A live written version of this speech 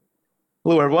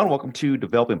Hello, everyone. Welcome to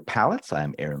Developing Palettes.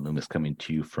 I'm Aaron Loomis coming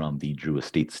to you from the Drew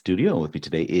Estate Studio. With me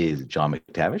today is John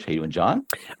McTavish. How you doing, John?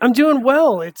 I'm doing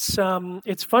well. It's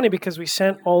funny because we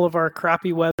sent all of our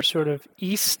crappy weather sort of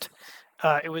east.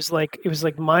 It was like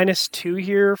 -2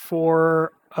 here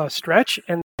for a stretch,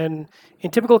 and then in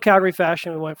typical Calgary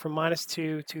fashion, we went from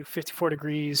 -2 to 54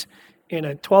 degrees in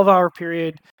a 12-hour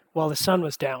period while the sun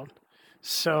was down.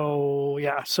 So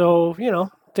yeah,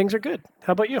 things are good.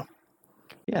 How about you?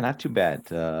 Yeah, not too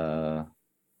bad. A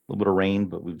little bit of rain,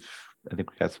 but I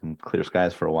think we got some clear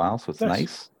skies for a while, so it's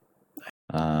Nice.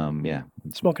 nice. Yeah,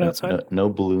 Smoking no, outside. no, no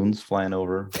balloons flying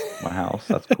over my house.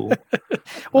 That's cool.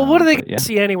 Well, what are they going But to yeah,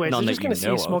 see anyways? They're None that just you going to see you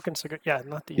know of. smoking cigar. Yeah,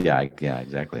 not that you yeah, know. yeah,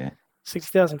 exactly.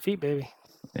 60,000 feet, baby.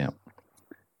 Yeah.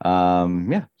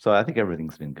 Yeah. So I think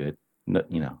everything's been good. No,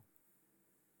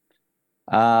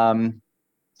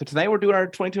 So tonight we're doing our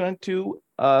 2022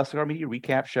 Cigar Media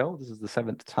Recap Show. This is the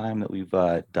seventh time that we've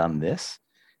done this,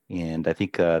 and I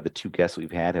think the two guests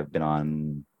we've had have been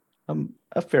on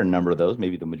a fair number of those,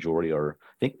 maybe the majority, or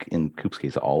I think in Coop's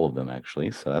case, all of them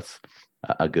actually. So that's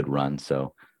a good run.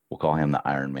 So we'll call him the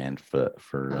Iron Man for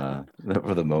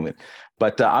the moment.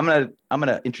 But I'm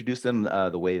gonna introduce them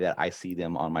the way that I see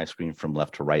them on my screen from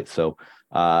left to right. So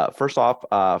first off,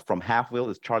 from Half Wheel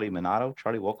is Charlie Minato.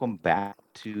 Charlie, welcome back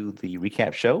to the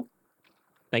recap show.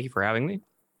 Thank you for having me.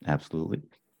 Absolutely.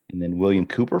 And then William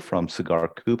Cooper from Cigar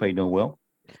Coop. How you doing, Will?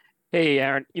 Hey,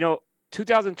 Aaron.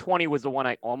 2020 was the one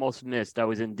I almost missed. I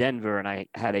was in Denver and I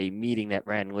had a meeting that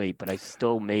ran late, but I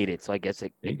still made it. So I guess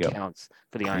it, There you it go. counts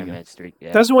for the There you Iron go. Man streak.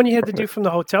 Yeah. That's the one you had to do Perfect. from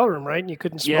the hotel room, right? And you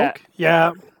couldn't Yeah. smoke.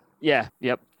 Yeah, Yeah.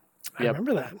 Yep. I Yep.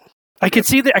 remember that. I could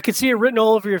see that. I could see it written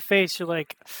all over your face. You're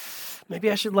like,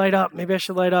 maybe I should light up. Maybe I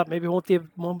should light up. Maybe it won't be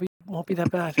that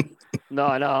bad. No,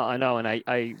 I know. And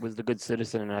I was the good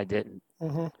citizen and I didn't.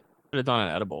 hmm Could have done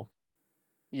an edible.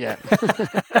 Yeah.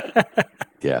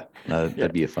 Yeah, Yeah.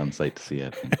 that'd be a fun sight to see,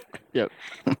 I think. Yep.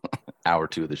 Hour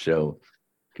two of the show.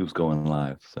 Coop's going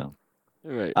live. So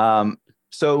All right.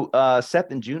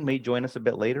 Seth and June may join us a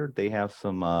bit later. They have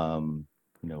some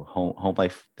home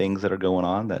life things that are going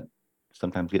on that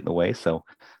sometimes get in the way. So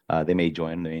they may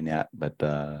join, they may not, but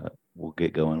we'll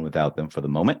get going without them for the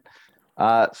moment.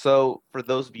 So for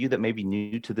those of you that may be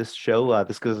new to this show,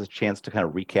 this gives us a chance to kind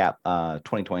of recap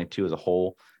 2022 as a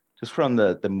whole, just from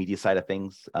the media side of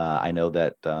things. I know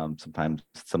that sometimes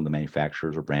some of the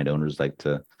manufacturers or brand owners like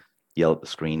to yell at the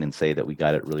screen and say that we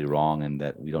got it really wrong and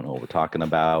that we don't know what we're talking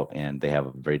about, and they have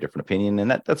a very different opinion, and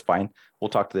that's fine. We'll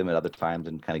talk to them at other times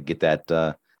and kind of get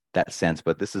that sense.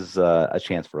 But this is a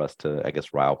chance for us to, I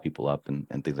guess, rile people up and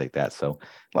things like that. So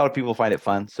a lot of people find it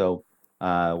fun. So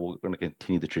we're going to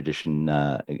continue the tradition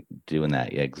doing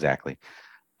that. Yeah, exactly.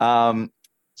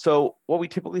 So what we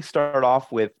typically start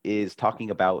off with is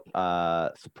talking about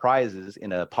surprises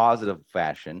in a positive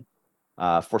fashion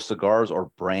for cigars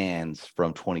or brands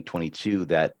from 2022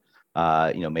 that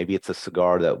maybe it's a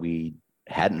cigar that we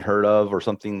hadn't heard of or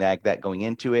something like that going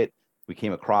into it. We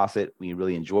came across it, we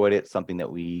really enjoyed it, something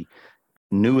that we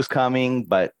knew was coming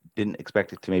but didn't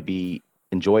expect it to maybe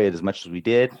enjoy it as much as we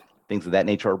did. Things of that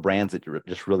nature, or brands that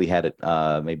just really had it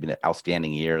maybe an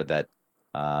outstanding year that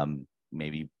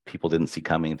maybe people didn't see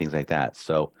coming and things like that.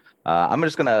 So I'm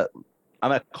gonna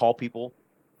call people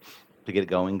to get it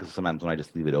going, because sometimes when I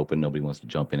just leave it open, nobody wants to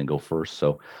jump in and go first.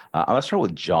 So I'm gonna start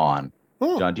with John.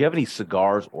 Hmm. John, do you have any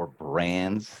cigars or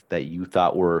brands that you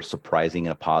thought were surprising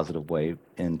in a positive way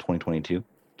in 2022?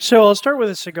 So I'll start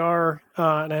with a cigar,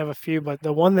 and I have a few, but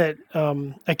the one that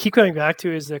I keep coming back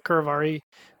to is the Curavari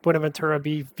Buenaventura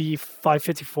BV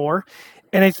 554.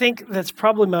 And I think that's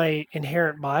probably my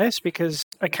inherent bias because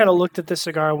I kind of looked at this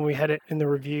cigar when we had it in the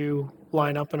review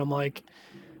lineup, and I'm like,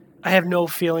 I have no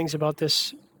feelings about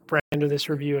this brand or this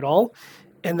review at all.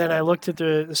 And then I looked at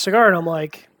the cigar, and I'm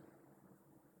like,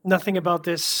 nothing about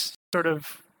this sort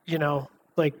of,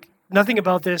 like nothing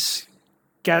about this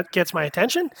gets my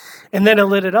attention. And then I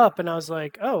lit it up and I was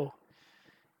like, oh,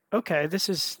 okay, this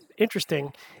is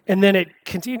interesting. And then it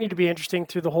continued to be interesting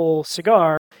through the whole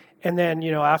cigar. And then,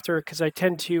 after, because I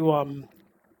tend to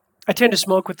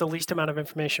smoke with the least amount of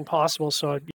information possible,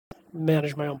 so I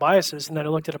manage my own biases. And then I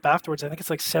looked it up afterwards. I think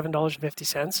it's like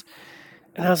 $7.50.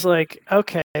 And I was like,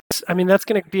 okay, that's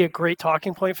going to be a great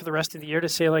talking point for the rest of the year to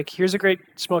say, like, here's a great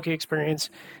smoking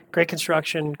experience, great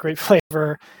construction, great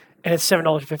flavor, and it's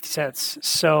 $7.50.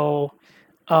 So,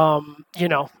 kind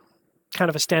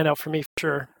of a standout for me for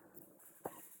sure.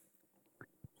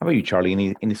 How about you,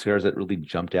 Charlie? Any cigars that really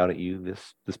jumped out at you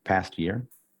this past year?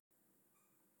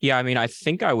 Yeah, I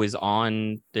think I was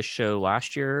on this show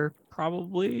last year,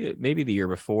 probably, maybe the year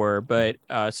before, but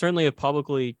certainly have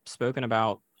publicly spoken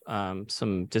about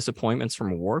some disappointments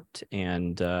from Warped,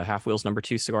 and Half Wheel's number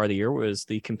 2 cigar of the year was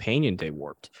the Companion Day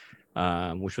Warped,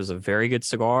 which was a very good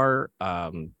cigar.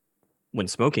 When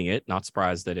smoking it, not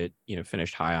surprised that it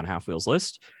finished high on Half Wheel's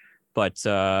list, but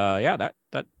yeah,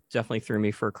 that definitely threw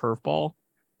me for a curveball.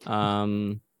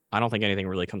 I don't think anything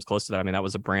really comes close to that. I mean, that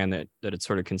was a brand that had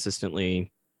sort of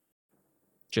consistently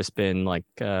just been like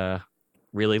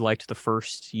really liked the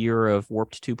first year of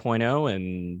Warped 2.0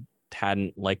 and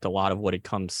hadn't liked a lot of what had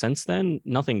come since then.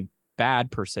 Nothing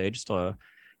bad per se, just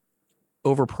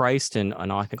overpriced and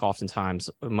I think oftentimes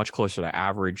much closer to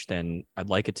average than I'd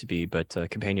like it to be. But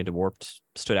Companion to Warped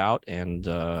stood out, and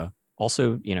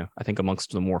also, I think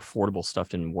amongst the more affordable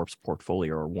stuff in Warp's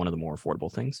portfolio, or one of the more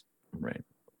affordable things. Right.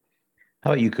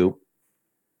 How about you, Coop?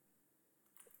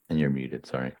 And you're muted.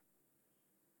 Sorry.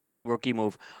 Rookie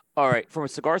move. All right. From a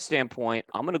cigar standpoint,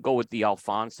 I'm going to go with the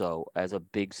Alfonso as a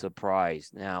big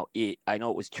surprise. Now, I know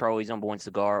it was Charlie's number 1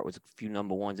 cigar. It was a few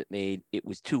number ones it made. It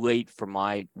was too late for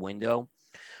my window.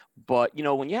 But,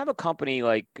 when you have a company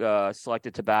like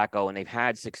Selected Tobacco and they've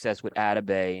had success with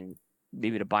Atabey and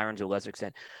maybe the Byron to a lesser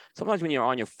extent, sometimes when you're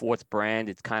on your 4th brand,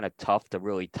 it's kind of tough to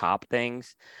really top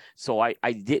things. So I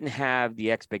didn't have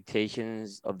the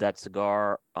expectations of that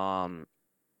cigar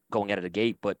going out of the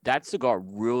gate, but that cigar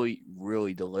really,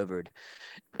 really delivered,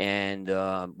 and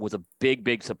was a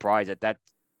big surprise that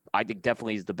I think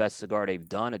definitely is the best cigar they've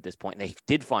done at this point. And they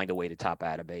did find a way to top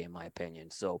Atabey, in my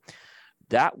opinion. So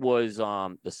that was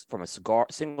from a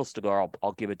single cigar.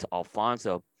 I'll give it to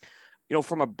Alfonso.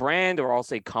 From a brand, or I'll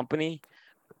say company,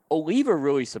 Oliva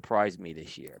really surprised me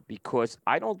this year, because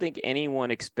I don't think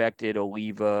anyone expected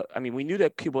Oliva. I mean, we knew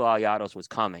that Cuba Aliados was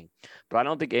coming, but I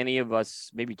don't think any of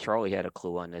us, maybe Charlie had a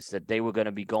clue on this, that they were going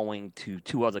to be going to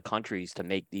 2 other countries to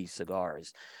make these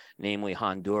cigars, namely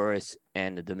Honduras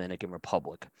and the Dominican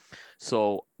Republic.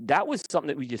 So that was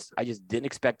something that I just didn't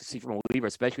expect to see from Oliva,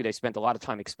 especially they spent a lot of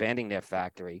time expanding their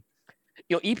factory.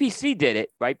 EPC did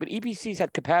it, right? But EPC's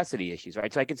had capacity issues,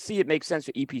 right? So I could see it makes sense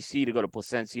for EPC to go to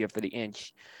Plasencia for the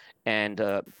Inch and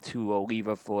to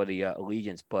Oliva for the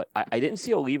Allegiance. But I didn't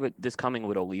see this coming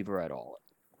with Oliva at all.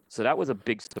 So that was a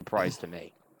big surprise to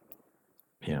me.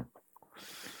 Yeah.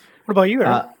 What about you,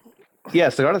 Aaron? Yeah,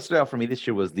 cigar that stood out for me this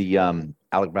year was the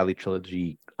Alec Bradley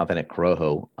trilogy Authentic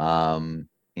Corojo.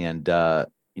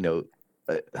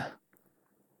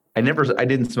 I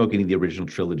didn't smoke any of the original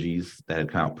trilogies that had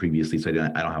come out previously, so I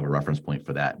don't have a reference point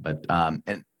for that. But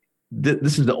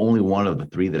this is the only one of the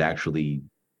 3 that actually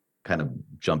kind of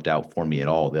jumped out for me at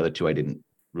all. The other 2 I didn't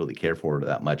really care for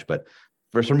that much, but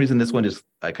for some reason this one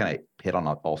I kind of hit on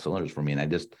all cylinders for me, and I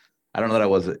don't know that I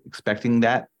was expecting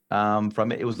that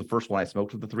from it. It was the first one I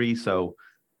smoked of the 3, so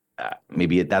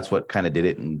maybe that's what kind of did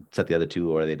it and set the other 2,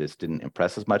 or they just didn't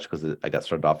impress as much because I got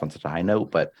started off on such a high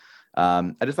note. But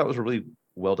I just thought it was a really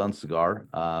well done cigar.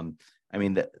 I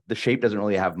mean, the shape doesn't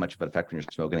really have much of an effect when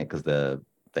you're smoking it, because the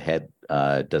head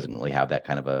doesn't really have that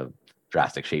kind of a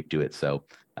drastic shape to it. So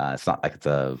it's not like it's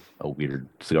a weird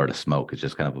cigar to smoke. It's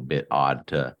just kind of a bit odd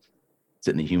to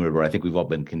sit in the humidor. I think we've all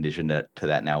been conditioned to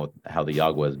that now with how the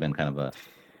Yagua has been kind of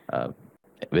a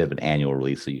bit of an annual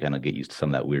release, so you kind of get used to some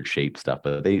of that weird shape stuff.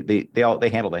 But they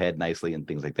handle the head nicely and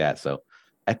things like that. So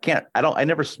I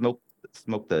never smoked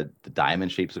the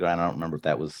diamond shaped cigar. I don't remember if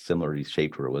that was similarly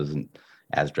shaped or it wasn't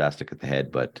as drastic at the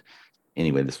head. But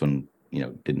anyway, this one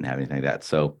didn't have anything like that.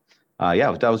 So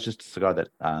that was just a cigar that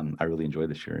I really enjoyed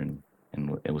this year,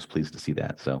 and I was pleased to see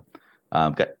that. So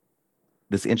got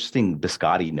this interesting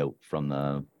biscotti note from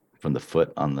the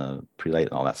foot on the prelate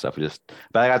and all that stuff.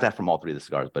 But I got that from all 3 of the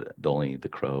cigars, but only the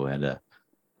Crow had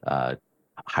a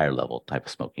higher level type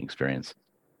of smoking experience.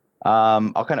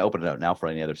 I'll kind of open it up now for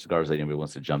any other cigars that anybody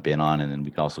wants to jump in on, and then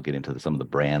we can also get into some of the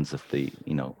brands, if the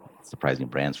surprising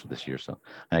brands for this year. So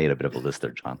I had a bit of a list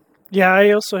there, John. Yeah,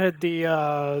 I also had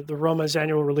the Roma's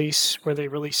annual release where they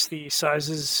released the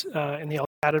sizes in the El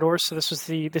Catador. So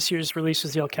this year's release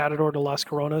was the El Catador de Las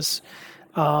Coronas.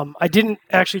 I didn't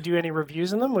actually do any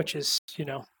reviews on them, which is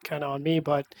kind of on me,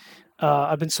 but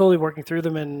I've been slowly working through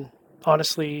them, and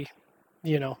honestly,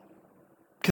 because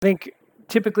I think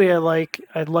typically I like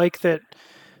that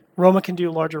Roma can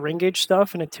do larger ring gauge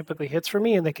stuff, and it typically hits for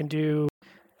me, and they can do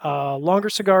longer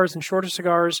cigars and shorter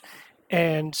cigars.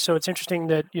 And so it's interesting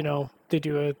that, they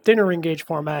do a thinner ring gauge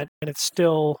format, and it's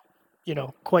still,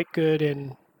 quite good.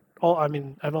 And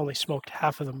I've only smoked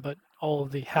half of them, but all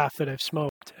of the half that I've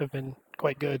smoked have been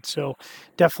quite good. So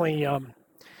definitely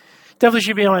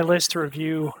should be on my list to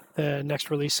review the next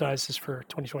release sizes for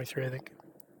 2023, I think.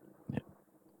 Yeah.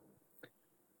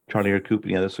 Charlie or Coop,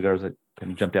 any other cigars that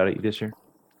kind of jumped out at you this year?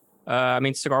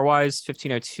 Cigar wise,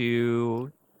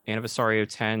 1502 Anniversario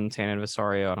 10, Tan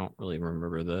Anniversario. I don't really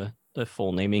remember the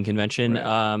full naming convention.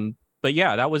 Right. But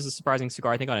yeah, that was a surprising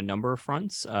cigar, I think, on a number of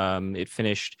fronts. It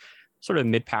finished sort of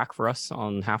mid-pack for us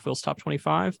on Half Wheel's top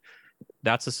 25.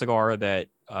 That's a cigar that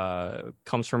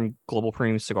comes from Global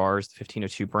Premium Cigars, the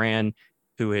 1502 brand,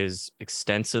 who has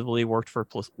extensively worked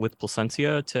with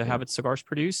Placencia to have its cigars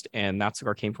produced. And that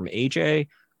cigar came from AJ,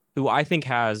 who I think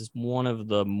has one of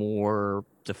the more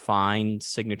defined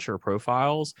signature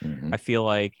profiles. Mhm. I feel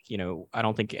like, I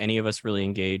don't think any of us really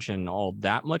engage in all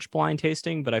that much blind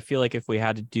tasting, but I feel like if we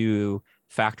had to do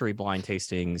factory blind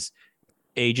tastings,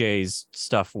 AJ's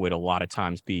stuff would a lot of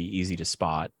times be easy to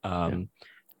spot.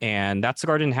 And that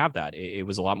cigar didn't have that. It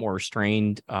was a lot more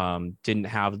restrained, didn't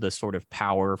have the sort of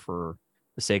power for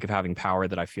the sake of having power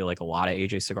that I feel like a lot of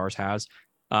AJ cigars has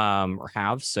or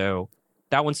have. So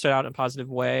that one stood out in a positive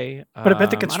way. But I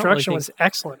bet the I don't really construction think- was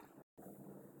excellent.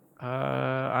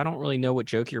 I don't really know what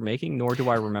joke you're making, nor do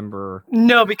I remember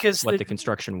No, because what the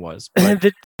construction was. But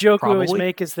the joke we always probably.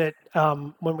 make is that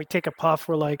when we take a puff,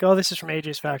 we're like, "Oh, this is from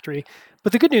AJ's factory."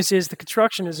 But the good news is the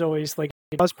construction is always like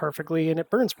it does perfectly and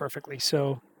it burns perfectly.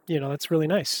 So that's really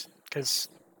nice because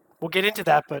we'll get into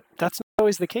that, but that's not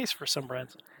always the case for some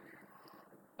brands.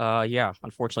 Yeah,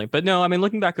 unfortunately. But no, I mean,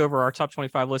 looking back over our top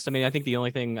 25 list, I mean, I think the only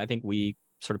thing I think we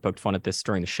sort of poked fun at this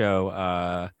during the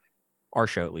show, our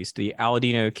show at least, the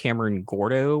Aladino Cameroon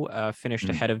Gordo finished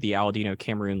ahead of the Aladino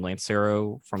Cameroon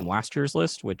Lancero from last year's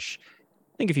list, which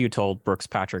I think if you told Brooks,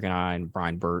 Patrick, and I and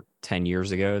Brian Burt 10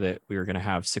 years ago that we were going to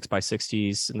have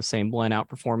 6x60s in the same blend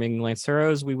outperforming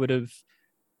Lanceros, we would have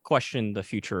questioned the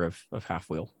future of Half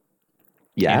Wheel.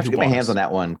 Yeah, I And have to who get my bought hands us. on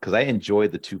that one because I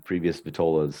enjoyed the two previous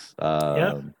Vitolas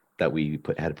that we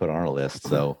had to put on our list.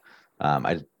 So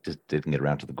I just didn't get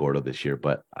around to the Gordo this year,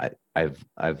 but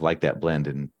I've liked that blend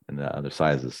in the other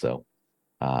sizes. So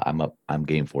I'm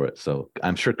game for it. So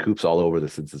I'm sure Coop's all over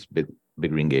this since it's big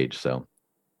ring gauge. So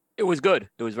It was good.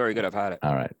 It was very good. I've had it.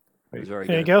 all right. It was very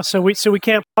There you good. go. So we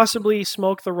can't possibly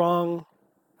smoke the wrong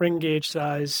ring gauge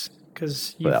size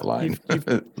because For that line.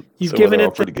 you've So given they're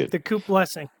all it pretty good. the Coop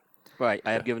blessing. Right.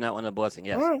 I have given that one a blessing.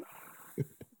 Yes. All right.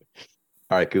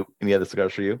 All right, Coop. Any other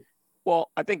cigars for you? Well,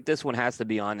 I think this one has to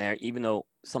be on there, even though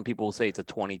some people will say it's a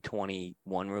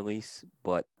 2021 release,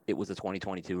 but it was a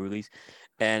 2022 release.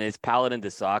 And it's Paladin de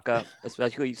Saka,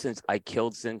 especially since I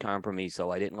killed Sin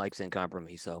Compromiso. I didn't like Sin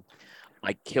Compromiso.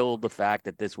 I killed the fact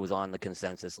that this was on the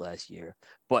consensus last year.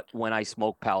 But when I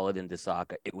smoked Paladin de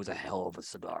Saka, it was a hell of a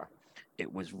cigar.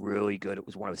 It was really good. It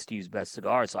was one of Steve's best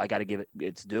cigars. So I got to give it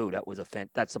its due. That was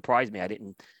that surprised me. I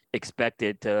didn't expect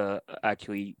it to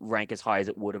actually rank as high as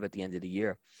it would have at the end of the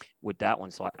year with that one.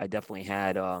 So I definitely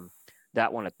had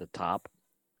that one at the top.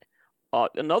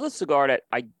 Another cigar that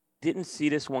I didn't see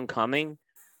this one coming,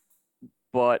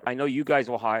 but I know you guys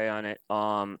were high on it.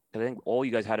 I think all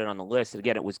you guys had it on the list.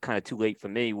 Again, it was kind of too late for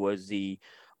me. Was the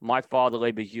My Father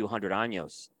Le Bijou 100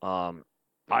 Años.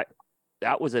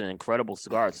 That was an incredible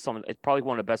cigar. It's probably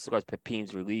one of the best cigars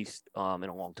Pepin's released in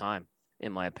a long time,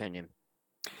 in my opinion.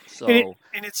 So and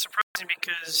it's surprising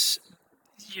because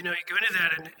you go into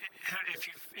that, and if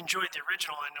you've enjoyed the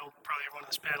original, I know probably everyone on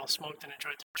this panel smoked and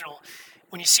enjoyed the original.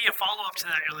 When you see a follow up to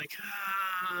that, you're like,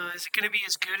 is it going to be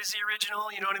as good as the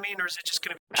original? You know what I mean, or is it just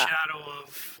going to be a shadow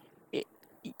of?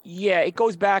 Yeah, it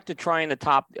goes back to trying to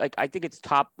top. Like I think it's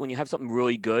top when you have something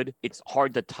really good. It's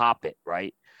hard to top it,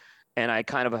 right? And I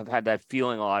kind of have had that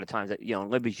feeling a lot of times that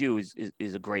Le Bijou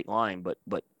is a great line, but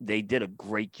they did a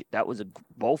great. That was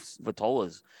both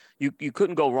Vitolas. You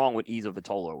couldn't go wrong with either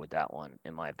Vitola with that one,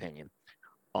 in my opinion.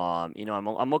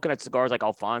 I'm looking at cigars like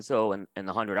Alfonso and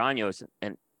the 100 Años,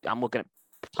 and I'm looking at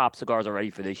top cigars already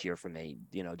for this year for me.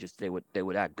 Just they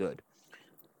would act good.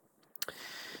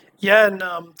 Yeah, and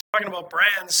talking about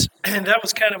brands, and that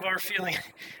was kind of our feeling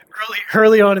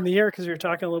early on in the year because we were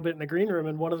talking a little bit in the green room,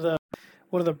 and one of the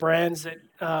brands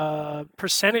that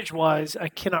percentage-wise, I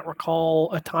cannot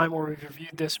recall a time where we've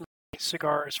reviewed this many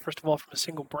cigars, first of all, from a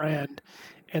single brand,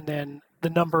 and then the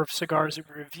number of cigars that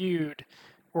we reviewed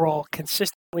were all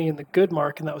consistently in the good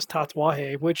mark, and that was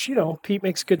Tatuaje, which, Pete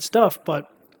makes good stuff,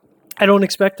 but I don't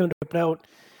expect them to put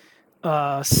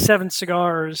out 7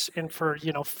 cigars and for,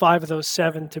 5 of those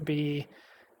 7 to be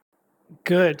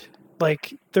good.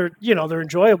 Like, they're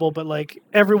enjoyable, but, like,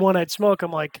 every one I'd smoke,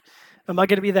 I'm like, am I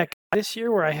going to be that guy this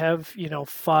year where I have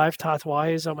 5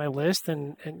 Tatuajes on my list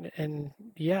and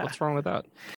yeah. What's wrong with that?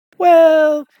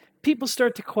 Well, people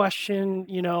start to question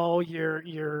your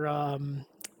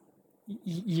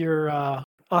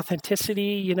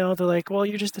authenticity. They're like, well,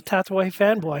 you're just a Tatuaje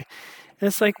fanboy, and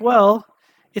it's like, well,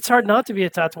 it's hard not to be a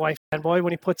Tatuaje fanboy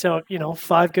when he puts out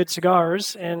 5 good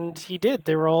cigars, and he did.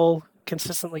 They were all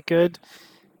consistently good.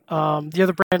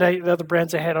 The other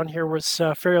brands I had on here was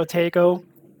Ferio Tego.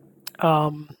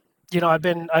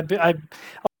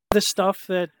 The stuff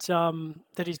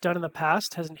that he's done in the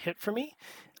past hasn't hit for me,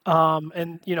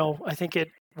 and I think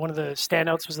one of the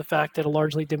standouts was the fact that a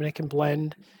largely Dominican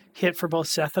blend hit for both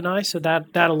Seth and I. So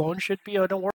that alone should be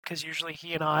out of work, because usually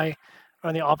he and I are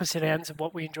on the opposite ends of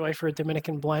what we enjoy for a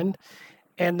Dominican blend.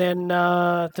 And then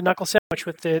the knuckle sandwich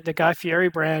with the Guy Fieri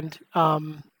brand.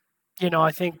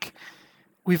 I think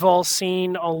we've all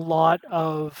seen a lot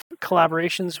of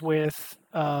collaborations with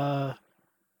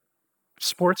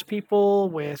sports people,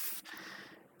 with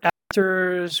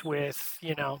actors, with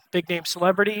big name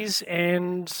celebrities,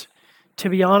 and to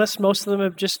be honest, most of them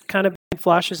have just kind of been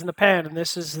flashes in the pan. And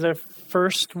this is the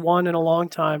first one in a long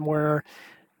time where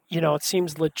it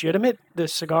seems legitimate. The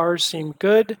cigars seem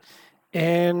good,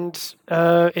 and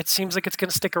it seems like it's going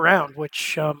to stick around.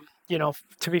 Which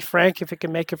to be frank, if it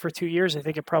can make it for 2 years, I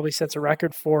think it probably sets a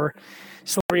record for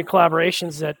celebrity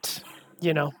collaborations that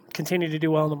continue to do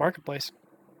well in the marketplace.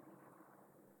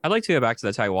 I'd like to go back to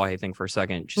the Taiwan thing for a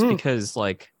second, just because,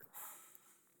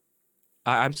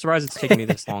 I'm surprised it's taken me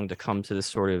this long to come to this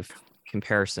sort of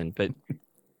comparison. But,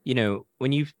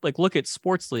 when you look at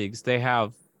sports leagues, they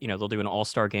have, they'll do an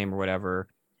all-star game or whatever.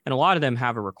 And a lot of them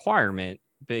have a requirement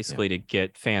basically to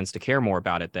get fans to care more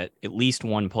about it, that at least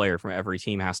one player from every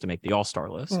team has to make the all-star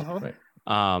list. Uh-huh. Right.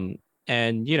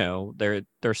 And, there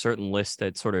are certain lists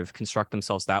that sort of construct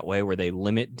themselves that way, where they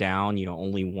limit down,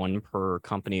 only one per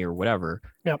company or whatever.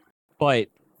 Yep. But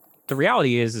the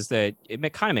reality is that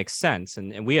it kind of makes sense.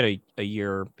 And we had a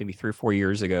year, maybe 3 or 4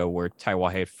 years ago, where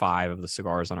Taiwan had 5 of the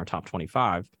cigars on our top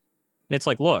 25. And it's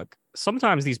look,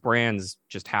 sometimes these brands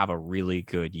just have a really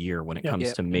good year when it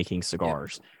comes to making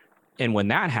cigars. And when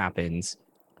that happens,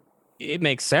 it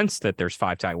makes sense that there's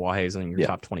 5 Taiwahes in your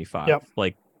top 25.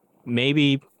 Yep.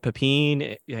 Maybe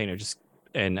Pepin,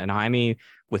 and Jaime,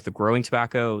 with the growing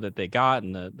tobacco that they got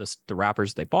and the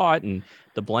wrappers they bought and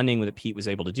the blending that Pete was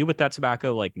able to do with that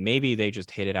tobacco, maybe they just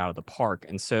hit it out of the park.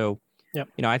 And so,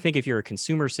 I think if you're a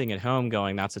consumer sitting at home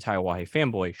going, that's a Taiwan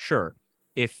fanboy, sure.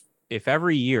 If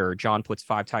every year John puts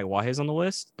 5 Taiwahes on the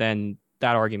list, then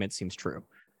that argument seems true.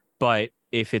 But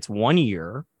if it's 1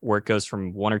 year where it goes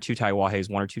from 1 or 2 Taiwahes,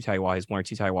 1 or 2 Taiwahes, 1 or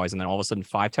 2 Taiwahes, and then all of a sudden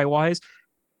 5 Taiwahes,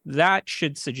 that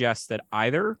should suggest that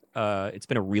either it's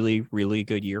been a really, really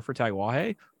good year for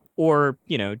Taiwan, or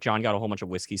John got a whole bunch of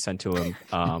whiskey sent to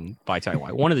him by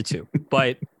Taiwan. One of the two.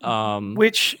 But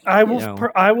which I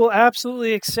will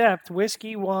absolutely accept: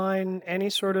 whiskey, wine,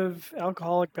 any sort of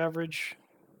alcoholic beverage.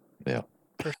 Yeah,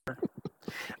 for sure.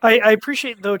 I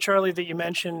appreciate, though, Charlie, that you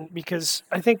mentioned, because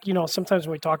I think sometimes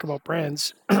when we talk about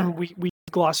brands, we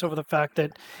gloss over the fact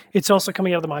that it's also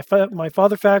coming out of the My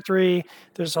Father factory.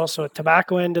 There's also a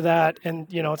tobacco end to that, and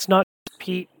it's not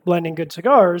Pete blending good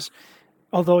cigars,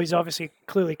 although he's obviously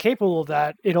clearly capable of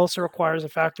that. It also requires a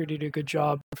factory to do a good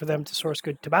job for them to source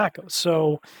good tobacco.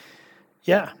 So,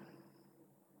 yeah,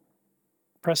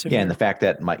 impressive. Yeah, and the fact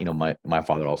that my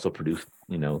father also produced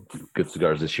good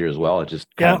cigars this year as well. It just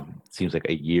kind of seems like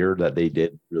a year that they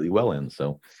did really well in.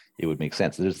 So it would make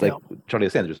sense. There's Charlie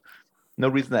was saying, there's no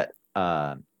reason that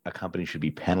a company should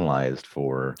be penalized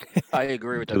for I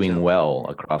agree with doing that well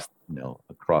across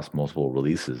multiple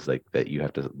releases, that you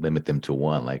have to limit them to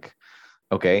one.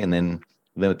 Okay, and then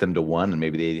limit them to one, and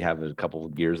maybe they have a couple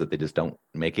of years that they just don't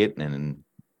make it, and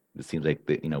it seems like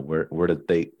where did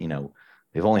they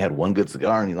they've only had one good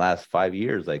cigar in the last 5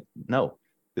 years. No,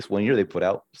 this 1 year they put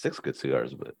out 6 good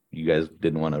cigars, but you guys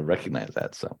didn't want to recognize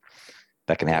that, so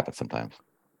that can happen sometimes.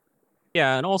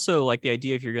 Yeah, and also the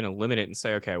idea, if you're going to limit it and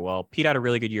say, okay, well, Pete had a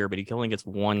really good year, but he only gets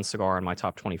 1 cigar in my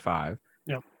top 25.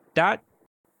 Yeah, that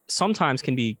sometimes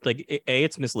can be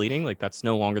it's misleading. That's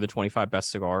no longer the 25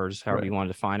 best cigars, however you want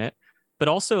to define it. But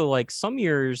also some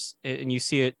years, and you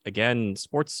see it again,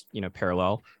 sports,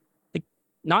 parallel.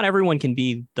 Not everyone can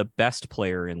be the best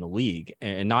player in the league,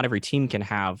 and not every team can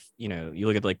have. You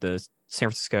look at the San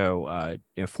Francisco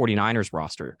 49ers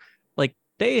roster.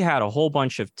 They had a whole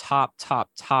bunch of top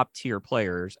tier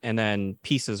players and then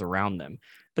pieces around them.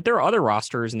 But there are other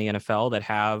rosters in the NFL that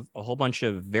have a whole bunch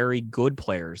of very good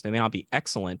players. They may not be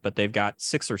excellent, but they've got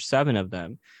 6 or 7 of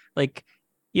them. And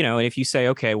if you say,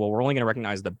 okay, well, we're only going to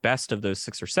recognize the best of those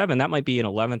 6 or 7, that might be an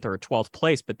 11th or a 12th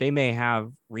place, but they may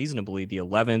have reasonably the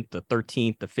 11th, the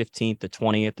 13th, the 15th, the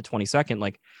 20th, the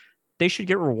 22nd. They should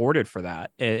get rewarded for that,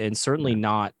 and certainly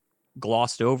not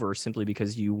glossed over simply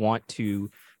because you want to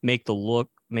make the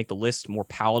list more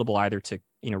palatable, either to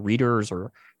readers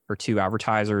or to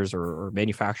advertisers or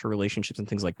manufacturer relationships and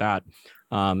things like that.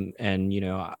 I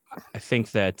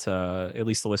think that at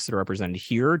least the lists that are represented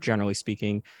here, generally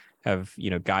speaking, have,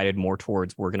 guided more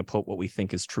towards we're going to put what we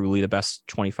think is truly the best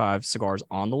 25 cigars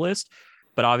on the list.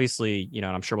 But obviously, and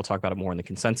I'm sure we'll talk about it more in the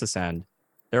consensus end.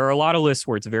 There are a lot of lists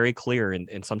where it's very clear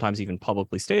and sometimes even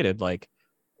publicly stated, like,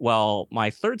 well,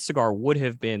 my third cigar would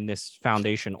have been this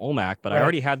Foundation Olmec, but I Right.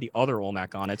 already had the other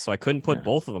Olmec on it, so I couldn't put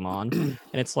both of them on. And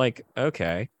it's like,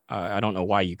 okay, I don't know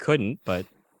why you couldn't, but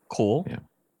cool. Yeah.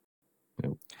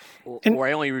 Or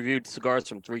I only reviewed cigars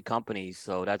from 3 companies,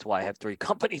 so that's why I have 3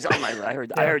 companies on my. I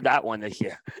heard that one this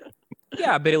year.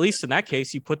 Yeah, but at least in that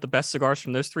case, you put the best cigars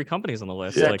from those 3 companies on the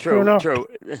list. Yeah, Like, True enough. true.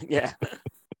 Yeah.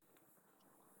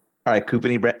 All right, Coop,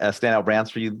 any standout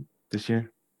brands for you this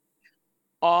year?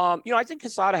 I think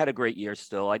Casada had a great year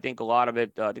still. I think a lot of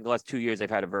it, I think the last 2 years they've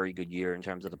had a very good year in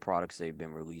terms of the products they've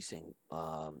been releasing.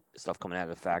 Stuff coming out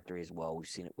of the factory as well. We've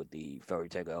seen it with the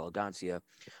Ferritega Elegancia.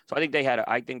 So I think they had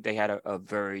a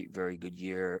very, very good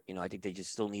year. I think they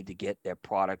just still need to get their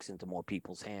products into more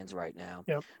people's hands right now.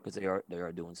 Yep. Because they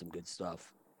are doing some good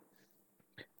stuff.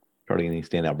 Charlie, any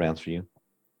standout brands for you?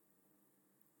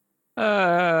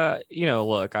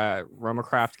 look, Roma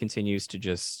Craft continues to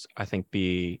just, I think,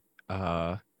 be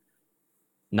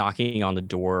knocking on the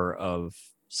door of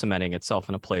cementing itself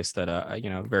in a place that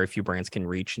very few brands can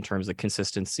reach in terms of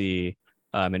consistency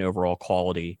and overall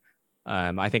quality.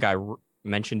 I think I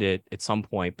mentioned it at some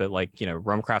point, but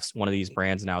Roma Craft's one of these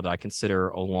brands now that I consider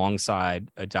alongside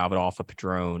a Davidoff, a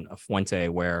Padron, a Fuente,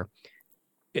 where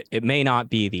it may not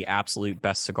be the absolute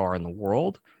best cigar in the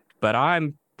world, but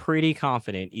I'm pretty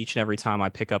confident each and every time I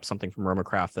pick up something from Roma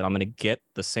Craft that I'm going to get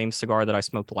the same cigar that I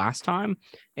smoked last time.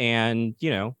 And,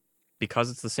 because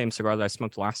it's the same cigar that I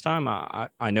smoked last time,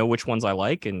 I know which ones I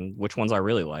like and which ones I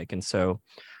really like. And so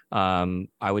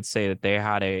I would say that they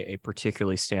had a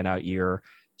particularly standout year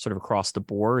sort of across the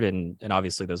board. And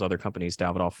obviously those other companies,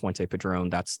 Davidoff, Fuente, Padron,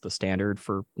 that's the standard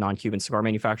for non-Cuban cigar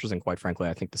manufacturers. And quite frankly,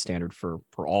 I think the standard for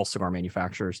all cigar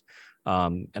manufacturers.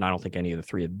 And I don't think any of the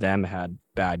 3 of them had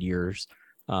bad years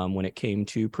when it came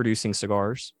to producing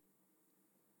cigars.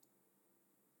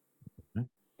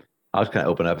 I was kind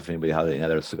of open up if anybody has any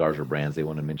other cigars or brands they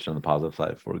want to mention on the positive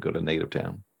side before we go to negative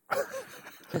town.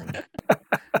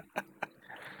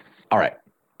 All right.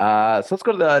 So let's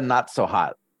go to the not so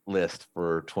hot list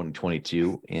for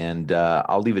 2022. And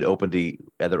I'll leave it open to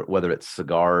whether it's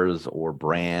cigars or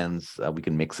brands. We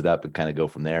can mix it up and kind of go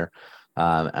from there.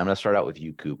 I'm going to start out with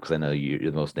you, Coop, because I know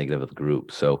you're the most negative of the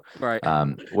group. So, Right.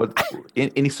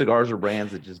 Any cigars or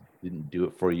brands that just didn't do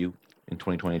it for you in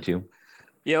 2022?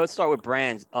 Yeah, let's start with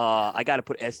brands. I got to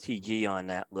put STG on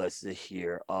that list this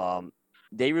year.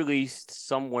 They released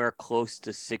somewhere close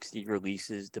to 60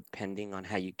 releases, depending on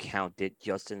how you count it.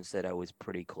 Justin said I was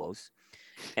pretty close.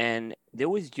 And there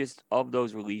was just, of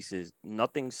those releases,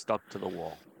 nothing stuck to the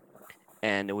wall.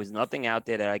 And there was nothing out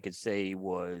there that I could say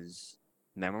was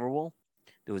memorable.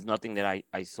 There was nothing that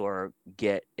I saw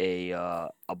get a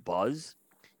buzz.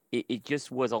 It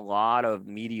just was a lot of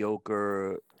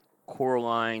mediocre core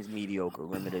lines, mediocre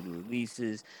limited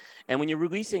releases. And when you're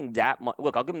releasing that much,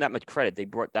 look, I'll give them that much credit. They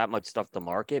brought that much stuff to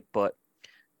market, but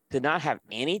to not have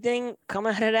anything come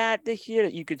out of that this year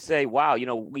that you could say, wow,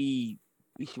 we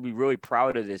should be really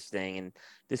proud of this thing, and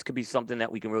this could be something that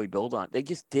we can really build on. They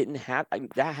just didn't have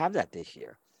that this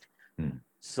year.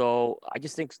 So I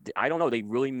just think, I don't know, they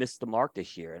really missed the mark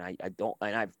this year, and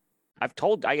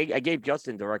I gave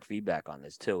Justin direct feedback on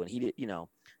this too, and he did,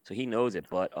 so he knows it,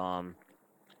 but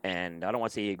and I don't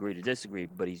want to say he agreed or disagree,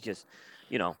 but he's just,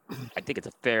 I think it's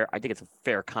a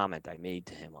fair comment I made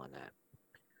to him on that.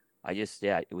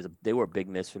 They were a big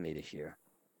miss for me this year.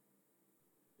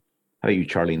 How about you,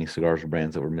 Charlie? Any cigars or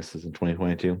brands that were misses in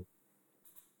 2022?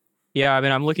 Yeah, I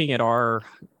mean, I'm looking at our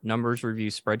numbers review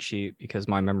spreadsheet because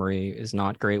my memory is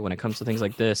not great when it comes to things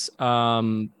like this.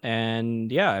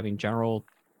 And yeah, I mean, general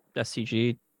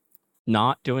STG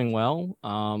not doing well.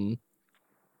 On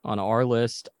our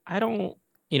list, I've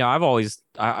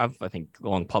I think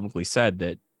long publicly said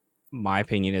that my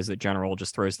opinion is that General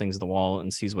just throws things at the wall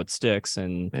and sees what sticks.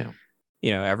 And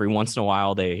every once in a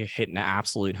while they hit an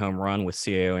absolute home run with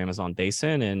CAO Amazon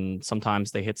Basin, and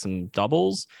sometimes they hit some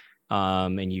doubles.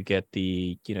 And you get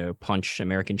the, punch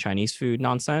American Chinese food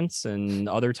nonsense, and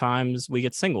other times we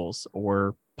get singles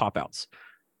or pop outs.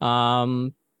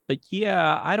 But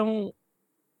yeah,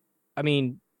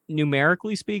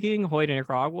 numerically speaking, Hoyt and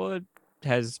Nicaragua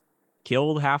has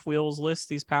killed Half Wheels lists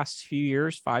these past few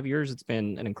years, 5 years. It's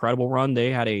been an incredible run.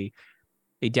 They had a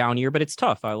down year, but it's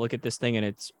tough. I look at this thing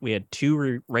and we had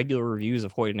 2 regular reviews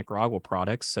of Hoyt and Nicaragua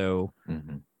products. So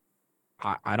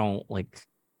I don't like,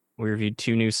 we reviewed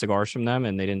 2 new cigars from them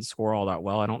and they didn't score all that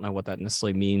well. I don't know what that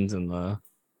necessarily means in the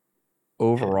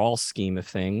overall scheme of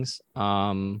things.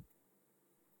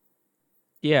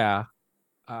 Yeah,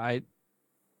 I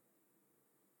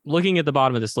looking at the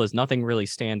bottom of this list, nothing really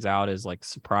stands out as like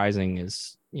surprising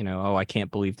as, oh, I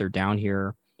can't believe they're down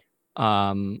here.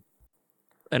 And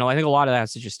I think a lot of that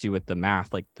has to just do with the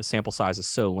math. Like the sample size is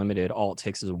so limited. All it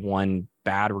takes is one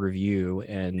bad review,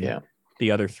 and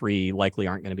the other three likely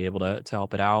aren't going to be able to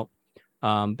help it out.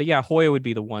 But yeah, Hoya would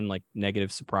be the one like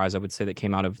negative surprise I would say that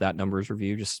came out of that numbers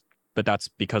review. But that's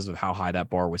because of how high that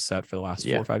bar was set for the last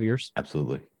 4 or 5 years.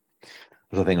 Absolutely.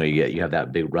 There's the thing where you have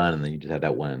that big run and then you just have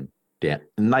that one down,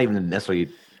 not even necessarily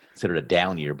considered a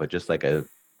down year, but just like an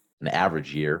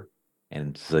average year.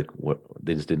 And it's like what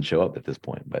they just didn't show up at this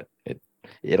point, but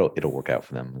it'll work out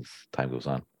for them as time goes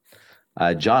on.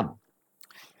 John.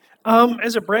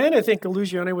 As a brand, I think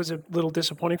Illusione was a little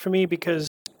disappointing for me because,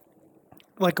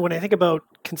 like, when I think about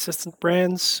consistent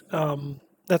brands,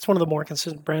 that's one of the more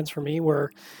consistent brands for me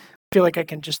where I feel like I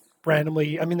can just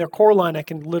randomly, I mean, their core line, I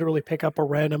can literally pick up a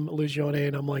random Illusione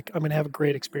and I'm like, I'm going to have a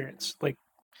great experience. Like,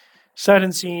 sight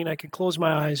unseen, I can close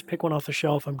my eyes, pick one off the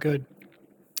shelf, I'm good.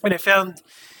 And I found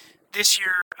this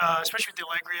year, especially with the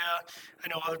Allegria, I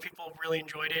know other people really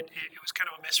enjoyed it. It was kind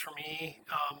of a miss for me.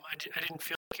 I didn't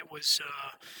feel like it was,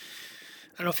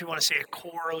 I don't know if you want to say a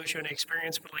core Illusione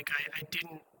experience, but like I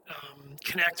didn't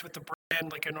connect with the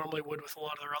brand like I normally would with a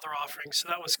lot of their other offerings. So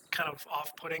that was kind of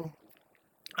off-putting.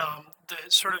 The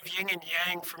sort of yin and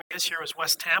yang for me this year was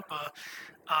West Tampa,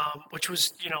 which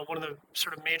was, one of the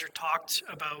sort of major talked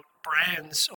about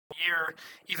brands all year,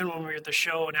 even when we were at the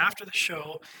show and after the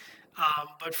show.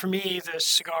 But for me, the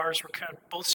cigars were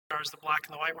both cigars, the black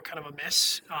and the white, were kind of a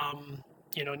miss.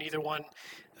 Neither one.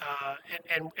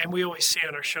 And we always say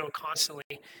on our show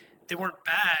constantly, they weren't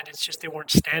bad. It's just they weren't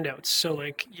standouts. So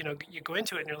like, you go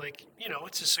into it and you're like,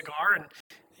 it's a cigar and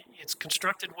it's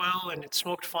constructed well and it's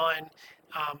smoked fine.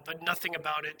 But nothing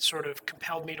about it sort of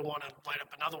compelled me to want to light up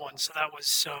another one. So that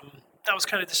was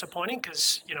kind of disappointing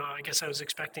because, I guess I was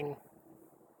expecting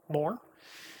more.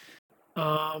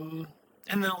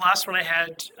 And then the last one I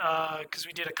had, because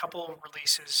we did a couple of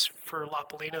releases for La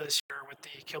Polina this year with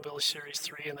the Kill Bill Series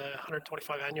 3 and the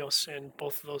 125 Años, and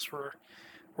both of those were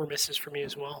misses for me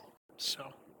as well.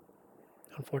 So,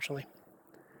 unfortunately.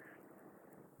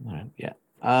 All right, yeah.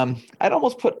 I'd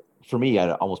almost put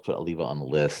Oliva on the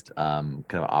list, kind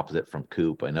of opposite from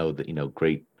Coop. I know that,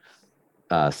 great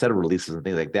set of releases and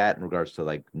things like that in regards to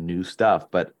like new stuff,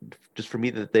 but just for me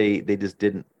that they just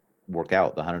didn't work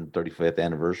out. The 135th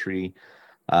anniversary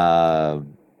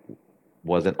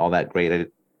wasn't all that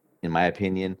great in my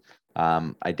opinion.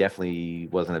 I definitely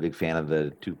wasn't a big fan of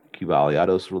the two Cuba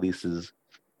Aliados releases.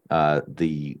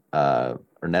 The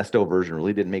Ernesto version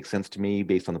really didn't make sense to me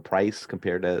based on the price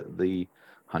compared to the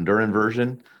Honduran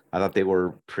version. I thought they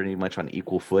were pretty much on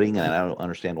equal footing, and I don't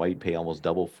understand why you pay almost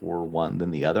double for one than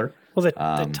the other. Well,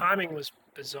 the timing was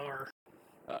bizarre.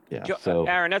 So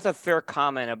Aaron, that's a fair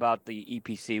comment about the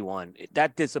EPC one.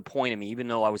 That disappointed me, even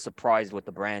though I was surprised what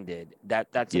the brand did. That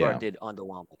cigar did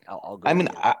underwhelm me. I'll go. I mean,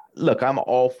 look, I'm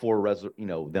all for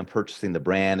them purchasing the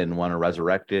brand and want to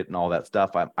resurrect it and all that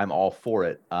stuff. I'm all for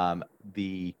it.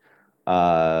 The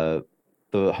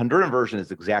Honduran version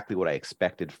is exactly what I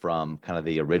expected from kind of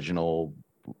the original,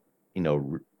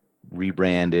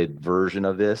 rebranded version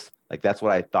of this. Like that's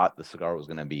what I thought the cigar was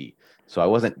going to be. So I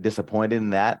wasn't disappointed in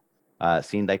that.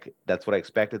 Seemed like that's what I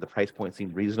expected. The price point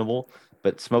seemed reasonable,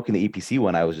 but smoking the EPC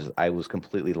one, I was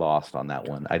completely lost on that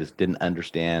one. I just didn't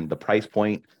understand the price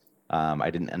point. I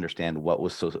didn't understand what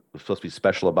was supposed to be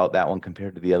special about that one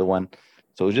compared to the other one.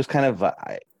 So it was just kind of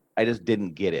I just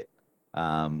didn't get it.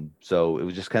 So it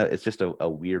was just it's just a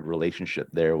weird relationship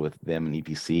there with them and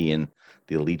EPC and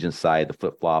the Allegiance side, the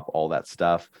flip flop, all that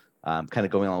stuff. Kind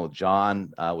of going along with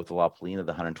John with the La Polina,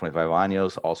 the 125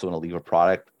 Años, also an Oliva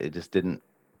product. It just didn't.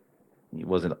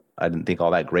 I didn't think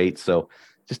all that great. So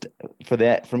just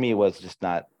for me, it was just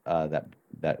not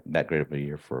that great of a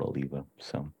year for Oliva.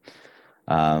 So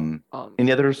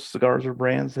any other cigars or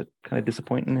brands that kind of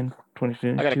disappointing in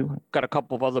 2022? I got a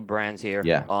couple of other brands here.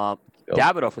 Yeah.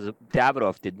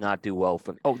 Davidoff did not do well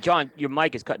for me. Oh, John, your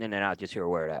mic is cutting in and out, just so you're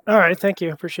aware of that. All right, thank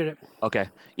you. Appreciate it. Okay.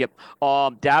 Yep.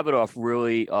 Davidoff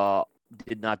really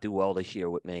did not do well this year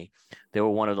with me. They were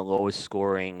one of the lowest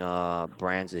scoring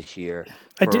brands this year.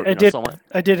 I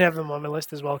did have them on my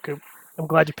list as well, Coop. I'm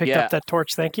glad you picked up that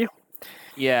torch. Thank you.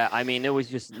 Yeah, I mean, there was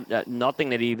just nothing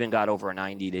that even got over a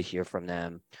 90 this year from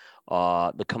them.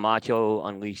 The Camacho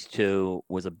Unleashed 2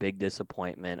 was a big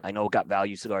disappointment. I know it got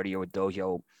Value Cigar of the Year with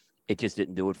Dojo. It just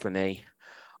didn't do it for me.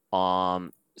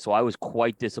 So I was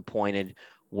quite disappointed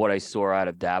what I saw out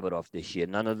of Davidoff this year.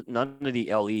 None of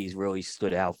the LEs really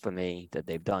stood out for me that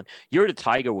they've done. Year of the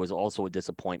Tiger was also a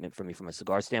disappointment for me from a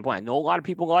cigar standpoint. I know a lot of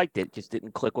people liked it, just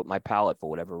didn't click with my palate for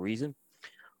whatever reason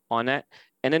on that.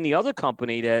 And then the other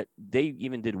company that they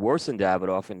even did worse than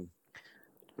Davidoff, and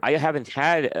I haven't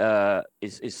had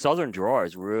is Southern Draw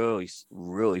has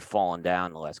really fallen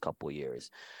down the last couple of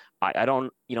years. I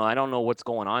don't know what's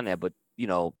going on there, but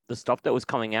the stuff that was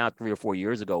coming out 3 or 4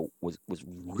 years ago was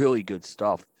really good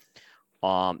stuff.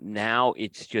 Now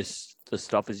it's just the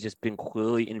stuff has just been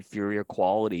clearly inferior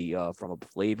quality from a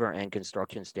flavor and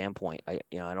construction standpoint. I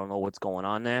don't know what's going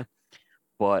on there,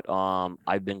 but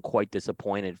I've been quite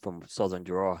disappointed from Southern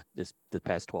Draw the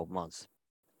past 12 months.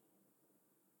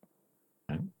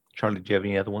 Charlie, do you have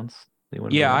any other ones?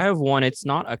 Yeah, I have one. It's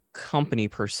not a company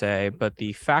per se, but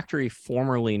the factory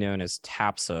formerly known as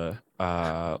Tapsa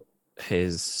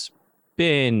has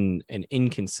been an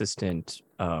inconsistent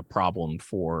problem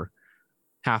for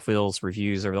Half Wheels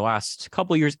reviews over the last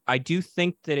couple of years. I do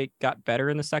think that it got better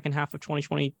in the second half of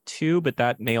 2022, but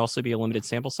that may also be a limited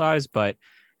sample size. But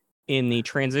in the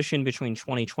transition between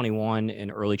 2021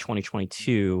 and early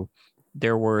 2022,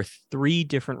 there were 3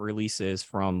 different releases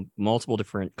from multiple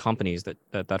different companies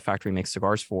that factory makes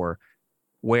cigars for,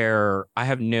 where I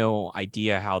have no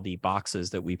idea how the boxes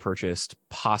that we purchased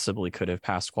possibly could have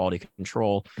passed quality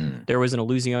control. There was an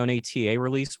Illusione TA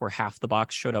release where half the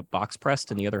box showed up box pressed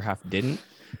and the other half didn't.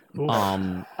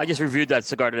 I just reviewed that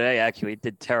cigar today. Actually, it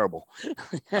did terrible.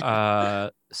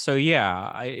 So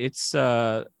yeah, it's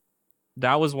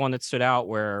that was one that stood out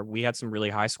where we had some really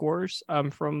high scores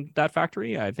from that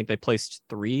factory. I think they placed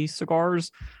 3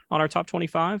 cigars on our top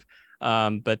 25.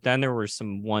 But then there were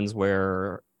some ones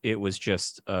where it was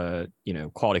just,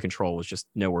 quality control was just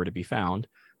nowhere to be found.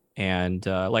 And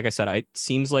like I said, it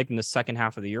seems like in the second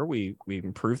half of the year, we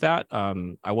improved that.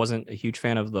 I wasn't a huge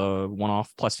fan of the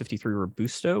one-off plus 53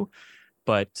 Robusto,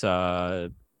 but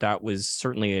that was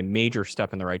certainly a major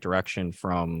step in the right direction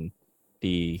from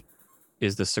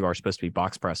is this cigar supposed to be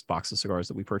box pressed box of cigars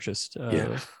that we purchased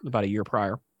about a year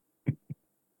prior.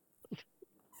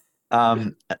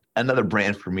 Another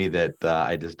brand for me that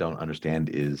I just don't understand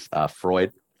is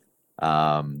Freud.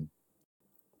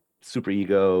 Super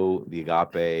Ego, the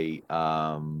Agape.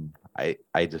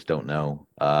 I just don't know.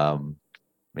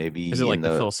 Maybe is it like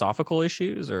the philosophical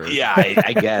issues, or yeah,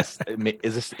 I guess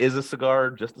is a cigar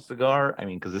just a cigar? I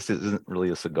mean, because this isn't really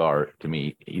a cigar to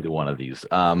me, either one of these.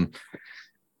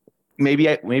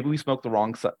 Maybe we smoked the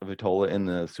wrong Vitola in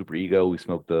the Super Ego. We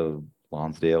smoked the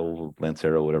Lonsdale,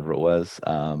 Lancero, whatever it was.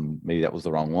 Maybe that was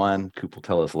the wrong one. Coop will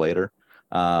tell us later.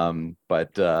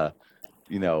 But I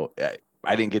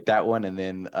didn't get that one. And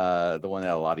then the one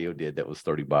that Eladio did that was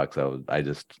 $30.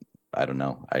 I don't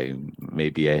know. I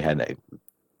had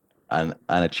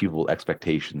unachievable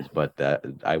expectations, but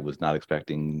I was not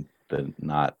expecting the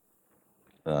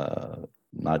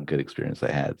not good experience I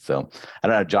had. So I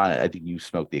don't know, John, I think you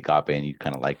smoked the Agape and you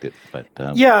kind of liked it, but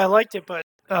yeah, I liked it, but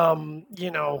and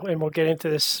we'll get into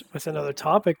this with another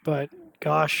topic, but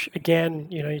gosh, again,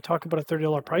 you talk about a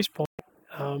 $30 price point.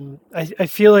 I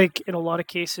feel like in a lot of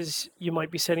cases you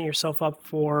might be setting yourself up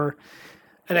for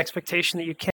an expectation that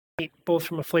you can't meet, both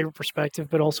from a flavor perspective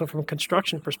but also from a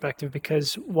construction perspective,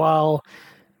 because while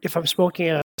if I'm smoking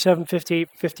a 750,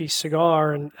 850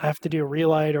 cigar and I have to do a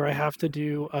relight or I have to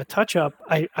do a touch-up,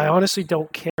 I honestly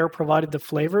don't care provided the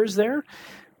flavor is there.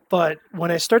 But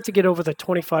when I start to get over the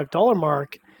 $25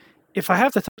 mark, if I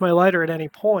have to touch my lighter at any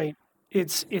point,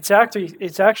 it's actually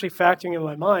factoring in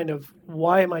my mind of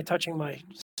why am I touching my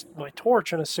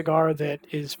torch on a cigar that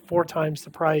is 4 times the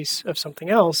price of something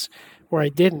else where I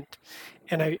didn't.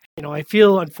 And I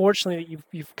feel unfortunately that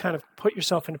you've kind of put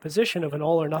yourself in a position of an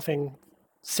all or nothing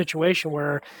situation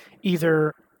where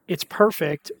either it's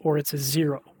perfect or it's a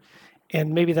 0.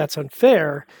 And maybe that's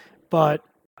unfair, but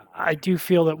I do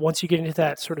feel that once you get into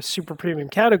that sort of super premium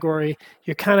category,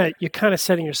 you're kind of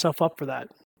setting yourself up for that.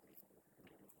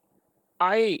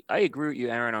 I agree with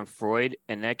you, Aaron, on Freud,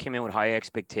 and that came in with high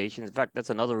expectations. In fact, that's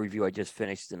another review I just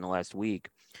finished in the last week.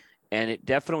 And it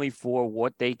definitely, for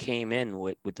what they came in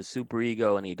with the Super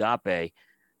Ego and the Agape,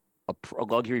 a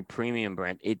luxury premium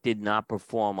brand, it did not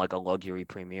perform like a luxury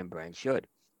premium brand should.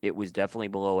 It was definitely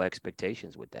below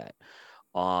expectations with that.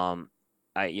 I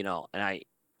agree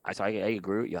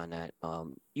with you on that.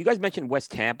 You guys mentioned West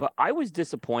Tampa. I was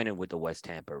disappointed with the West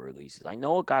Tampa releases. I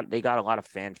know they got a lot of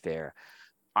fanfare.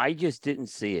 I just didn't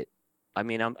see it. I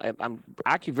mean, I'm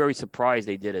actually very surprised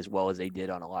they did as well as they did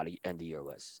on a lot of end of year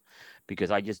lists,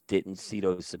 because I just didn't see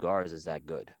those cigars as that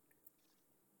good.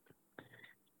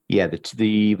 Yeah,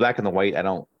 the black and the white, I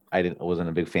wasn't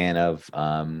a big fan of.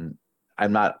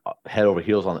 I'm not head over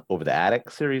heels over the Attic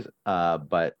series,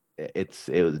 but I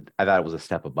thought it was a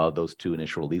step above those two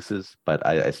initial releases, but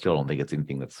I still don't think it's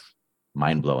anything that's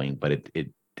mind blowing, but it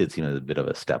did seem a bit of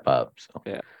a step up. So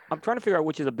Yeah. I'm trying to figure out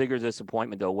which is a bigger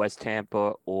disappointment though, West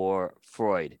Tampa or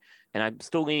Freud. And I'm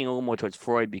still leaning a little more towards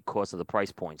Freud because of the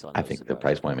price points on I those think the cigars.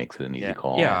 price point makes it an easy Yeah.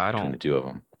 call Yeah, I between don't- the two of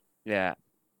them. Yeah.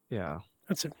 Yeah.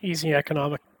 That's an easy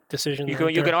economic decision. You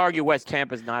right can there. argue West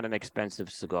Tampa's not an expensive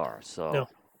cigar, so No.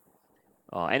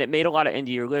 And it made a lot of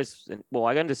end-of-year lists. And well,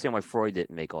 I understand why Freud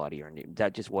didn't make a lot of year.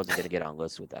 That just wasn't going to get on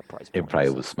lists with that price point. It probably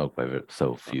so- was smoked by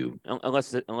so few.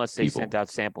 unless they people. sent out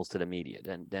samples to the media,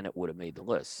 then it would have made the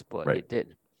list, but Right. it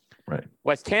didn't. Right.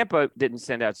 West Tampa didn't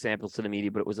send out samples to the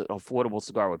media, but it was an affordable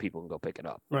cigar where people can go pick it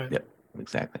up. Right. Yeah.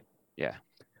 Exactly.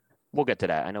 We'll get to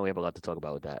that. I know we have a lot to talk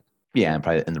about with that. Yeah,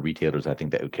 and the retailers, I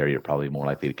think that would carry it probably more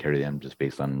likely to carry them just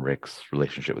based on Rick's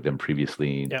relationship with them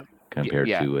previously, Yeah. compared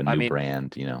Yeah, to a I new mean-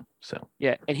 brand, So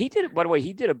Yeah, and he did. By the way,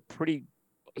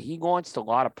 he launched a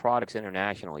lot of products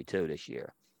internationally too this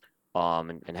year,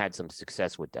 and had some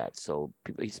success with that. So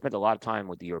he spent a lot of time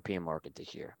with the European market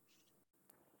this year.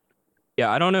 Yeah,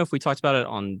 I don't know if we talked about it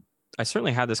on. I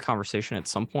certainly had this conversation at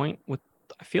some point with,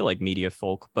 I feel like media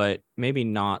folk, but maybe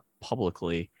not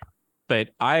publicly. But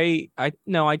I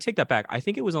take that back. I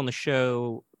think it was on the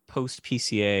show post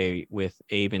PCA with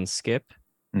Abe and Skip.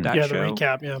 That Yeah, show. the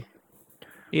recap. Yeah.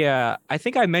 Yeah, I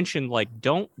think I mentioned, like,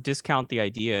 don't discount the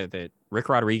idea that Rick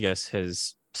Rodriguez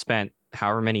has spent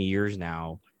however many years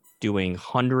now doing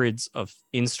hundreds of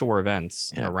in-store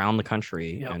events Yeah. around the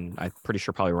country, Yeah. and I'm pretty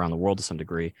sure probably around the world to some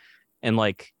degree. And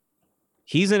like,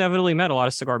 he's inevitably met a lot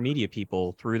of cigar media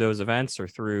people through those events or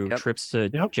through Yep. trips to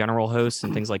Yep. general hosts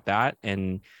and things like that.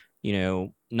 And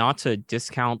not to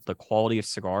discount the quality of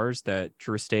cigars that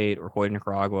Drew Estate or Hoyt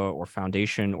Nicaragua or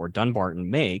Foundation or Dunbarton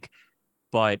make,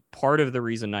 but part of the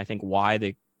reason I think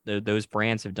why those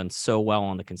brands have done so well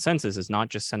on the consensus is not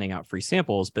just sending out free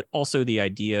samples, but also the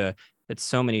idea that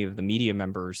so many of the media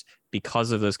members,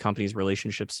 because of those companies'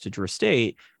 relationships to Drew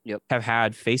Estate, Yep. have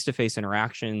had face-to-face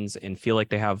interactions and feel like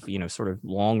they have, sort of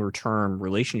longer-term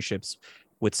relationships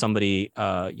with somebody,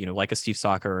 like a Steve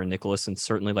Saka or Nicholas, and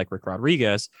certainly like Rick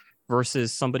Rodriguez,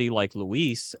 versus somebody like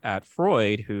Luis at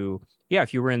Freud, who, yeah,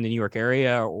 if you were in the New York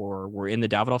area or were in the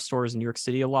Davidoff stores in New York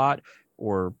City a lot,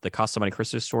 or the Casa Monte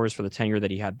Cristo stores for the tenure that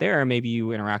he had there, maybe you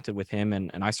interacted with him, and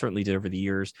I certainly did over the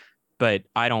years. But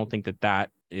I don't think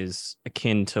that is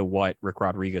akin to what Rick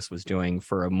Rodriguez was doing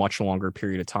for a much longer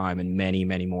period of time and many,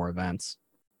 many more events.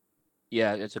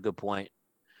 Yeah, that's a good point.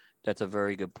 That's a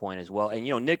very good point as well. And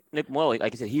Nick Mullally,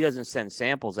 like I said, he doesn't send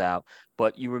samples out,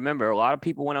 but you remember a lot of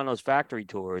people went on those factory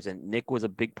tours, and Nick was a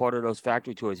big part of those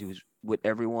factory tours. He was with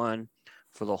everyone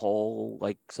for the whole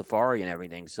safari and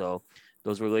everything. So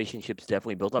those relationships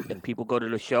definitely built up. And people go to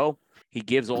the show. He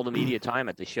gives all the media time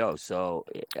at the show. So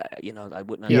I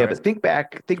wouldn't. Yeah, but think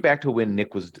back to when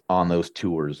Nick was on those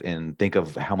tours and think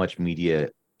of how much media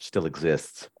still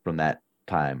exists from that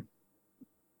time.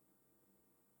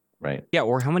 Right. Yeah,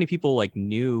 or how many people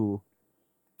knew.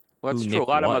 Well, that's who true. Nick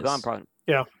A lot of them are was. gone. Probably.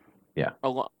 Yeah. Yeah. A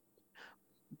lot.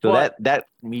 So But- that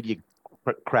media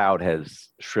crowd has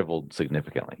shriveled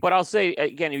significantly. But I'll say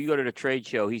again, if you go to the trade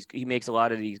show, he makes a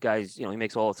lot of these guys. He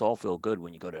makes us all feel good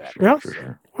when you go to that. Yeah.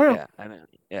 Sure. Well, Yeah. I mean,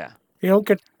 yeah. you don't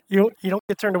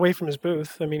get turned away from his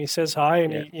booth. I mean, he says hi,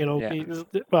 and Yeah.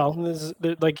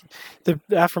 the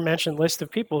aforementioned list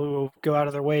of people who go out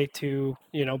of their way to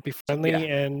be friendly Yeah.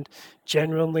 and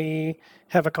genuinely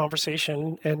have a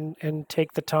conversation and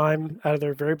take the time out of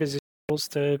their very busy schedules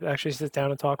to actually sit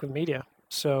down and talk with media.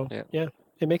 So Yeah.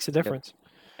 it makes a difference.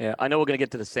 Yeah, I know we're gonna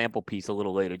get to the sample piece a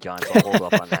little later, John. So I'll hold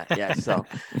off on that. Yeah, so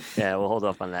we'll hold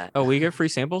off on that. Oh, we get free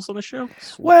samples on the show?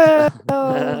 Well,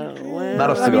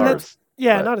 Not of I mean, cigars.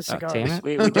 yeah, but- not a cigar. damn it.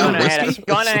 We Oh, John whiskey?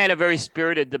 had a very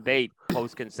spirited debate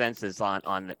post consensus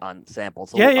on samples.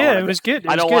 So It was good.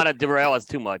 I don't want to derail us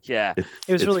too much. Yeah. It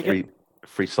was It's really free, good.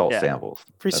 free salt Yeah. samples.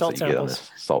 Free That's salt what you get on samples.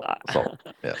 this. Salt.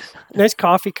 Yes. Nice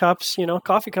coffee cups.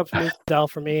 Coffee cups move the dial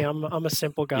for me. I'm a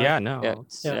simple guy. Yeah, no. Yeah.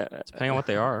 It's, Yeah. depending on what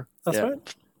they are. That's Yeah.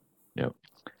 right.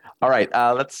 All right.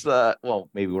 Let's. Well,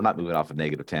 maybe we're not moving off of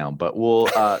negative town, but we'll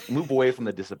move away from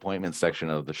the disappointment section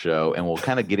of the show, and we'll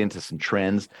kind of get into some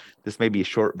trends. This may be a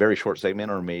very short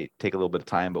segment, or may take a little bit of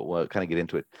time, but we'll kind of get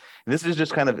into it. And this is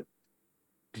just kind of.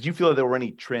 Did you feel that there were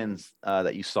any trends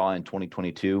that you saw in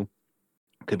 2022?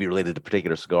 Could be related to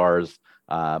particular cigars,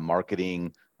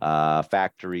 marketing,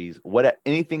 factories,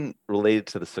 anything related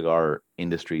to the cigar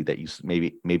industry that you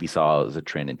maybe saw as a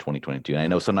trend in 2022. And I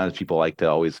know sometimes people like to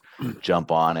always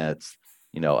jump on it's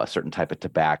a certain type of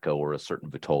tobacco or a certain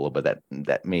vitola, but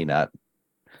that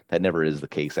never is the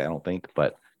case, I don't think.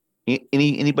 But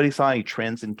Anybody saw any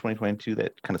trends in 2022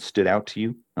 that kind of stood out to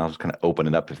you? I'll just kind of open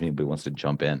it up if anybody wants to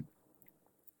jump in.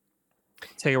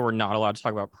 Tell you, we're not allowed to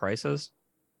talk about prices.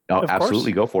 Oh, Of course.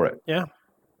 absolutely, go for it. Yeah.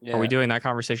 Yeah. Are we doing that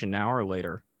conversation now or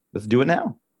later? Let's do it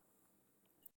now.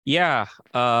 Yeah.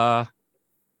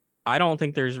 I don't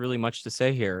think there's really much to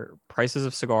say here. Prices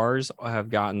of cigars have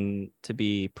gotten to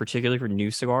be, particularly for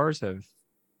new cigars, have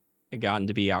gotten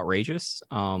to be outrageous.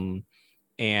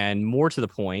 And more to the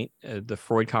point, the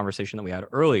Freud conversation that we had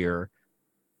earlier,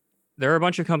 there are a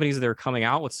bunch of companies that are coming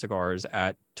out with cigars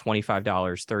at $25, $30,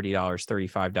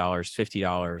 $35,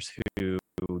 $50 who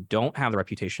don't have the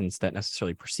reputations that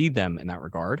necessarily precede them in that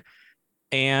regard.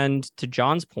 And to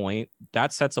John's point,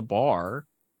 that sets a bar,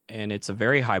 and it's a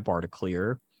very high bar to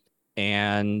clear.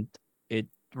 And it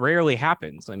rarely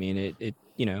happens. I mean, it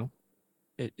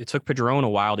took Padron a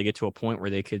while to get to a point where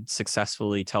they could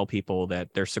successfully tell people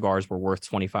that their cigars were worth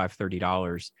 $25,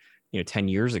 $30, 10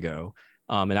 years ago.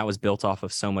 And that was built off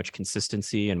of so much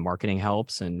consistency and marketing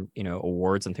helps and,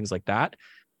 awards and things like that.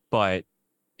 But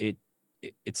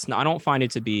it's not, I don't find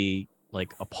it to be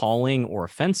like appalling or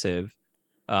offensive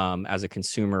as a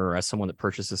consumer or as someone that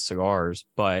purchases cigars.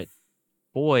 But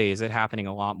boy, is it happening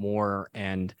a lot more.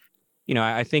 And,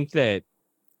 I think that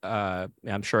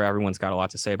I'm sure everyone's got a lot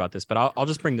to say about this, but I'll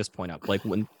just bring this point up. Like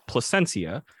when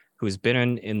Plasencia, who has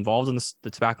been involved in the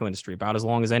tobacco industry about as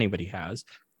long as anybody has,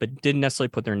 but didn't necessarily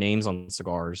put their names on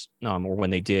cigars, or when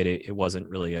they did, it wasn't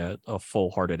really a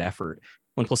full-hearted effort.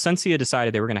 When Plasencia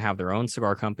decided they were going to have their own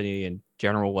cigar company and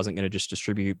General wasn't going to just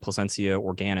distribute Plasencia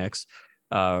Organics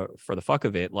for the fuck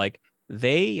of it, like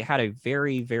they had a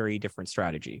very, very different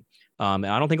strategy. And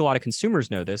I don't think a lot of consumers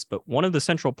know this, but one of the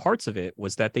central parts of it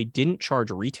was that they didn't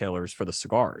charge retailers for the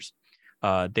cigars.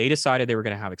 They decided they were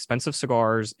going to have expensive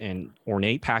cigars and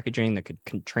ornate packaging that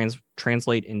could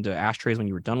translate into ashtrays when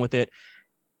you were done with it.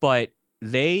 But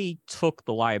they took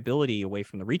the liability away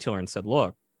from the retailer and said,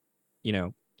 look,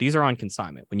 these are on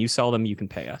consignment. When you sell them, you can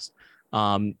pay us.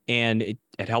 And it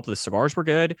helped the cigars were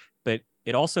good, but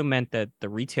it also meant that the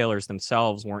retailers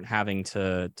themselves weren't having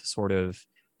to sort of,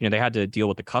 they had to deal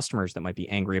with the customers that might be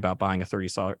angry about buying a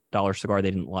 $30 cigar they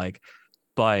didn't like.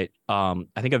 But I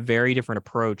think a very different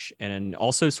approach and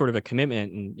also sort of a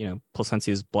commitment, and,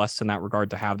 Plasencia is blessed in that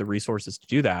regard to have the resources to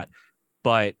do that.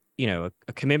 But, a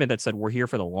commitment that said, we're here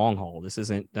for the long haul. This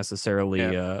isn't necessarily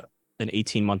an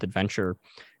 18-month adventure.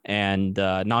 And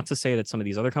not to say that some of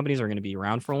these other companies are going to be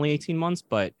around for only 18 months,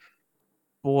 but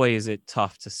boy, is it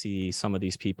tough to see some of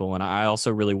these people. And I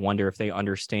also really wonder if they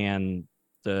understand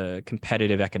the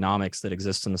competitive economics that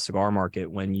exist in the cigar market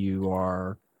when you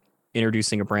are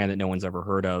introducing a brand that no one's ever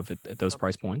heard of at those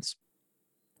price points.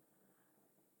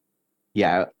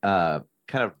 Yeah, kind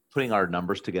of putting our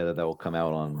numbers together that will come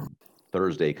out on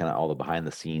Thursday, kind of all the behind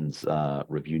the scenes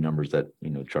review numbers that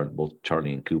both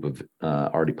Charlie and Coop have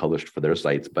already published for their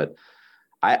sites. But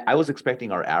I was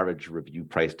expecting our average review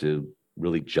price to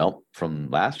really jump from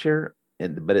last year,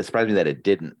 but it surprised me that it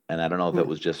didn't. And I don't know if it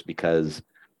was just because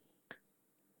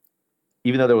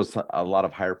even though there was a lot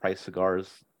of higher price cigars,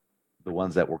 the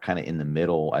ones that were kind of in the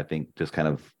middle, I think just kind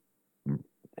of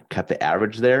kept the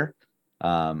average there.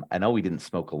 I know we didn't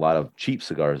smoke a lot of cheap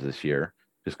cigars this year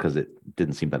just because it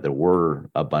didn't seem that there were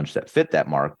a bunch that fit that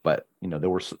mark, but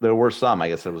there were some. I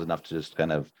guess there was enough to just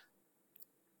kind of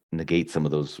negate some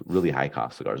of those really high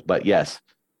cost cigars. But yes,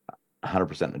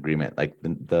 100% in agreement. Like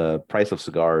the price of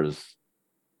cigars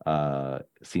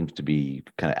seems to be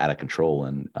kind of out of control,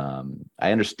 and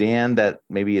I understand that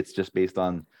maybe it's just based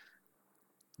on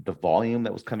the volume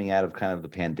that was coming out of kind of the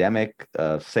pandemic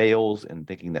sales, and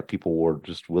thinking that people were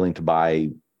just willing to buy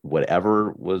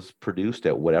whatever was produced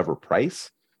at whatever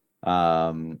price.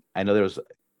 I know there was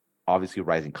obviously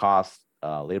rising costs,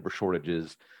 labor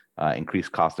shortages,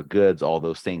 increased cost of goods, all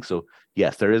those things. So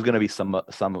yes, there is going to be some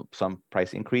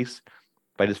price increase,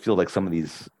 but I just feel like some of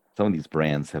these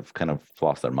brands have kind of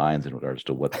lost their minds in regards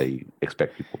to what they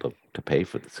expect people to pay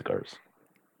for the cigars.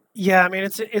 Yeah, I mean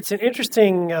it's an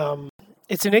interesting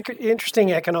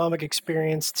interesting economic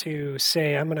experience to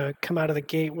say I'm going to come out of the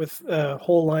gate with a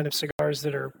whole line of cigars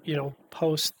that are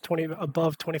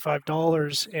above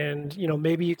 $25, and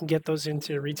maybe you can get those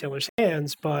into retailers'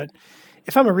 hands. But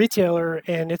if I'm a retailer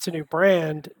and it's a new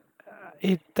brand,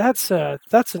 that's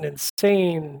an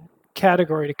insane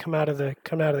category to come out of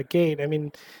the gate. I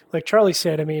mean, like Charlie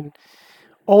said, I mean,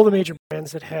 all the major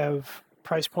brands that have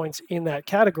price points in that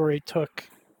category took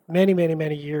many, many,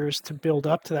 many years to build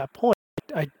up to that point.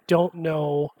 I don't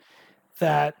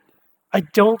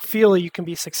feel that you can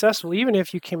be successful, even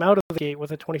if you came out of the gate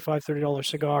with a $25, $30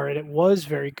 cigar and it was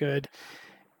very good.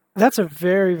 That's a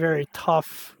very, very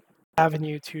tough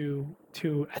avenue to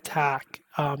attack.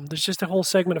 There's just a whole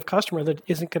segment of customer that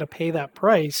isn't going to pay that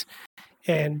price.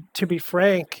 And to be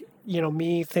frank,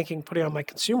 me thinking, putting on my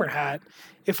consumer hat,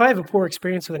 if I have a poor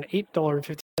experience with an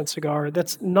 $8.50 cigar,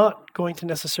 that's not going to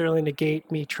necessarily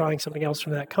negate me trying something else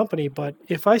from that company. But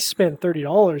if I spend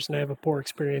 $30 and I have a poor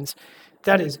experience,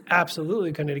 that is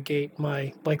absolutely going to negate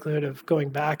my likelihood of going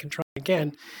back and trying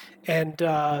again. And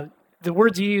the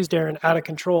words you used, Darren, out of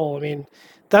control, I mean,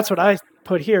 that's what I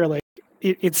put here. Like,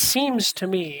 it seems to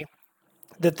me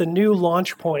that the new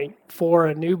launch point for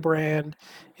a new brand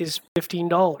is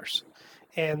 $15.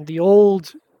 And the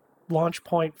old launch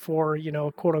point for,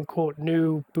 quote unquote,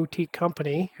 new boutique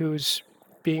company who's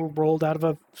being rolled out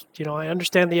of I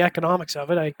understand the economics of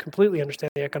it. I completely understand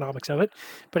the economics of it,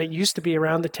 but it used to be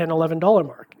around the $10, $11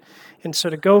 mark. And so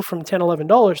to go from $10,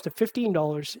 $11 to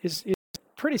 $15 is a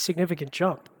pretty significant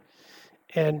jump.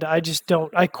 And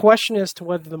I question as to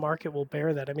whether the market will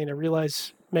bear that. I mean, I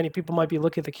realize many people might be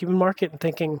looking at the Cuban market and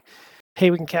thinking,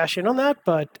 hey, we can cash in on that.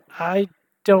 But I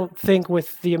don't think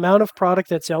with the amount of product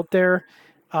that's out there,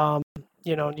 and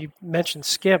you mentioned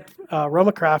Skip,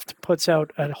 Romacraft puts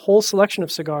out a whole selection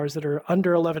of cigars that are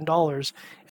under $11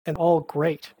 and all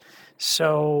great.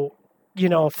 So,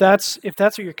 if that's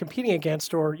what you're competing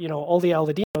against, or, all the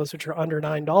Aladinos, which are under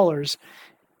 $9,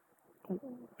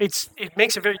 it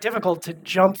makes it very difficult to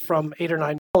jump from $8 or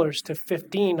 $9 to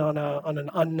 15 on an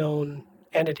unknown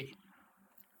entity.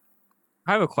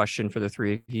 I have a question for the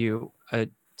three of you.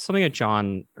 Something that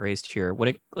John raised here.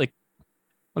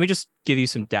 Let me just give you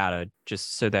some data,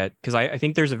 just so that, because I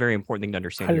think there's a very important thing to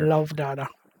understand I here. love data.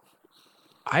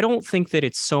 I don't think that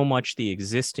it's so much the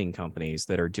existing companies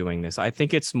that are doing this. I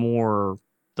think it's more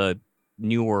the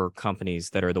newer companies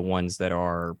that are the ones that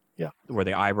are where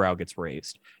the eyebrow gets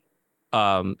raised.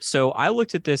 So I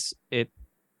looked at this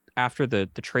after the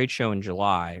trade show in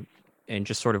July and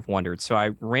just sort of wondered. So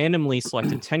I randomly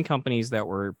selected 10 companies that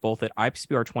were both at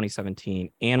IPCPR 2017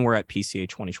 and were at PCA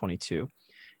 2022.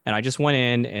 And I just went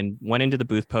into the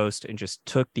booth post and just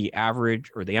took the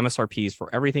average or the MSRPs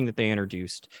for everything that they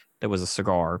introduced that was a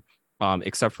cigar,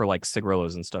 except for like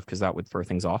cigarillos and stuff, because that would throw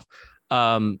things off.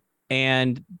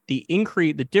 And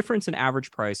the difference in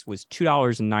average price was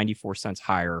 $2.94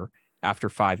 higher after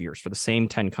 5 years for the same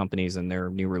 10 companies and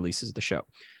their new releases of the show.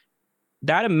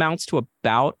 That amounts to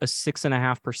about a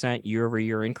 6.5% year over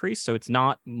year increase. So it's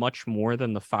not much more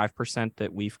than the 5%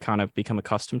 that we've kind of become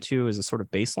accustomed to as a sort of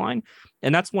baseline.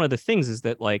 And that's one of the things is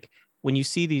that, like, when you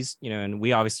see these, and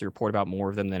we obviously report about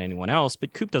more of them than anyone else,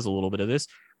 but Coop does a little bit of this.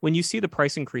 When you see the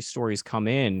price increase stories come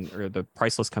in, or the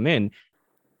price list come in,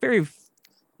 very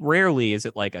rarely is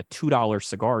it like a $2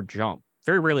 cigar jump.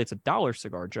 Very rarely it's a $1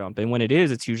 cigar jump. And when it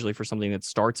is, it's usually for something that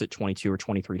starts at $22 or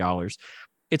 $23.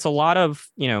 It's a lot of,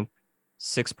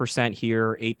 6%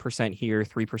 here, 8% here,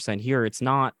 3% here. It's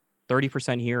not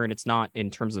 30% here, and it's not,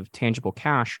 in terms of tangible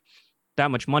cash,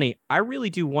 that much money. I really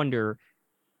do wonder,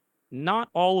 not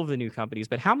all of the new companies,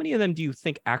 but how many of them do you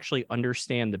think actually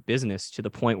understand the business to the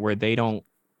point where they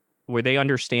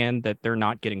understand that they're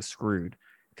not getting screwed?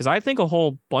 Because I think a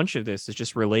whole bunch of this is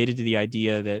just related to the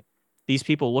idea that these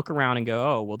people look around and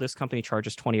go, oh, well, this company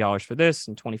charges $20 for this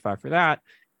and $25 for that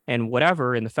and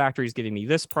whatever. And the factory's giving me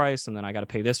this price, and then I got to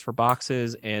pay this for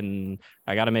boxes, and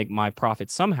I got to make my profit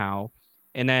somehow.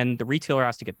 And then the retailer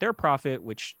has to get their profit,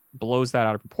 which blows that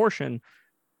out of proportion.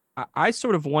 I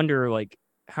sort of wonder, like,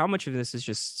 how much of this is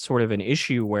just sort of an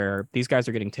issue where these guys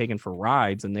are getting taken for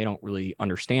rides and they don't really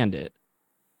understand it.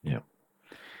 Yeah.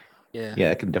 Yeah. Yeah,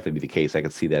 that can definitely be the case. I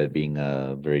could see that being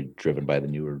very driven by the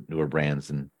newer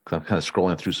brands, and kind of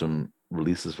scrolling through some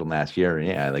releases from last year. And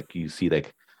yeah, like you see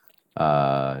like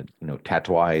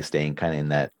Tatuaje staying kind of in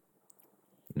that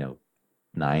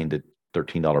 $9 to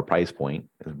 $13 price point.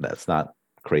 That's not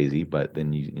crazy, but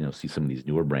then you see some of these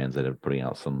newer brands that are putting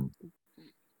out some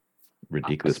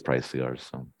ridiculous price cigars.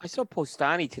 So I saw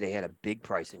Postani today had a big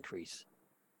price increase.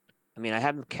 I mean, I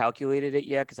haven't calculated it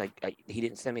yet because he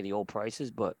didn't send me the old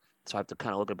prices, but so I have to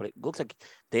kind of look at it. But it looks like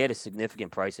they had a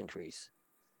significant price increase.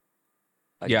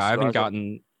 Like I haven't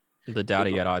gotten the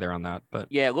data yet either on that, but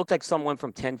yeah, it looked like someone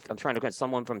from 10. I'm trying to look at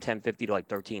someone from $10.50 to like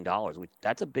 $13, which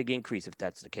that's a big increase if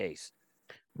that's the case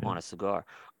on a cigar.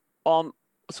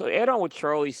 So add on what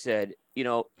Charlie said,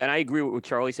 and I agree with what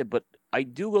Charlie said, but I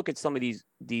do look at some of these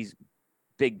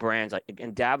big brands,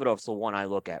 and Davidoff's the one I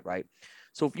look at, right?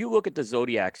 So if you look at the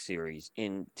Zodiac series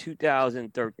in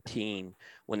 2013,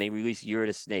 when they released Year of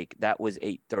the Snake, that was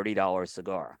a $30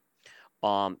 cigar.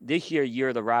 This year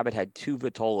of the Rabbit had two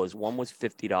Vitolas. One was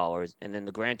 $50, and then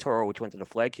the Grand Toro, which went to the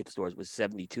flagship stores, was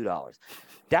 $72.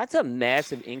 That's a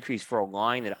massive increase for a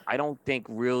line that I don't think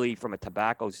really, from a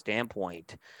tobacco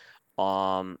standpoint,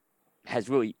 has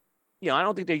really I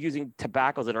don't think they're using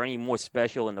tobaccos that are any more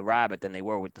special in the rabbit than they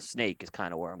were with the snake. Is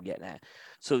kind of where I'm getting at.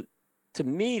 So, to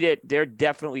me, that they're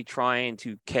definitely trying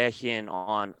to cash in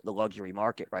on the luxury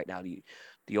market right now,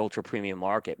 the ultra premium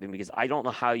market, because I don't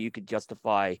know how you could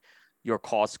justify your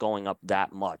costs going up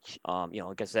that much.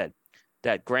 Like I said,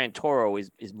 that Grand Toro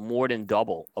is more than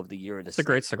double of the year of the It's a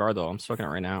great cigar, though. I'm smoking it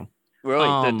right now.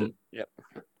 Really? Yep.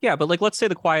 Yeah, but like, let's say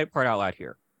the quiet part out loud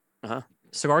here. Uh-huh.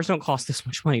 Cigars don't cost this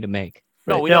much money to make.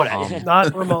 No, Right. we know No, that.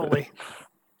 not remotely.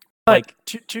 But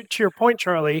to your point,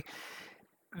 Charlie,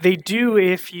 they do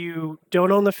if you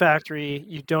don't own the factory,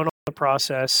 you don't own the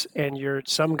process, and you're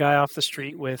some guy off the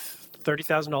street with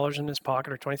 $30,000 in his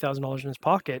pocket or $20,000 in his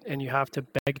pocket, and you have to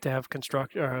beg to have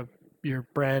your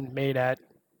brand made at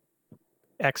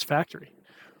X factory.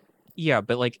 Yeah,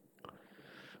 but like,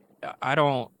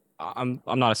 I'm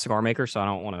not a cigar maker, so I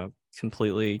don't want to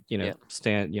completely,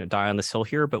 die on this hill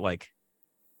here. But like,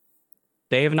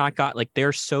 they have not got, like,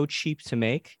 they're so cheap to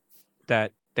make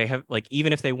that they have, like,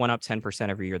 even if they went up 10%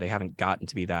 every year, they haven't gotten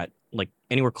to be that, like,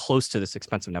 anywhere close to this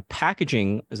expensive. Now,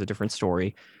 packaging is a different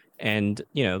story. And,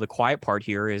 the quiet part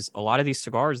here is a lot of these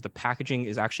cigars, the packaging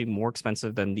is actually more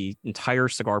expensive than the entire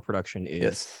cigar production is.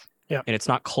 Yes. Yeah. And it's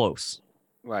not close.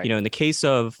 Right. In the case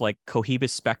of like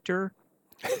Cohibas Spectre,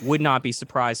 would not be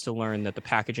surprised to learn that the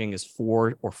packaging is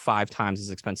 4 or 5 times as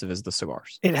expensive as the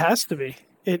cigars. It has to be.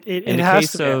 In the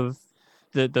case of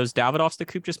those Davidoffs that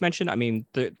Coop just mentioned, I mean,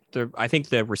 I think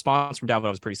the response from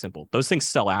Davidoff is pretty simple. Those things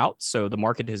sell out, so the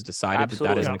market has decided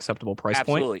that is an acceptable price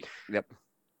point. Absolutely. Yep.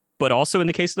 But also in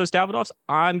the case of those Davidoffs,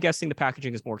 I'm guessing the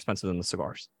packaging is more expensive than the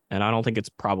cigars, and I don't think it's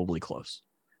probably close.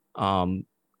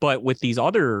 But with these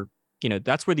other,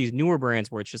 that's where these newer brands,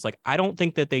 where it's just like, I don't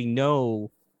think that they know,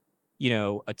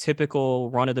 a typical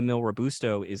run-of-the-mill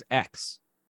Robusto is X.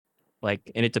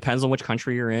 Like, and it depends on which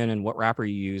country you're in and what wrapper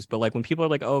you use. But like, when people are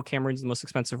like, oh, Cameron's the most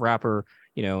expensive wrapper,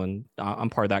 and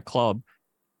I'm part of that club,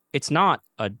 it's not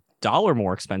 $1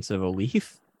 more expensive a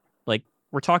leaf. Like,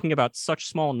 we're talking about such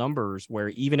small numbers where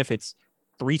even if it's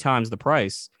 3 times the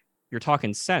price, you're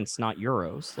talking cents, not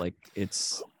euros. Like,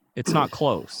 it's not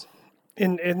close.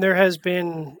 And there has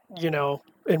been,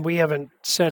 and we haven't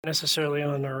said necessarily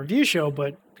on our review show,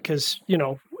 but because,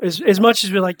 as much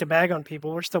as we like to bag on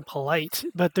people, we're still polite.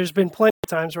 But there's been plenty of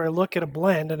times where I look at a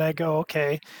blend and I go,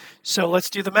 okay, so let's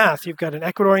do the math. You've got an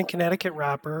Ecuadorian Connecticut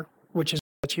wrapper, which is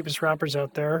the cheapest wrappers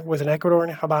out there, with an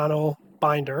Ecuadorian Habano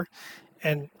binder.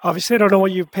 And obviously I don't know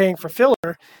what you're paying for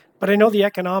filler, but I know the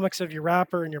economics of your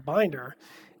wrapper and your binder.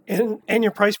 And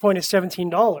your price point is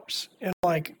 $17. And I'm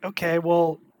like, okay,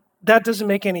 well, that doesn't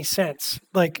make any sense.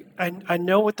 Like, I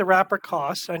know what the wrapper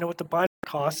costs. I know what the binder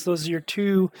costs. Those are your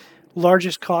 2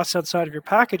 largest costs outside of your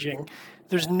packaging.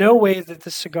 There's no way that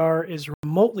the cigar is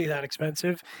remotely that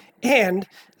expensive. And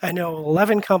I know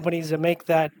 11 companies that make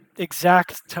that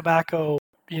exact tobacco,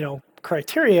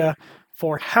 criteria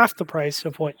for half the price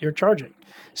of what you're charging.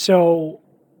 So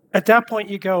at that point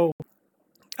you go,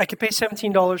 I could pay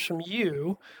 $17 from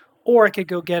you, or I could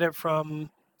go get it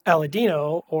from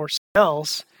Aladino or someone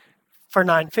else for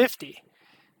 $9.50.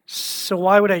 So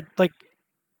why would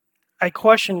I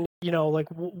question,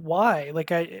 why?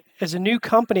 Like, as a new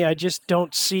company, I just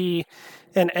don't see,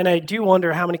 and I do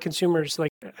wonder how many consumers,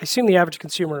 like, I assume the average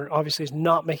consumer obviously is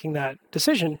not making that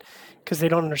decision because they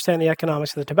don't understand the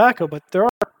economics of the tobacco, but there are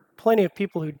plenty of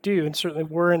people who do, and certainly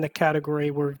we're in the category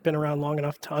where we've been around long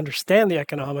enough to understand the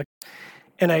economics.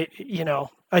 And I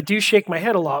do shake my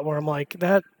head a lot where I'm like,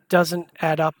 that doesn't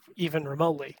add up even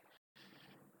remotely.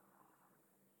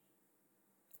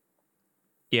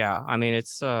 Yeah, I mean,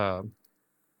 it's a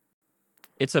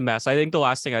mess. I think the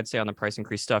last thing I'd say on the price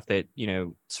increase stuff that,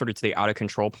 sort of to the out of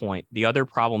control point, the other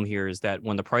problem here is that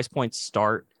when the price points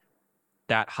start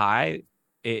that high,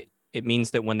 it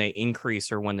means that when they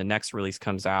increase or when the next release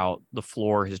comes out, the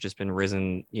floor has just been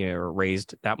risen, or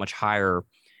raised that much higher.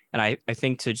 And I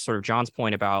think to sort of John's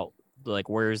point about like,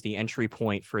 where's the entry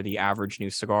point for the average new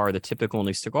cigar, the typical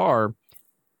new cigar,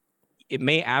 it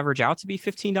may average out to be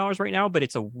 $15 right now, but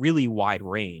it's a really wide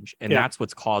range. And that's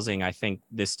what's causing, I think,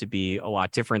 this to be a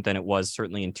lot different than it was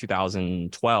certainly in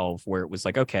 2012, where it was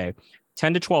like, okay,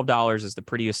 $10 to $12 is the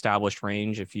pretty established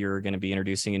range if you're going to be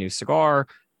introducing a new cigar.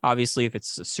 Obviously, if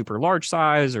it's a super large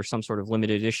size or some sort of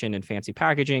limited edition and fancy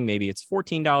packaging, maybe it's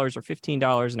 $14 or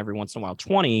 $15, and every once in a while,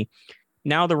 $20.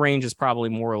 Now the range is probably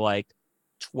more like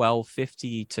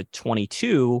 $12.50 to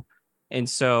 $22. And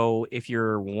so if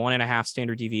you're 1.5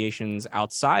 standard deviations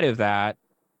outside of that,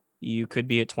 you could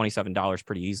be at $27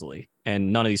 pretty easily.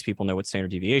 And none of these people know what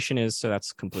standard deviation is, so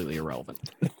that's completely irrelevant.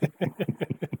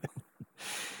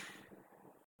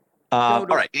 All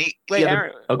right. Wait,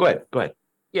 Aaron. Oh, go ahead.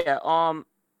 Yeah.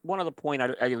 one other point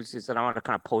I was just that I want to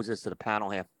kind of pose this to the panel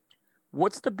here.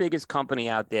 What's the biggest company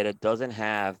out there that doesn't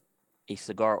have a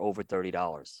cigar over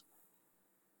 $30?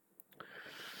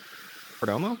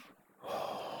 Perdomo?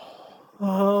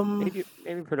 Maybe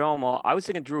Perdomo. I was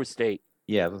thinking Drew Estate.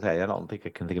 Yeah, I don't think I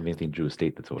can think of anything Drew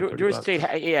Estate that's over 30 Drew bucks.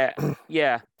 Estate,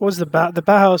 yeah. What was the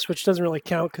Bauhaus, which doesn't really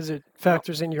count because it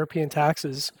factors in European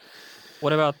taxes.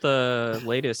 What about the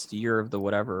latest year of the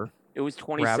whatever? It was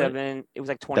Rabbit? 27. It was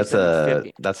like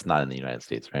 27.50. That's not in the United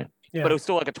States, right? Yeah. But it was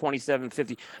still like a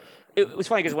 27.50. It was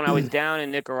funny because when I was down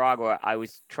in Nicaragua, I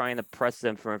was trying to press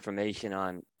them for information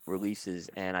on releases,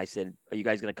 and I said, "Are you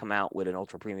guys going to come out with an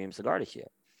ultra premium cigar this year?"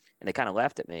 And they kind of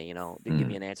laughed at me, didn't give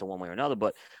me an answer one way or another.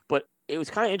 But it was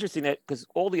kind of interesting that because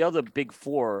all the other big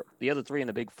four, the other three in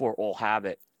the big four, all have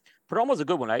it. Perdomo's a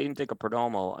good one. I didn't think of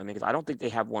Perdomo. I mean, 'cause I don't think they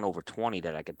have one over 20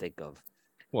 that I could think of.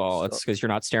 Well, it's because you're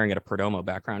not staring at a Perdomo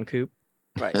background, Coop.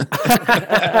 Right.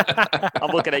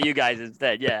 I'm looking at you guys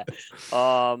instead. Yeah.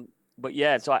 But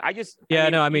yeah, so I just.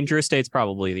 I mean, Drew Estate's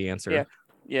probably the answer.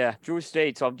 Yeah. Drew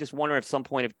Estate. So I'm just wondering at some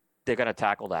point if they're going to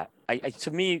tackle that.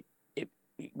 To me,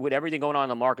 with everything going on in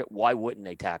the market, why wouldn't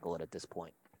they tackle it at this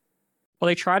point? Well,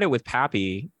 they tried it with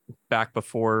Pappy back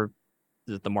before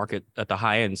the market at the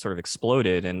high end sort of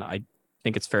exploded, and I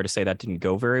think it's fair to say that didn't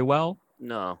go very well.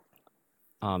 No.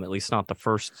 At least not the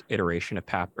first iteration of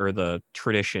Pap or the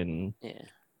tradition. Yeah.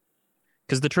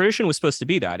 Because the tradition was supposed to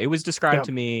be that. It was described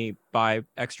to me by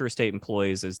Extra Estate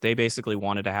employees as they basically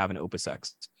wanted to have an Opus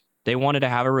X. They wanted to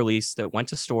have a release that went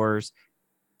to stores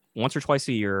once or twice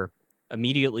a year,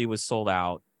 immediately was sold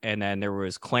out, and then there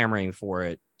was clamoring for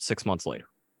it 6 months later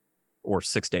or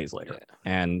 6 days later. Yeah.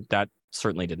 And that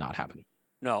certainly did not happen.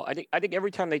 No, I think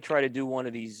every time they try to do one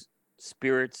of these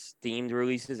spirits themed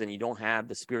releases and you don't have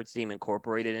the spirits theme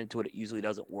incorporated into it, it usually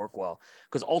doesn't work well.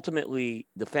 Because ultimately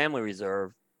the Family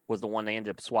Reserve was the one they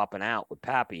ended up swapping out with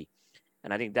Pappy.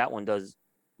 And I think that one does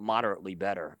moderately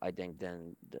better, I think,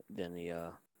 than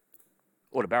the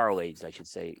or the Barrel Aged, I should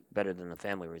say, better than the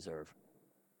Family Reserve.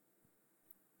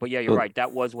 But yeah, you're right.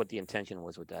 That was what the intention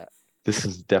was with that. This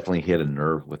has definitely hit a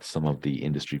nerve with some of the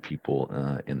industry people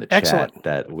in the Excellent. chat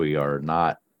that we're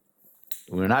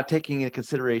not taking into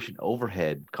consideration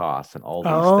overhead costs and all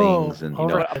these things. And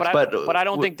but I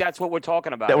don't think that's what we're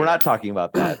talking about. We're not talking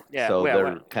about that. Yeah, so yeah, they're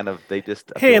well- kind of they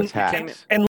just Hey, feel and- attacked.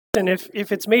 And listen,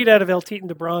 if it's made out of El Titan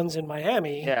de Bronze in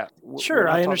Miami, Yeah. sure,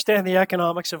 I understand the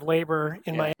economics of labor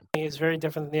in Yeah. Miami is very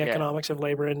different than the Yeah. economics of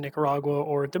labor in Nicaragua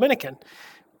or Dominican.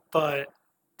 But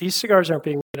these cigars aren't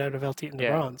being made out of El Titan de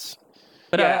Yeah. Bronze.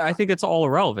 But Yeah. I think it's all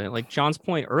irrelevant. Like John's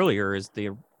point earlier is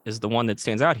the one that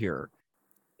stands out here.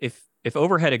 If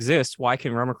overhead exists, why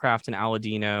can Rummercraft and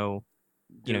Aladino,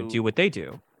 do what they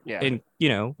do? Yeah. And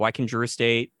why can Drew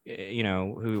Estate,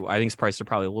 who I think's prices are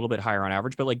probably a little bit higher on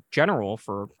average, but like General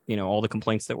for all the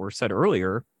complaints that were said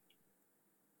earlier,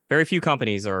 very few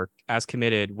companies are as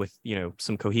committed with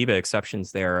some Cohiba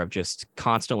exceptions there of just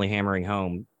constantly hammering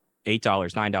home $8,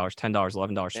 $9, $10,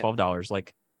 $11, $12.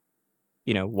 Like,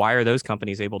 why are those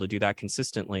companies able to do that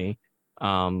consistently?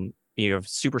 You have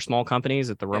super small companies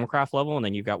at the Rummercraft level, and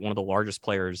then you've got one of the largest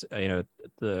players,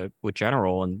 with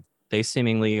General, and they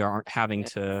seemingly aren't having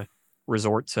to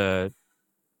resort to,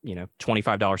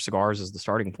 $25 cigars as the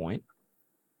starting point.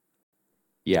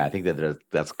 Yeah, I think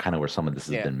that's kind of where some of this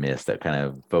has been missed. That kind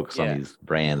of focus on these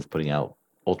brands putting out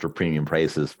ultra premium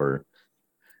prices for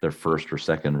their first or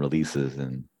second releases,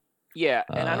 and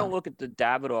and I don't look at the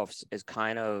Davidoffs as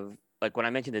kind of like when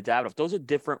I mentioned the Davidoff, those are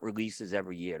different releases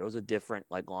every year. Those are different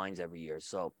like lines every year.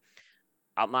 So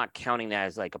I'm not counting that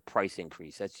as like a price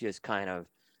increase. That's just kind of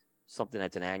something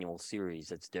that's an annual series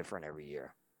that's different every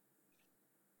year.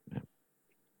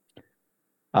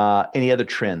 any other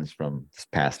trends from this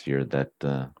past year that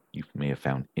you may have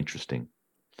found interesting?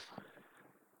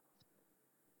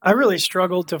 I really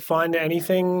struggled to find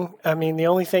anything. I mean, the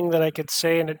only thing that I could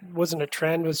say, and it wasn't a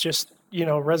trend, was just,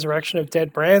 resurrection of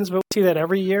dead brands, but we see that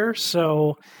every year.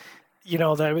 So,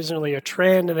 that wasn't really a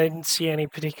trend, and I didn't see any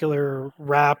particular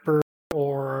wrapper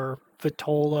or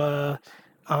Vitola.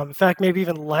 In fact, maybe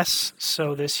even less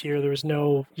so this year. There was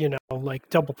no, like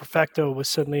Double Perfecto was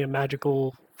suddenly a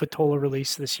magical Vitola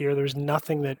release this year. There's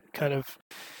nothing that kind of,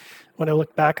 when I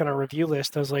look back on our review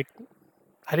list, I was like,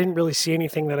 I didn't really see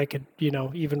anything that I could,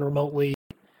 even remotely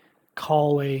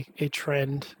call a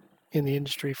trend in the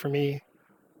industry for me.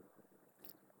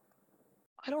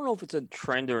 I don't know if it's a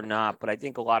trend or not, but I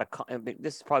think a lot of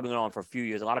this is probably been on for a few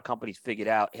years. A lot of companies figured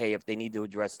out, hey, if they need to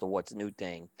address the what's new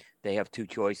thing, they have two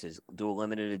choices: do a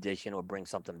limited edition or bring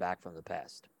something back from the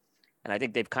past. And I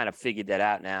think they've kind of figured that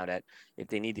out now, that if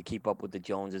they need to keep up with the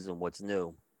Joneses and what's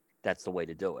new, that's the way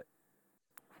to do it.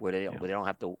 where they Yeah. where they don't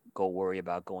have to go worry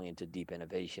about going into deep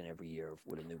innovation every year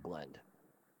with a new blend.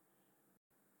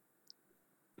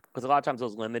 Because a lot of times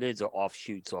those limiteds are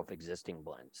offshoots off existing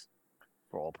blends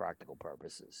for all practical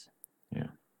purposes. Yeah.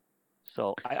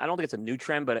 So I don't think it's a new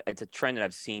trend, but it's a trend that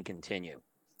I've seen continue.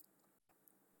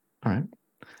 All right.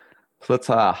 So let's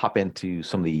hop into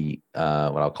some of the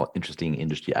what I'll call interesting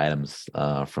industry items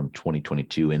from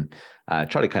 2022, and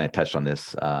Charlie kind of touched on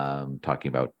this, talking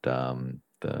about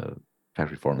the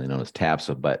factory formerly known as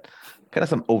TABSA, but kind of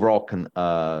some overall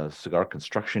cigar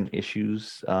construction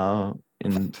issues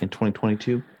in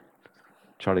 2022.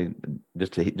 Charlie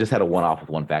just had a one-off with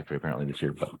one factory apparently this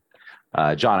year,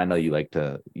 but John, I know you like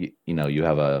to you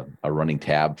have a running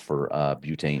tab for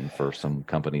butane for some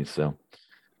companies, so.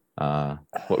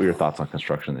 What were your thoughts on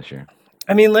construction this year?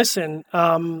 I mean, listen,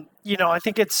 I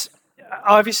think it's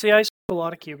obviously I smoke a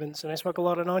lot of Cubans and I smoke a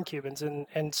lot of non-Cubans,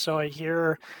 and so I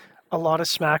hear a lot of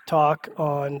smack talk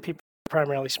on people who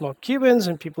primarily smoke Cubans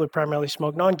and people who primarily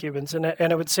smoke non-Cubans, and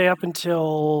I would say up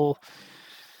until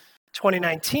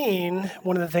 2019,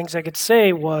 one of the things I could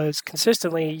say was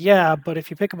consistently, yeah, but if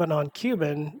you pick up a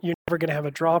non-Cuban, you're never going to have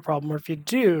a draw problem, or if you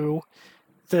do,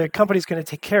 the company's going to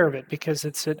take care of it because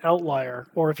it's an outlier.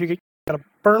 Or if you got a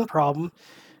burn problem,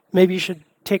 maybe you should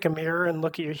take a mirror and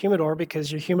look at your humidor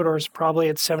because your humidor is probably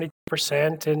at 70%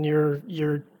 and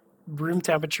your room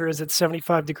temperature is at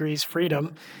 75 degrees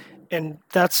freedom, and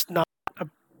that's not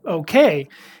okay.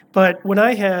 But when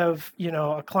I have,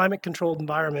 a climate controlled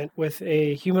environment with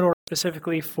a humidor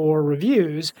specifically for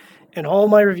reviews, and all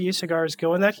my review cigars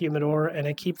go in that humidor, and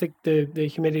I keep the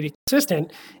humidity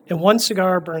consistent, and one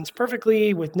cigar burns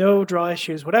perfectly with no draw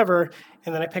issues, whatever,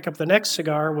 and then I pick up the next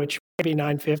cigar, which may be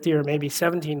 $9.50 or maybe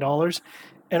 $17,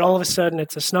 and all of a sudden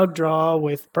it's a snug draw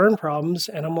with burn problems,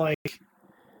 and I'm like,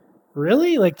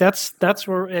 really? Like that's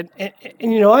where, and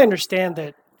I understand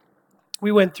that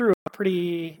we went through a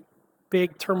pretty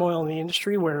big turmoil in the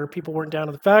industry where people weren't down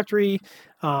to the factory.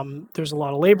 There's a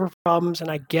lot of labor problems,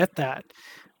 and I get that.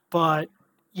 But,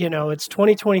 it's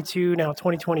 2022, now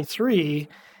 2023,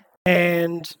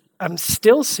 and I'm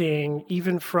still seeing,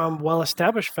 even from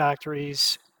well-established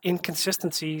factories,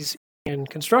 inconsistencies in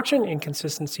construction,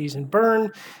 inconsistencies in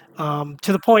burn, to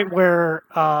the point where,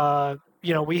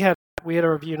 we had a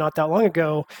review not that long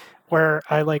ago where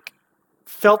I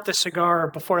felt the cigar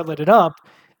before I lit it up,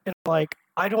 and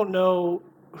I don't know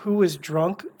who was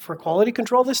drunk for quality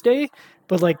control this day,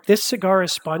 but this cigar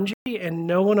is spongy, and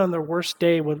no one on their worst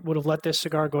day would have let this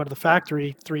cigar go to the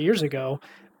factory 3 years ago,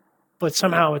 but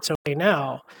somehow it's okay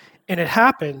now. And it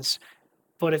happens,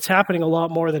 but it's happening a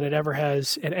lot more than it ever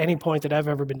has at any point that I've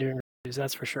ever been doing reviews,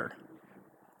 that's for sure.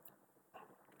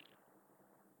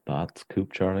 Thoughts,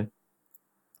 Coop, Charlie?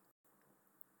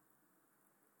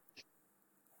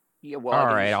 Yeah, well, All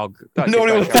right, I'll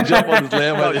Nobody wants to jump on this Go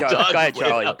landmine. ahead,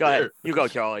 Charlie. Go ahead. You go,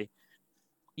 Charlie.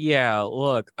 Yeah,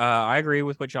 look, I agree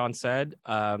with what John said.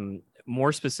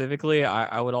 More specifically,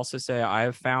 I would also say I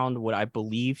have found what I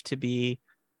believe to be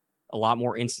a lot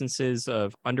more instances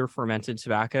of under-fermented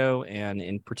tobacco, and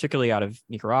in particularly out of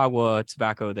Nicaragua,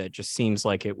 tobacco that just seems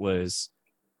like it was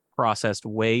processed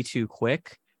way too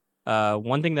quick.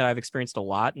 One thing that I've experienced a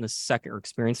lot in the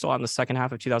second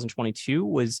half of 2022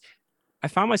 was I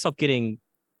found myself getting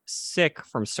sick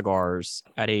from cigars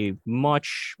at a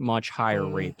much, much higher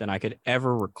rate than I could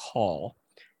ever recall.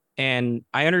 And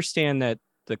I understand that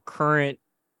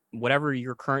whatever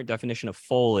your current definition of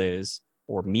full is,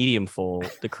 or medium full,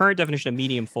 the current definition of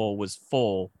medium full was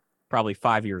full probably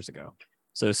 5 years ago.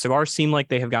 So cigars seem like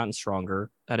they have gotten stronger.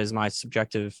 That is my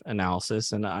subjective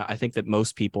analysis. And I think that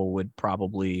most people would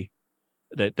probably,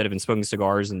 that have been smoking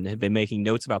cigars and have been making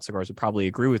notes about cigars, would probably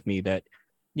agree with me that,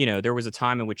 there was a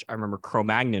time in which I remember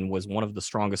Cro-Magnon was one of the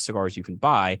strongest cigars you can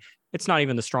buy. It's not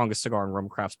even the strongest cigar in Rome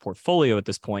Craft's portfolio at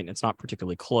this point. It's not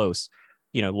particularly close.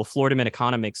 La Flor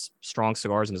Dominicana makes strong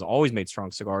cigars and has always made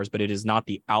strong cigars, but it is not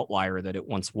the outlier that it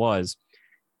once was.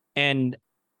 And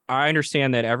I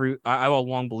understand that I will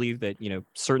long believe that,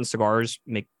 certain cigars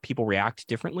make people react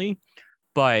differently,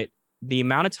 but the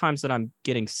amount of times that I'm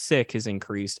getting sick has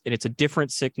increased, and it's a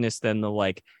different sickness than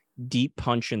the deep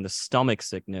punch in the stomach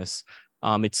sickness.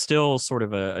 It's still sort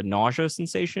of a nausea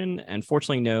sensation, and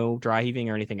fortunately no dry heaving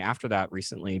or anything after that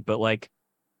recently, but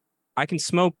I can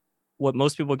smoke what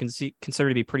most people consider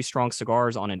to be pretty strong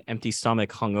cigars on an empty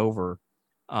stomach hungover.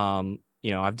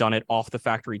 I've done it off the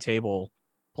factory table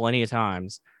plenty of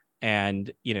times,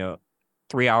 and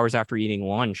 3 hours after eating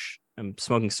lunch, I'm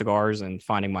smoking cigars and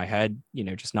finding my head,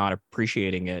 just not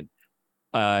appreciating it.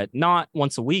 Not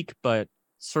once a week, but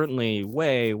certainly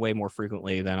way, way more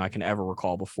frequently than I can ever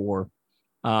recall before.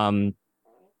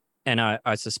 And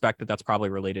I suspect that that's probably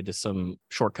related to some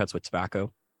shortcuts with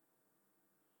tobacco.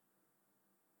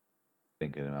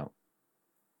 Thinking about.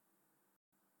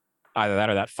 Either that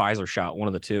or that Pfizer shot, one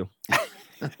of the two.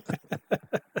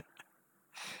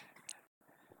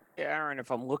 Aaron,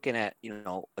 if I'm looking at,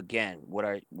 again, what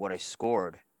I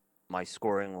scored, my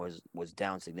scoring was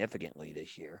down significantly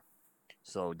this year.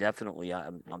 So definitely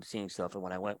I'm seeing stuff. And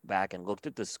when I went back and looked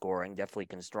at the scoring, definitely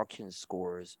construction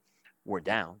scores were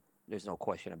down. There's no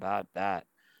question about that.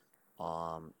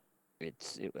 I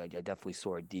definitely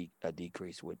saw a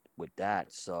decrease with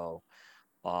that. So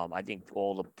I think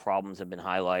all the problems have been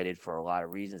highlighted for a lot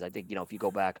of reasons. I think, if you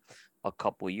go back a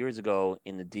couple of years ago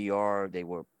in the DR, they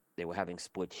were having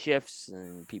split shifts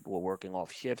and people were working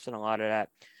off shifts and a lot of that.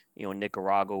 In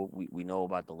Nicaragua, we know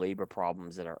about the labor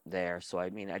problems that are there. So, I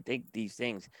mean, I think these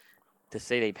things, to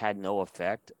say they've had no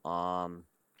effect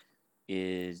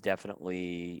is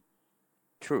definitely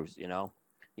truth,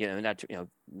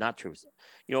 not truth.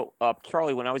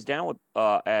 Charlie, when I was down with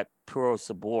at Puro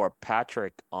Sabor,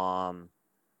 I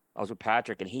was with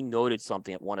Patrick, and he noted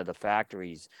something at one of the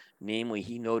factories. Namely,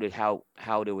 he noted how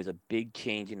there was a big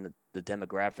change in the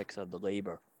demographics of the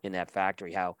labor in that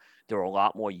factory, how there are a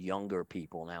lot more younger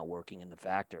people now working in the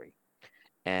factory.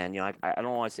 And I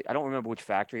don't want to say, I don't remember which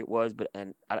factory it was, but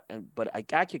I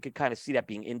actually could kind of see that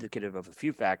being indicative of a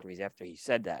few factories after he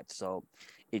said that. So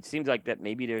it seems like that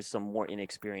maybe there's some more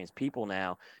inexperienced people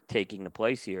now taking the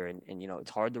place here, and it's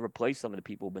hard to replace some of the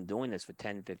people who've been doing this for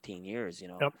 10, 15 years.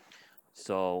 Yep.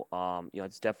 So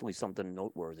it's definitely something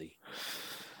noteworthy.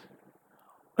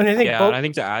 And I think and I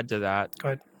think to add to that,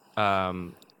 go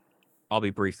ahead. I'll be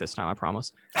brief this time, I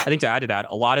promise. I think to add to that,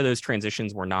 a lot of those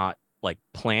transitions were not like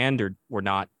planned or were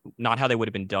not how they would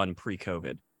have been done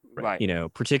pre-COVID.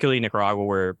 Right. Particularly Nicaragua,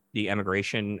 where the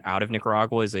emigration out of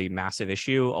Nicaragua is a massive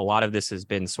issue. A lot of this has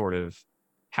been sort of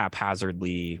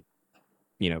haphazardly,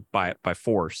 by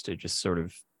force to just sort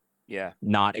of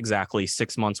not exactly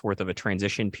 6 months worth of a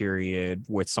transition period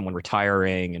with someone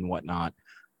retiring and whatnot.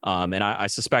 And I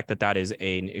suspect that is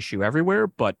an issue everywhere,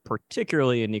 but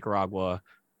particularly in Nicaragua,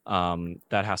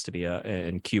 that has to be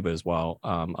in Cuba as well,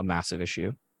 a massive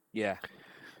issue. Yeah,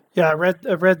 I read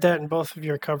that in both of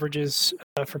your coverages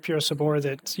for Puro Sabor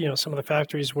that some of the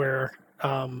factories where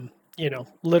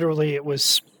literally it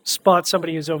was spot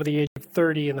somebody who's over the age of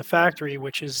 30 in the factory,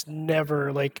 which is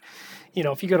never like,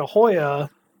 if you go to Hoya,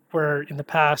 where in the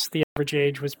past the average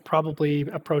age was probably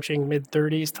approaching mid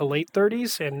 30s to late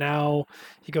 30s, and now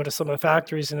you go to some of the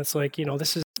factories and it's like,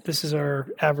 this is our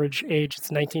average age,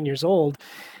 it's 19 years old.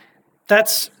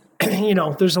 That's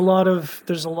there's a lot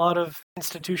of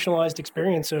institutionalized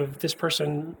experience of this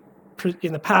person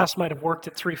in the past might have worked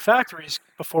at 3 factories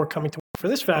before coming to work for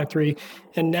this factory,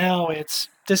 and now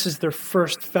this is their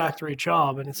first factory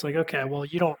job, and it's like, okay, well,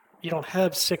 you don't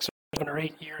have 6 or 7 or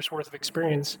 8 years worth of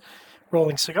experience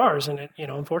rolling cigars, and it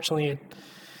unfortunately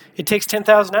it takes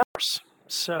 10,000 hours.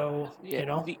 So the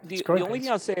it's only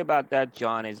thing I'll say about that,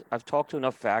 John, is I've talked to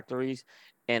enough factories,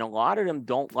 and a lot of them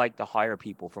don't like to hire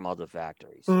people from other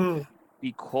factories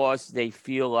because they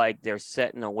feel like they're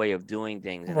set in a way of doing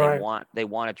things, and they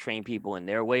want to train people in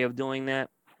their way of doing that.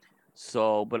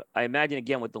 So, but I imagine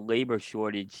again with the labor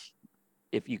shortage,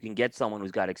 if you can get someone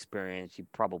who's got experience, you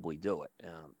probably do it.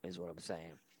 Is what I'm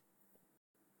saying.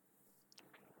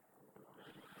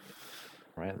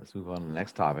 All right, let's move on to the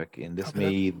next topic, and this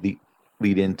may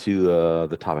lead into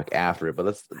the topic after it. But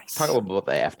let's talk a little bit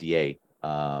about the FDA.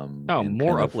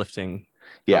 More uplifting.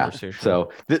 Yeah.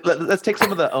 So let's take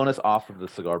some of the onus off of the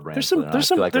cigar brand.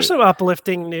 There's some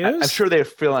uplifting news. I'm sure they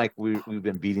feel like we've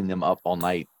been beating them up all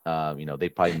night. They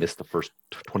probably missed the first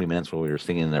 20 minutes when we were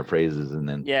singing their praises, and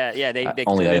then they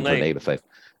only then for the negative side.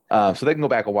 So they can go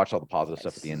back and watch all the positive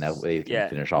stuff at the end. That way they can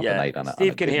finish off the night on a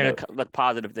Steve can hear the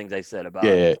positive things I said about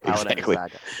exactly.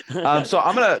 So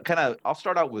I'm gonna I'll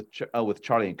start out with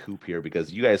Charlie and Coop here,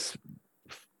 because you guys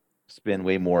spend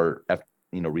way more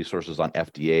resources on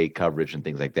FDA coverage and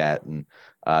things like that, and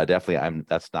definitely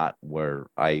that's not where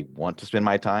I want to spend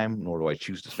my time, nor do I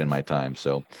choose to spend my time.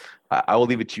 So I will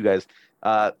leave it to you guys.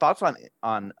 Thoughts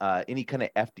on any kind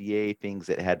of FDA things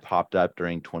that had popped up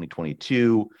during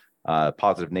 2022,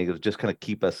 positive, negative, just kind of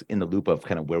keep us in the loop of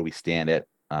kind of where we stand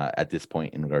at this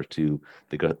point in regards to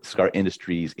the cigar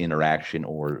industry's interaction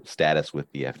or status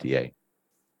with the FDA.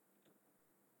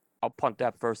 I'll punt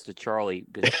that first to Charlie,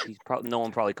 because no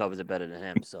one probably covers it better than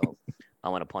him. So I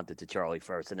want to punt it to Charlie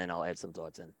first, and then I'll add some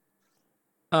thoughts in.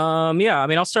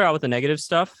 I'll start out with the negative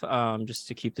stuff, just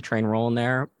to keep the train rolling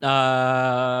there.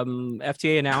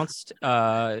 FDA announced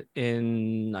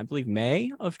in, I believe,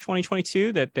 May of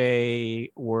 2022 that they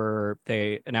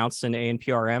announced an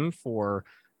ANPRM for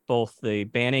both the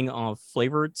banning of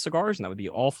flavored cigars, and that would be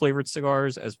all flavored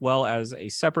cigars, as well as a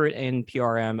separate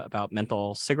NPRM about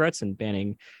menthol cigarettes and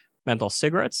banning menthol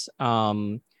cigarettes.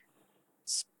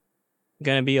 It's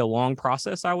going to be a long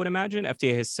process, I would imagine.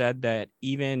 FDA has said that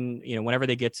even, whenever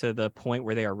they get to the point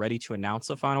where they are ready to announce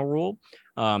a final rule,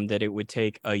 that it would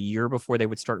take a year before they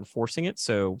would start enforcing it.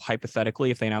 So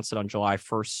hypothetically, if they announced it on July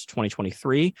 1st,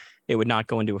 2023, it would not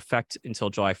go into effect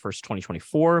until July 1st,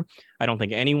 2024. I don't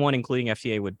think anyone, including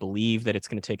FDA, would believe that it's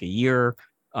going to take a year.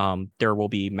 There will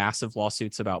be massive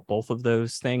lawsuits about both of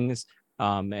those things.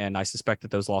 And I suspect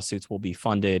that those lawsuits will be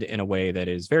funded in a way that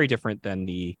is very different than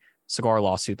the cigar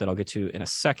lawsuit that I'll get to in a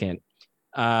second.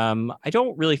 I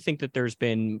don't really think that there's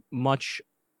been much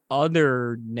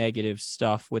other negative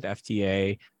stuff with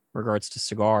FDA in regards to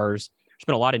cigars. There's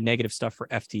been a lot of negative stuff for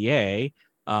FDA.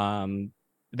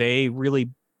 They really,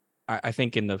 I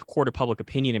think in the court of public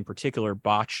opinion in particular,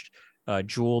 botched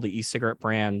Juul, the e-cigarette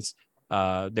brands,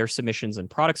 their submissions and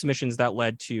product submissions that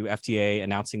led to FDA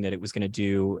announcing that it was going to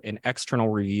do an external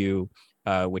review,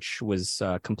 which was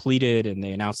completed, and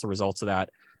they announced the results of that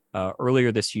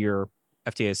earlier this year.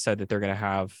 FDA has said that they're going to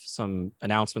have some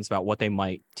announcements about what they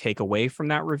might take away from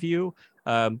that review,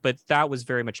 but that was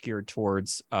very much geared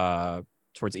towards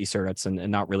e-cigarettes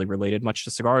and not really related much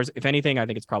to cigars. If anything, I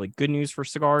think it's probably good news for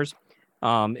cigars.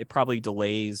 It probably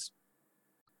delays,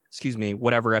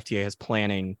 whatever FDA is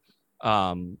planning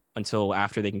until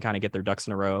after they can kind of get their ducks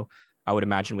in a row, I would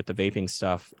imagine, with the vaping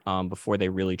stuff, before they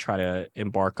really try to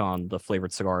embark on the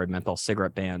flavored cigar and menthol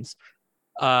cigarette bans.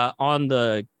 On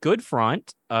the good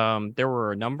front, there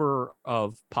were a number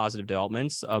of positive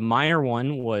developments. A minor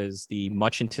one was the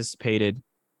much anticipated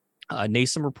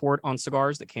NASEM report on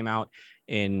cigars that came out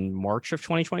in March of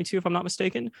 2022, if I'm not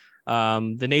mistaken.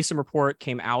 The NASEM report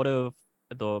came out of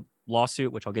the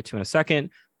lawsuit, which I'll get to in a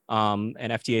second. And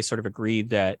FDA sort of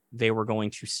agreed that they were going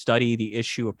to study the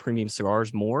issue of premium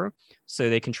cigars more. So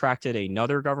they contracted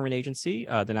another government agency,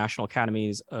 the National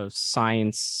Academies of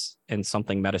Science and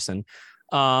something Medicine,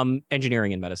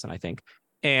 Engineering and Medicine, I think.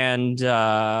 And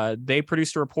they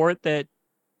produced a report that,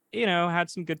 had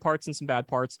some good parts and some bad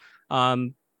parts.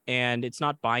 And it's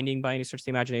not binding by any stretch of the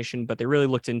imagination, but they really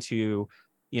looked into,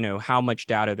 how much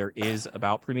data there is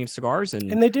about premium cigars.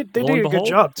 And they did a good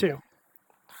job too.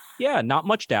 Yeah, not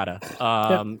much data,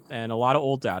 and a lot of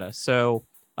old data. So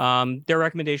their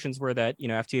recommendations were that,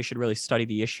 FDA should really study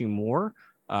the issue more.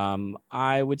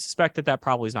 I would suspect that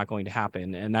probably is not going to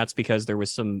happen. And that's because there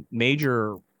was some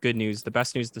major good news, the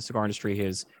best news the cigar industry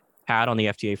has had on the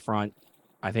FDA front,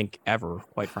 I think, ever,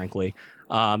 quite frankly.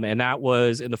 And that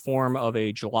was in the form of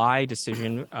a July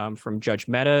decision from Judge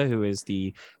Mehta, who is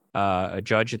a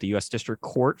judge at the U.S. District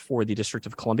Court for the District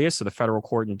of Columbia, so the federal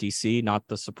court in D.C., not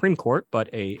the Supreme Court, but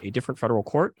a different federal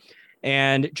court.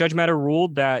 And Judge Mehta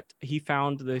ruled that he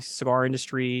found the cigar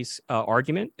industry's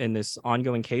argument in this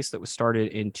ongoing case that was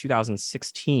started in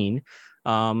 2016.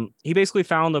 He basically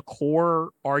found the core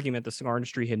argument the cigar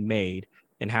industry had made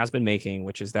and has been making,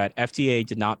 which is that FDA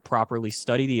did not properly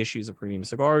study the issues of premium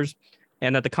cigars,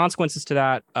 and that the consequences to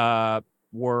that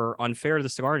were unfair to the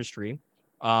cigar industry.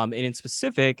 And in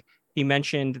specific, he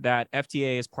mentioned that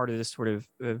FDA, as part of this sort of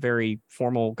very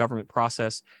formal government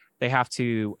process, they have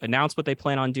to announce what they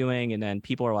plan on doing, and then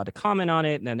people are allowed to comment on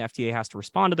it, and then FDA has to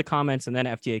respond to the comments, and then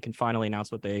FDA can finally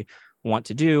announce what they want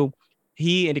to do.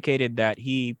 He indicated that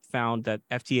he found that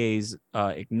FDA's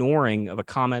ignoring of a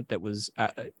comment that was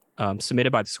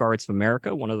submitted by the Cigar Rights of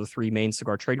America, one of the three main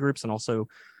cigar trade groups, and also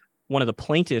one of the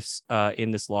plaintiffs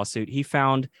in this lawsuit, he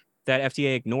found that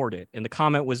FDA ignored it. And the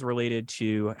comment was related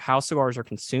to how cigars are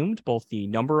consumed, both the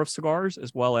number of cigars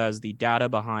as well as the data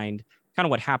behind kind of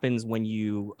what happens when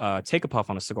you take a puff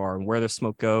on a cigar and where the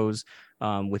smoke goes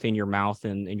within your mouth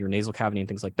and in your nasal cavity and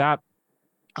things like that.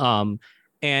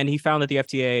 And he found that the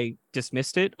FDA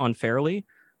dismissed it unfairly.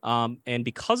 And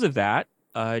because of that,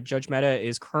 Judge Mehta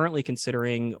is currently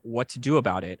considering what to do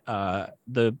about it.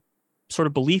 The sort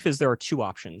of belief is there are two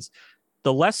options.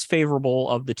 The less favorable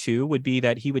of the two would be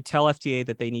that he would tell FDA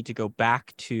that they need to go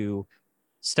back to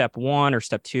step one or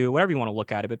step two, whatever you want to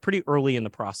look at it, but pretty early in the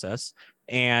process.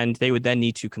 And they would then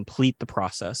need to complete the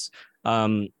process.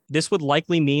 This would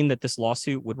likely mean that this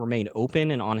lawsuit would remain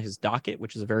open and on his docket,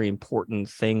 which is a very important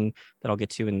thing that I'll get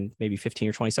to in maybe 15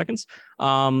 or 20 seconds.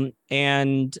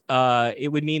 And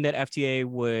it would mean that FDA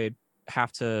would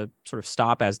have to sort of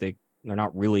stop, as they're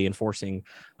not really enforcing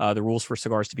the rules for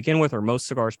cigars to begin with, or most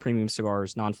cigars, premium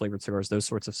cigars, non-flavored cigars, those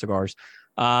sorts of cigars.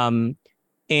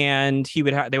 And they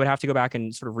would have to go back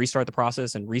and sort of restart the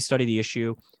process and restudy the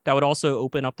issue. That would also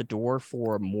open up the door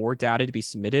for more data to be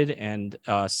submitted. And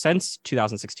since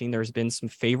 2016, there's been some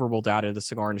favorable data to the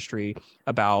cigar industry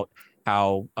about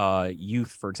how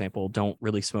youth, for example, don't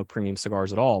really smoke premium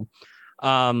cigars at all.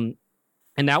 And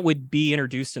that would be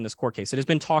introduced in this court case. It has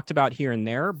been talked about here and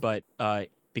there, but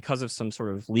because of some sort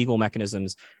of legal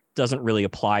mechanisms, doesn't really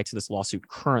apply to this lawsuit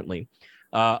currently.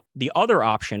 The other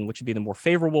option, which would be the more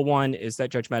favorable one, is that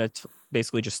Judge Mehta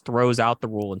basically just throws out the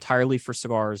rule entirely for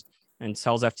cigars and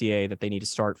tells FDA that they need to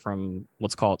start from,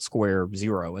 let's call it square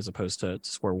zero, as opposed to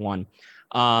square one.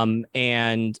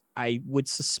 And I would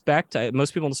suspect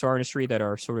most people in the cigar industry that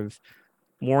are sort of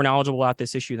more knowledgeable about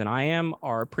this issue than I am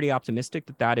are pretty optimistic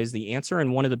that that is the answer.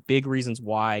 And one of the big reasons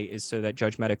why is so that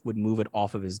Judge Medic would move it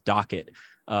off of his docket.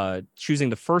 Choosing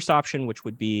the first option, which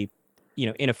would be,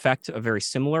 in effect, a very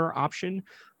similar option.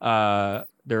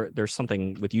 There's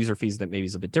something with user fees that maybe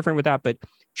is a bit different with that, but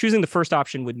choosing the first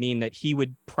option would mean that he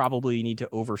would probably need to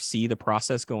oversee the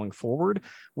process going forward.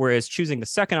 Whereas choosing the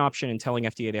second option and telling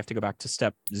FDA they have to go back to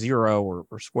step zero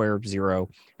or square zero,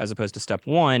 as opposed to step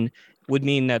one, would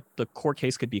mean that the court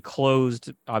case could be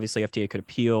closed. Obviously, FDA could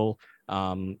appeal,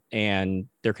 and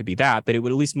there could be that, but it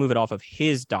would at least move it off of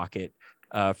his docket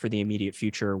for the immediate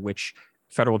future, which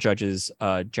federal judges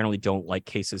generally don't like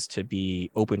cases to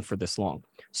be open for this long.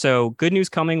 So good news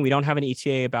coming. We don't have an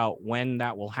ETA about when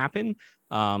that will happen.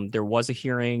 There was a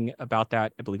hearing about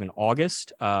that, I believe, in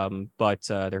August, but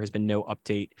there has been no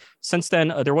update since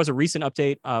then. There was a recent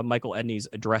update. Michael Edney's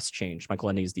address changed. Michael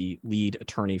Edney is the lead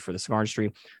attorney for the cigar industry.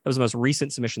 That was the most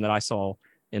recent submission that I saw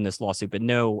in this lawsuit, but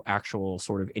no actual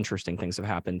sort of interesting things have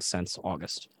happened since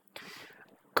August.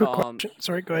 Quick question.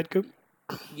 Sorry, go ahead, Coop.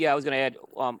 Yeah, I was going to add,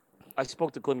 I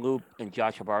spoke to Glenn Loop and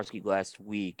Josh Habarsky last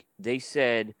week. They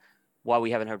said why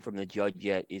we haven't heard from the judge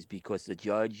yet is because the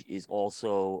judge is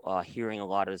also hearing a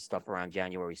lot of the stuff around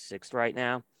January 6th right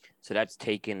now. So that's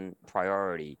taken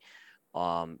priority.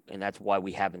 And that's why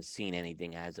we haven't seen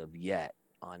anything as of yet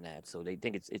on that. So they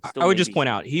think it's still. I would just point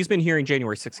out, he's been hearing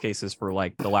January 6th cases for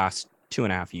like the last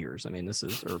 2.5 years. I mean, this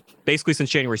is, or basically since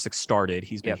January 6th started,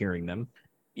 he's been hearing them.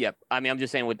 Yep. I mean, I'm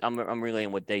just saying I'm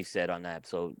relaying what they said on that.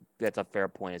 So that's a fair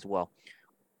point as well.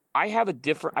 I have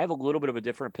a little bit of a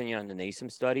different opinion on the NASEM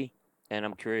study, and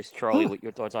I'm curious, Charlie, what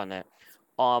your thoughts on that.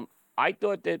 I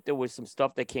thought that there was some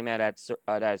stuff that came out at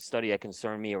that study that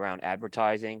concerned me around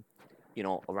advertising,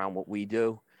 around what we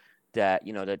do, that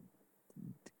that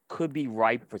could be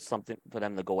ripe for something for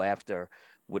them to go after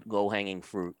with low-hanging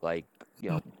fruit, like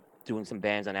doing some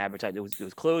bans on advertising. There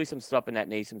was clearly some stuff in that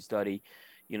NASEM study.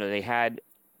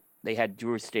 They had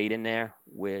Drew Estate in there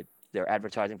with their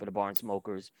advertising for the barn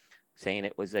smokers, saying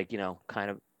it was like,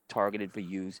 kind of targeted for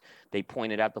use. They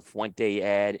pointed out the Fuente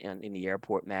ad in the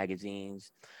airport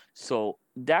magazines. So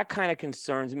that kind of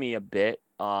concerns me a bit,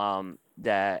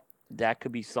 that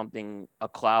could be something, a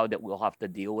cloud that we'll have to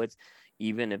deal with,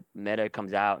 even if Meta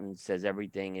comes out and says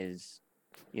everything is,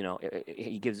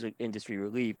 he gives industry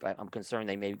relief. I'm concerned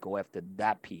they may go after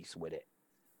that piece with it.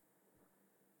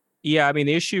 Yeah, I mean,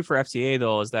 the issue for FDA,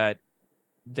 though, is that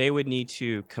they would need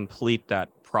to complete that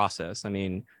process. I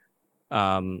mean,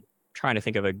 trying to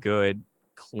think of a good,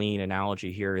 clean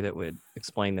analogy here that would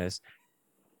explain this.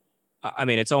 I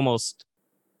mean, it's almost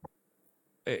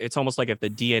like if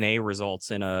the DNA results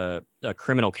in a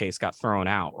criminal case got thrown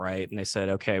out, right? And they said,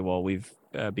 okay, well, we've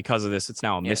because of this, it's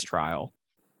now a mistrial.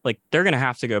 Like, they're going to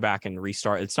have to go back and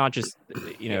restart. It's not just,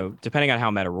 depending on how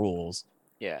Meta rules.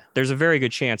 Yeah. There's a very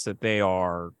good chance that they're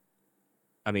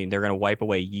going to wipe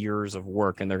away years of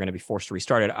work and they're going to be forced to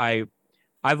restart it.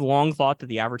 I've long thought that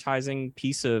the advertising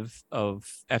piece of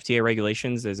FDA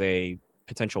regulations is a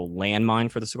potential landmine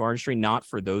for the cigar industry, not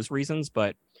for those reasons,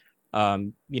 but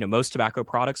most tobacco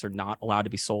products are not allowed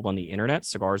to be sold on the internet.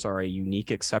 Cigars are a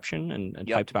unique exception, and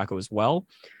pipe tobacco as well.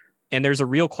 And there's a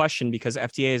real question because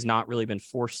FDA has not really been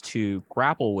forced to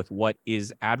grapple with what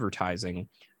is advertising.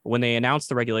 When they announced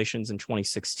the regulations in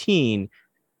 2016,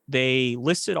 they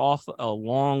listed off a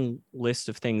long list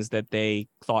of things that they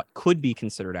thought could be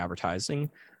considered advertising.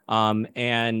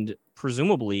 And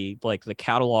presumably, like the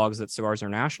catalogs that Cigars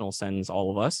International sends all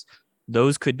of us,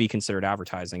 those could be considered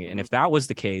advertising. And if that was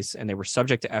the case and they were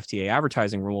subject to FDA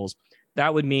advertising rules,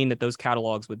 that would mean that those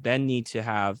catalogs would then need to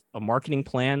have a marketing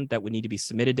plan that would need to be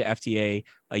submitted to FDA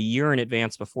a year in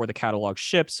advance before the catalog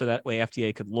ships. So that way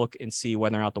FDA could look and see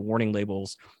whether or not the warning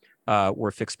labels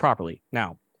were fixed properly.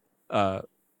 Now,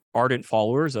 ardent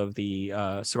followers of the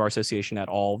Cigar Association at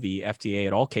all, the FDA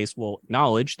at all case will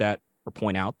acknowledge that or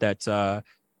point out that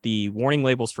the warning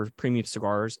labels for premium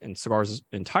cigars and cigars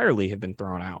entirely have been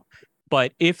thrown out.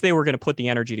 But if they were going to put the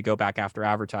energy to go back after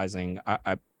advertising,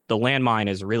 the landmine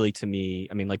is really, to me,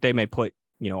 I mean, like they may put,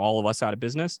 all of us out of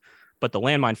business, but the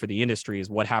landmine for the industry is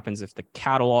what happens if the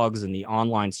catalogs and the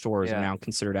online stores are now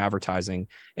considered advertising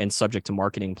and subject to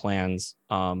marketing plans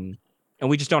and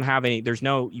we just don't have any.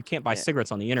 You can't buy Yeah.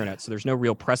 cigarettes on the internet, so there's no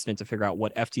real precedent to figure out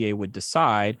what FDA would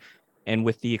decide. And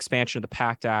with the expansion of the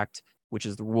PACT Act, which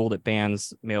is the rule that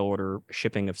bans mail order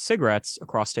shipping of cigarettes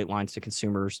across state lines to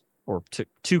consumers or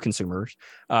to consumers,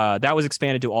 that was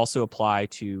expanded to also apply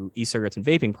to e-cigarettes and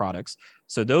vaping products.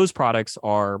 So those products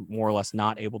are more or less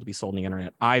not able to be sold on the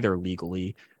internet either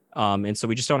legally. And so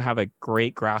we just don't have a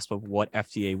great grasp of what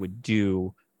FDA would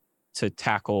do to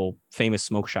tackle Famous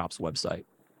Smoke Shop's website.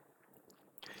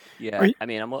 Yeah, I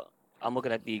mean, I'm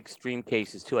looking at the extreme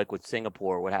cases too, like with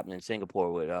Singapore, what happened in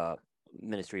Singapore with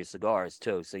Ministry of Cigars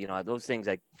too. So those things,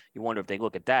 like you wonder if they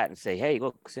look at that and say, hey,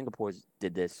 look, Singapore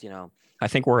did this. I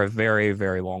think we're a very,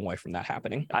 very long way from that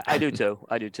happening. I do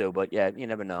too. But yeah, you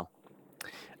never know.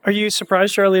 Are you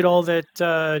surprised, Charlie, at all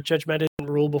that Judge Mehta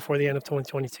didn't rule before the end of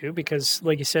 2022? Because,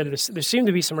 like you said, there seemed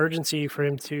to be some urgency for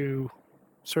him to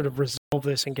sort of resolve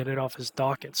this and get it off his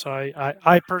docket. So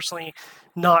I personally,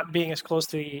 not being as close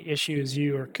to the issue as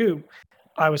you or Coop,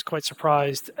 I was quite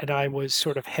surprised, and I was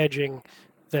sort of hedging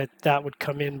that would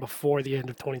come in before the end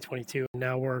of 2022. And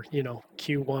now we're,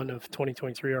 Q1 of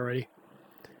 2023 already.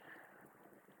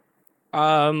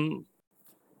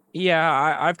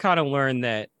 Yeah, I've kind of learned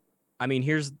that. I mean,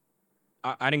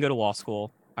 I didn't go to law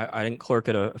school. I didn't clerk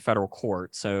at a federal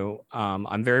court. So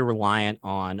I'm very reliant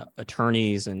on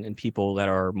attorneys and people that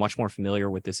are much more familiar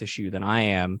with this issue than I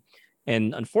am.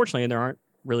 And unfortunately, there aren't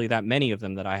really that many of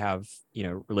them that I have,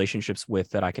 relationships with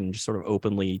that I can just sort of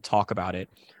openly talk about it.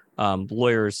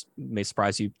 Lawyers, may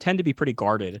surprise you, tend to be pretty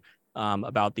guarded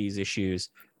about these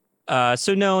issues.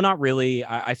 So no, not really.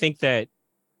 I think that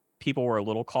people were a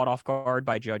little caught off guard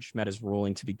by Judge Mehta's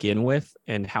ruling to begin with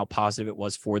and how positive it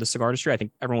was for the cigar industry. I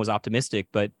think everyone was optimistic,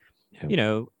 but,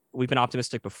 we've been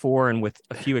optimistic before, and with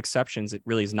a few exceptions, it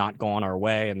really has not gone our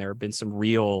way. And there have been some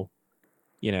real,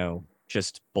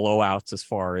 just blowouts as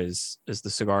far as the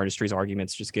cigar industry's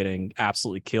arguments just getting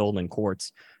absolutely killed in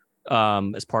courts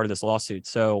as part of this lawsuit.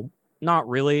 So not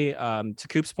really. To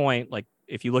Coop's point, like,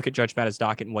 if you look at Judge Mehta's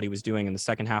docket and what he was doing in the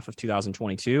second half of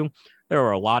 2022, there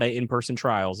were a lot of in-person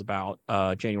trials about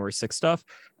January 6th stuff.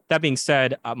 That being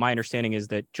said, my understanding is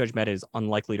that Judge Mehta is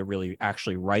unlikely to really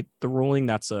actually write the ruling.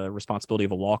 That's a responsibility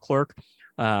of a law clerk.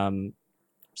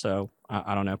 So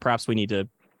I don't know. Perhaps I need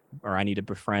to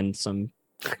befriend some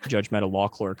Judge Mehta law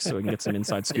clerks so we can get some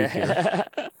inside scoop here.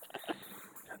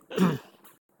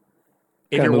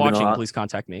 If you're watching, please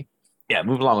contact me. Yeah,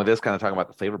 moving along with this, kind of talking about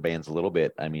the flavor bans a little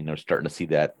bit. I mean, they're starting to see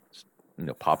that,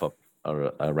 pop up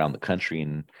around the country.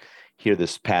 And here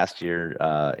this past year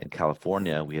in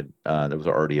California, we had there was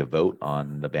already a vote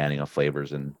on the banning of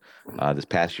flavors. And this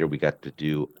past year, we got to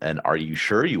do an "Are you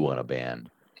sure you want to ban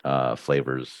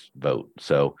flavors?" vote.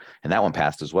 So, and that one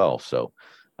passed as well. So,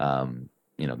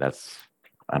 that's,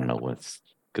 I don't know what's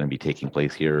going to be taking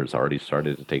place here. It's already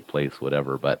started to take place,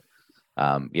 whatever. But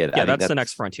that's the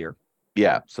next frontier.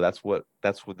 Yeah, so that's what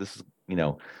this is.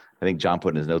 I think John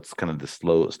put in his notes kind of the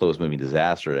slowest moving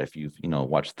disaster. If you've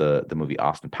watched the movie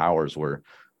Austin Powers, where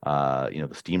the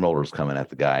steamroller's coming at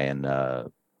the guy, and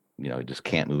he just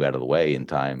can't move out of the way in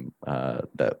time.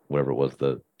 That whatever it was,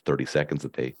 the 30 seconds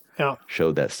that they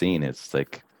showed that scene, it's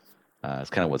like it's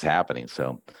kind of what's happening.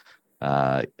 So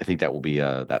I think that will be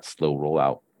that slow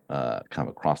rollout kind of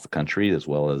across the country, as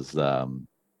well as the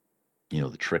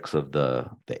tricks of the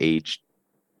age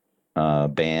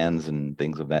bans and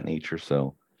things of that nature.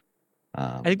 So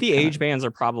I think the age bans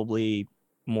are probably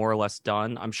more or less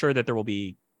done. I'm sure that there will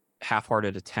be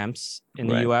half-hearted attempts in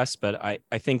the US, but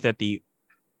I think that it's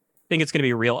going to be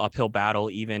a real uphill battle,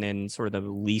 even in sort of the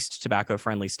least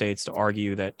tobacco-friendly states, to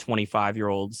argue that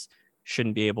 25-year-olds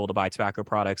shouldn't be able to buy tobacco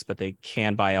products, but they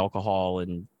can buy alcohol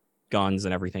and guns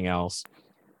and everything else.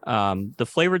 The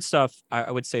flavored stuff, I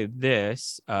would say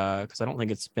this, because I don't think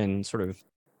it's been sort of,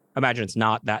 I imagine it's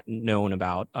not that known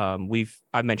about.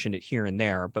 I've mentioned it here and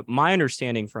there, but my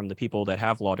understanding from the people that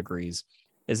have law degrees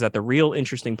is that the real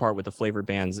interesting part with the flavored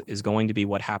bans is going to be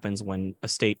what happens when a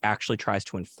state actually tries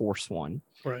to enforce one.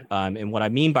 Right. And what I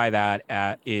mean by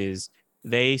that is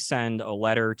they send a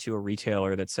letter to a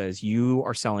retailer that says, you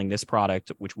are selling this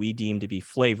product, which we deem to be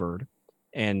flavored,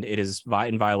 and it is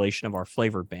in violation of our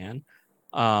flavored ban.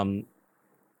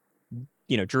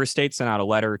 Juris State sent out a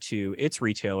letter to its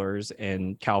retailers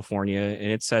in California,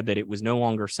 and it said that it was no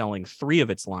longer selling 3 of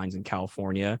its lines in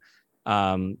California.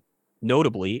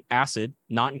 Notably, acid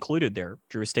not included there.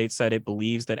 Juris State said it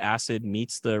believes that acid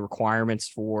meets the requirements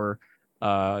for,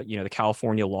 the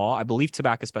California law. I believe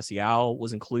Tobacco Especial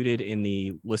was included in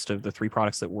the list of the 3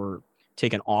 products that were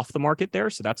taken off the market there.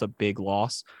 So that's a big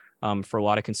loss for a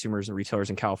lot of consumers and retailers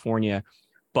in California.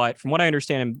 But from what I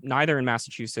understand, neither in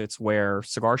Massachusetts, where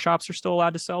cigar shops are still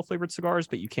allowed to sell flavored cigars,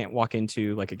 but you can't walk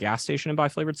into like a gas station and buy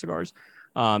flavored cigars.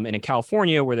 And in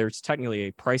California, where there's technically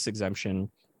a price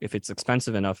exemption, if it's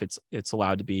expensive enough, it's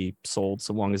allowed to be sold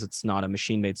so long as it's not a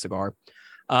machine-made cigar.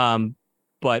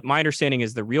 But my understanding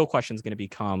is the real question is going to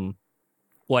become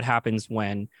what happens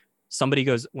when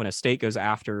a state goes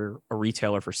after a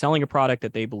retailer for selling a product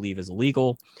that they believe is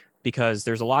illegal, because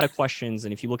there's a lot of questions.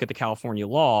 And if you look at the California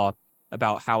law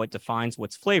about how it defines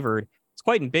what's flavored, it's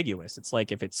quite ambiguous. It's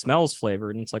like if it smells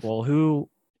flavored, and it's like, well, who's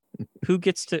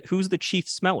the chief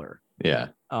smeller? Yeah.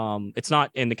 It's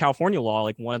not in the California law.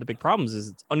 Like, one of the big problems is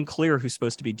it's unclear who's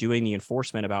supposed to be doing the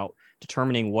enforcement about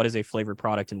determining what is a flavored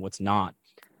product and what's not.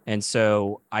 And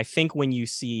so I think when you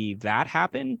see that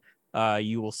happen,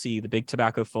 you will see the big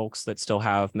tobacco folks that still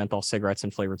have menthol cigarettes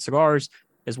and flavored cigars,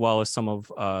 as well as some of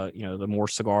the more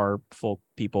cigar folk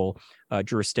people,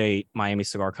 Drew Estate, Miami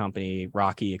Cigar Company,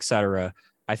 Rocky, etc.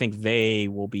 I think they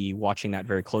will be watching that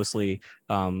very closely,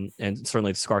 and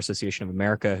certainly the Cigar Association of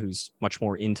America, who's much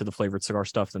more into the flavored cigar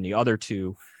stuff than the other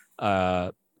two.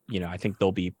 I think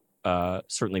they'll be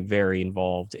certainly very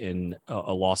involved in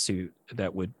a lawsuit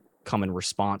that would come in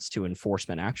response to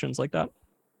enforcement actions like that.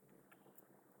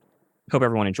 Hope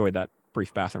everyone enjoyed that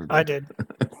brief bathroom break. I did.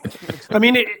 I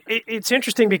mean, it's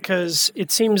interesting because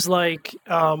it seems like,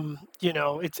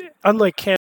 it's unlike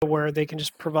Canada where they can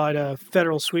just provide a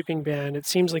federal sweeping ban. It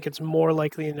seems like it's more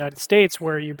likely in the United States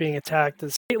where you're being attacked at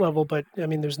the state level. But I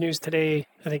mean, there's news today,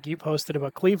 I think you posted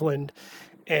about Cleveland,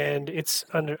 and it's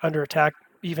under attack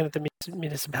even at the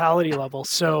municipality level.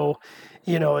 So,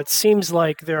 it seems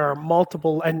like there are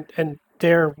multiple, and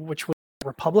there, which was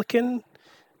Republican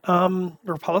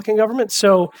government.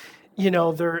 So,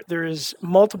 there is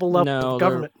multiple levels of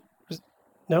government.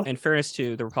 No? In fairness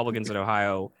to the Republicans in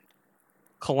Ohio,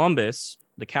 Columbus,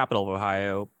 the capital of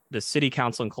Ohio, the city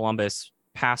council in Columbus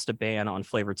passed a ban on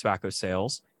flavored tobacco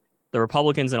sales. The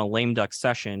Republicans in a lame duck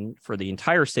session for the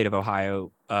entire state of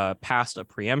Ohio passed a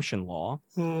preemption law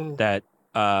that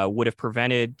would have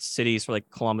prevented cities like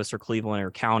Columbus or Cleveland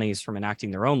or counties from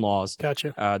enacting their own laws.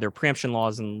 Gotcha. There are preemption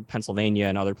laws in Pennsylvania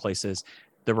and other places.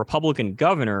 The Republican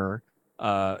governor,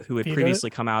 who had previously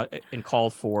come out and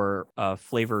called for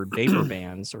flavored vapor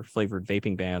bans or flavored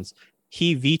vaping bans,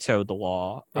 he vetoed the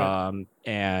law. Right.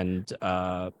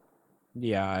 There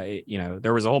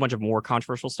was a whole bunch of more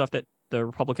controversial stuff that the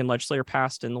Republican legislator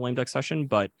passed in the lame duck session,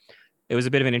 but it was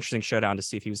a bit of an interesting showdown to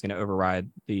see if he was going to override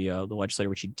the legislator,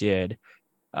 which he did.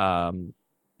 But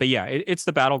yeah, it's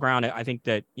the battleground. I think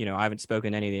that, I haven't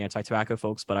spoken to any of the anti-tobacco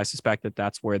folks, but I suspect that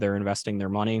that's where they're investing their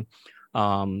money.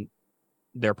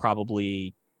 They're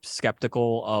probably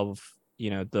skeptical of,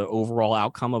 the overall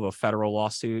outcome of a federal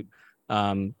lawsuit,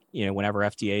 whenever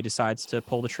FDA decides to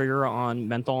pull the trigger on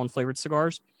menthol and flavored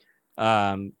cigars.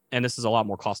 And this is a lot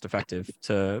more cost effective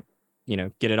to,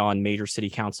 get it on major city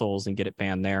councils and get it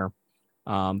banned there.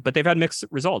 But they've had mixed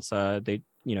results.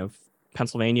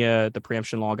 Pennsylvania, the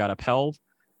preemption law got upheld.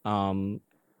 And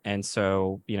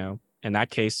so, in that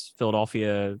case,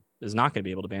 Philadelphia is not going to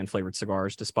be able to ban flavored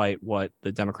cigars, despite what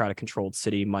the Democratic controlled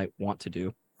city might want to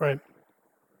do. Right.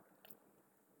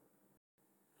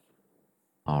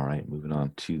 All right, moving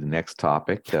on to the next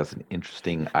topic. That's an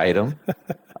interesting item.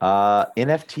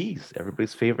 NFTs,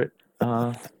 everybody's favorite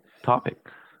topic.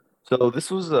 So this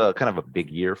was kind of a big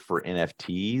year for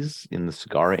NFTs in the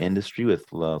cigar industry, with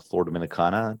Flor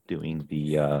Dominicana doing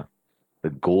the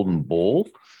Golden Bowl.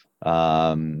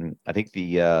 I think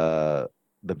the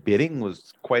bidding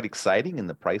was quite exciting, and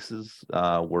the prices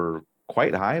were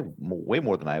quite high, way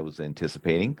more than I was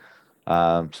anticipating. So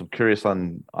I'm curious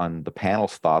on the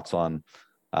panel's thoughts on.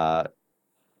 I'm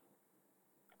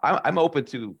open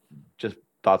to just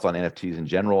thoughts on NFTs in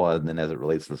general, and then as it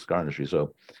relates to the cigar industry.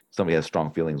 So if somebody has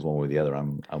strong feelings one way or the other,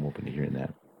 I'm open to hearing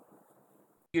that.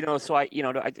 So I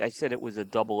said it was a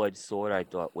double-edged sword, I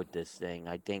thought, with this thing.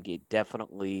 I think it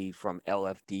definitely, from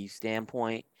LFD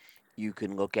standpoint, you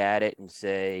can look at it and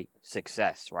say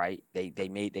success, right?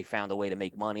 They found a way to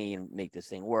make money and make this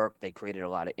thing work. They created a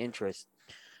lot of interest.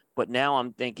 But now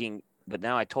I'm thinking,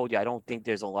 I told you, I don't think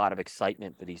there's a lot of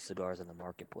excitement for these cigars in the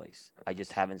marketplace. I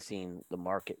just haven't seen the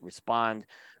market respond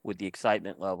with the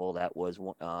excitement level that was,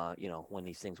 when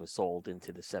these things were sold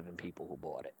into the 7 people who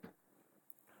bought it.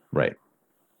 Right.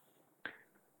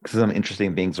 Some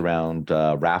interesting things around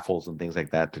raffles and things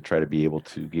like that to try to be able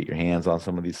to get your hands on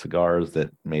some of these cigars that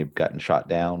may have gotten shot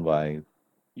down by,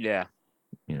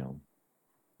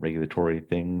 regulatory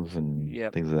things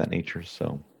and things of that nature.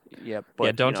 So,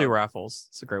 but don't do raffles.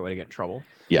 It's a great way to get in trouble.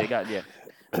 Yeah.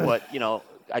 But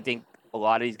I think a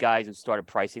lot of these guys who started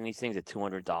pricing these things at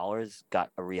 $200 got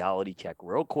a reality check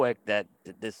real quick that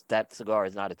that cigar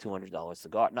is not a $200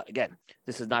 cigar. Now, again,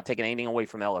 this is not taking anything away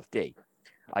from LFD.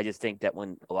 I just think that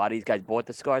when a lot of these guys bought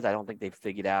the cigars, I don't think they've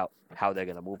figured out how they're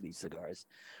going to move these cigars.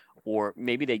 Or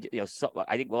maybe they,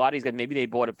 I think a lot of these guys, maybe they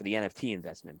bought it for the NFT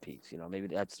investment piece. Maybe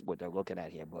that's what they're looking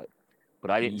at here. But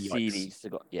I didn't see these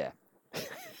cigars. Yeah.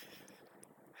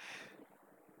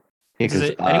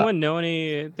 Does anyone know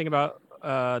anything about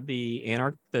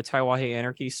the Taiwan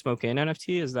Anarchy Smoke In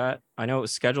NFT? Is that, I know it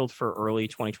was scheduled for early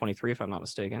 2023, if I'm not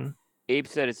mistaken. Abe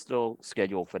said it's still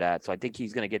scheduled for that. So I think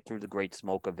he's going to get through the Great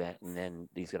Smoke event and then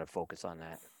he's going to focus on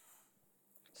that.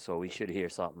 So we should hear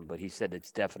something, but he said it's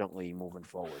definitely moving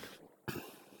forward. I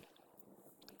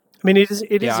mean, it is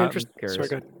interesting. Sorry,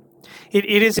 go ahead. It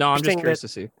is no, interesting. I'm just curious to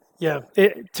see. Yeah.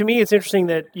 To me, it's interesting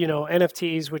that,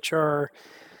 NFTs, which are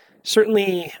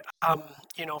certainly,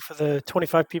 for the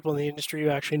 25 people in the industry who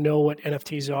actually know what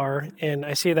NFTs are. And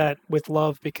I say that with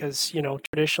love because,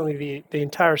 traditionally the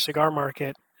entire cigar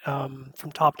market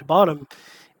from top to bottom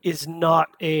is not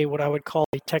what I would call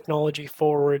a technology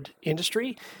forward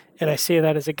industry. And I say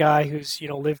that as a guy who's,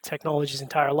 lived technology his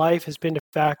entire life, has been to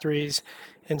factories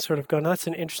and sort of gone, that's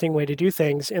an interesting way to do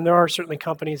things. And there are certainly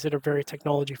companies that are very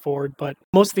technology forward, but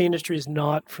most of the industry is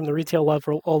not, from the retail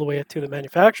level all the way up to the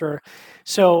manufacturer.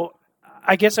 So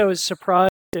I guess I was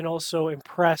surprised and also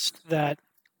impressed that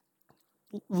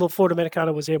La Flor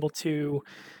Dominicana was able to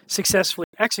successfully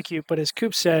execute. But as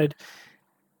Coop said,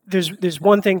 there's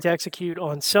one thing to execute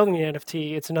on selling the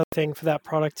NFT. It's another thing for that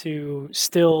product to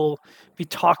still be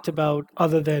talked about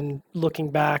other than looking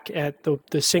back at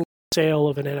the single sale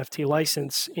of an NFT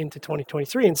license into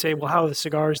 2023 and say, well, how are the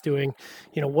cigars doing?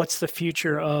 What's the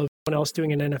future of someone else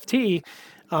doing an NFT?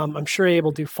 I'm sure Abe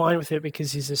will do fine with it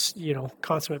because he's this,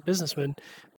 consummate businessman.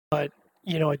 But,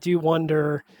 I do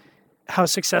wonder how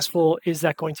successful is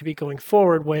that going to be going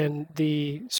forward when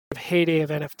the sort of heyday of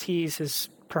NFTs has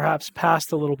perhaps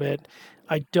passed a little bit.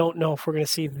 I don't know if we're going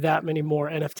to see that many more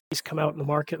NFTs come out in the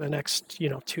market in the next,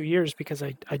 2 years because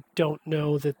I don't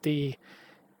know that the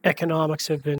economics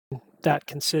have been that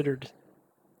considered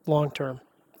long term.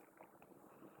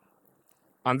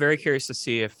 I'm very curious to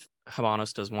see if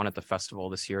Habanos does one at the festival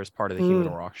this year as part of the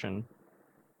humidor auction.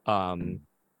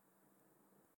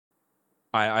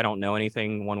 I don't know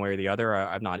anything one way or the other.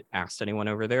 I've not asked anyone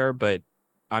over there, but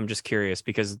I'm just curious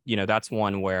because, that's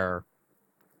one where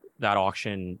that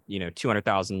auction,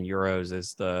 200,000 euros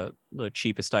is the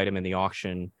cheapest item in the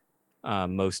auction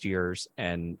most years,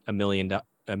 and a million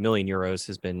euros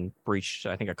has been breached,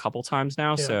 I think, a couple times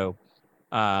now. Yeah. So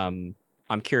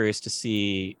I'm curious to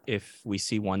see if we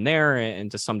see one there, and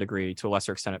to some degree, to a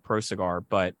lesser extent, at Pro Cigar.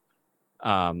 But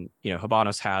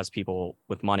Habanos has people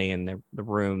with money in the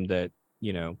room that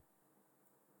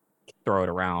throw it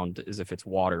around as if it's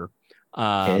water.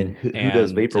 And who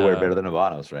does vaporware better than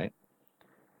Habanos, right?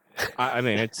 I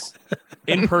mean, it's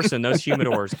in person. Those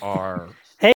humidors are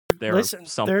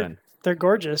something. They're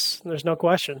gorgeous. There's no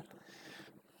question.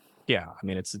 Yeah, I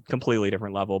mean, it's a completely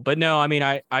different level. But no, I mean,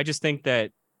 I just think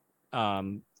that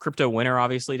crypto winter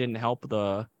obviously didn't help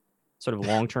the sort of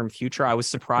long-term future. I was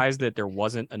surprised that there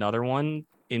wasn't another one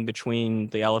in between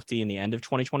the LFD and the end of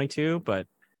 2022, but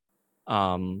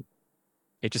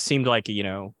it just seemed like,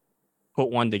 put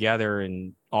one together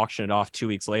and auction it off 2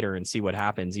 weeks later and see what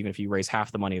happens. Even if you raise half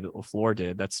the money that La Flor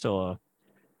did, that's still a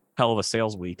hell of a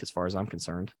sales week as far as I'm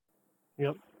concerned.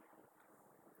 Yep.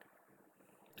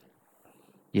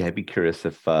 Yeah, I'd be curious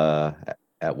if at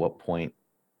what point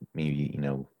maybe,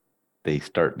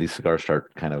 these cigars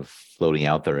start kind of floating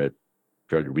out there at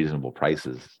fairly reasonable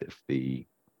prices if the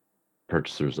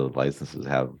purchasers of the licenses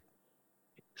have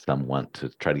some want to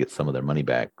try to get some of their money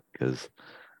back, because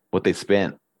what they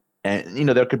spent, and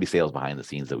there could be sales behind the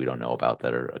scenes that we don't know about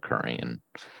that are occurring,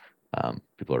 and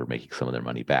people are making some of their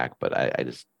money back, but I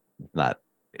just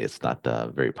it's not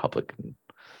very public, and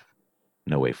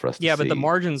no way for us to see. But the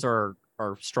margins are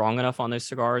strong enough on those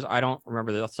cigars. I don't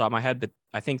remember that off the top of my head, but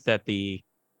I think that the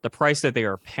price that they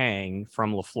are paying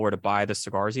from La Flor to buy the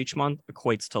cigars each month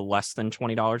equates to less than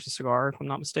 $20 a cigar, if I'm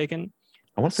not mistaken.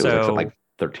 I want to say it was like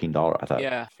 $13. I thought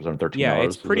it was on $13. Yeah,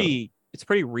 it's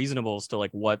pretty reasonable as to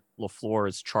like what La Flor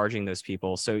is charging those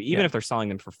people. So even if they're selling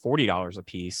them for $40 a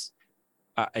piece,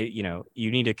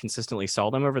 you need to consistently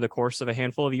sell them over the course of a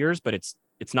handful of years, but it's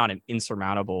not an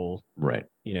insurmountable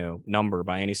number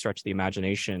by any stretch of the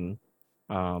imagination.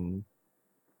 And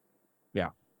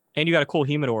you got a cool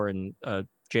humidor and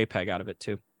JPEG out of it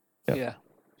too. Yeah.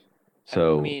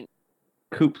 So I mean,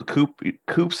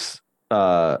 Coop's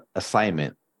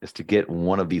assignment is to get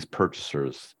one of these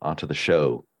purchasers onto the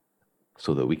show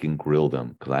so that we can grill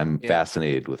them, because I'm Yeah.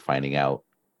 fascinated with finding out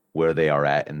where they are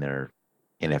at in their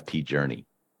NFT journey.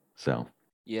 So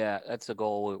Yeah, that's a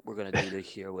goal we're gonna do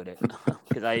this year with it.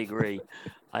 Because I agree.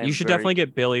 I You am should very definitely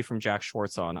get Billy from Jack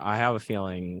Schwartz on. I have a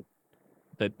feeling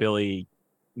that Billy,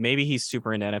 maybe he's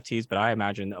super into NFTs, but I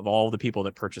imagine of all the people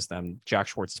that purchase them, Jack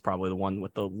Schwartz is probably the one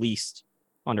with the least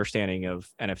understanding of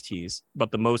NFTs,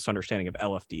 but the most understanding of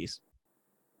LFDs.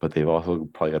 but they've also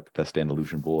probably got the best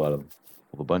Andalusian bull out of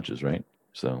all the bunches, right?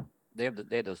 So they have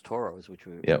those toros, which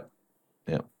we yep.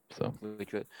 So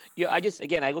which were, yeah.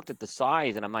 I looked at the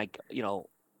size and I'm like,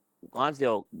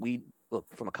 Lonsdale. We look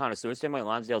from a connoisseur standpoint.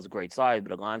 Lonsdale's a great size,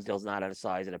 but Lonsdale's not at a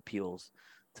size that appeals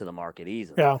to the market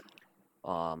either. Yeah.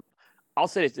 I'll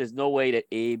say this: there's no way that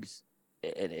Abe's,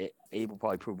 Abe will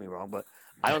probably prove me wrong, but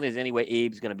I don't think there's any way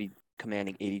Abe's going to be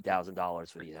commanding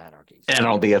 $80,000 for these anarchies. and I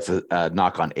don't think that's a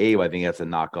knock on Abe. I think that's a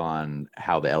knock on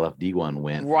how the LFD one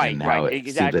went, Right, and how right, it seems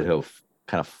exactly. that he'll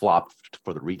kind of flop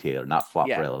for the retailer, not flop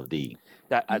Yeah. for LFD.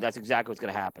 That's exactly what's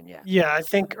going to happen. Yeah. Yeah, I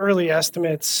think early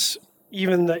estimates,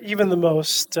 even the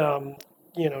most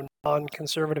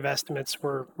non-conservative estimates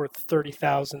were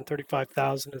 30,000,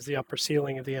 35,000 as the upper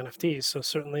ceiling of the NFTs. So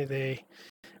certainly they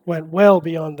went well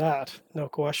beyond that, no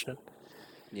question.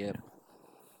 Yeah.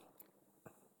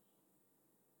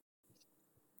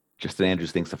 Justin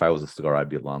Andrews thinks if I was a cigar, I'd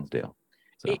be at Lonsdale.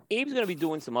 So Abe's going to be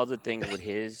doing some other things with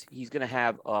his. He's going to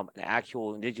have an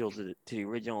actual digital to the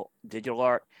original digital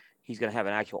art. He's going to have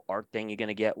an actual art thing you're going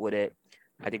to get with it.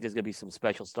 I think there's going to be some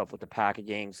special stuff with the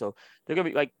packaging. So they're going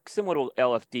to be like similar to what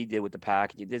LFD did with the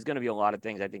packaging. There's going to be a lot of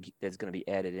things I think that's going to be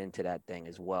added into that thing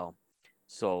as well.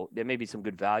 So there may be some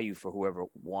good value for whoever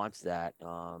wants that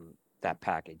that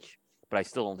package. But I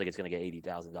still don't think it's going to get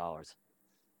 $80,000.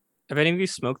 Have any of you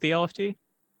smoked the LFD?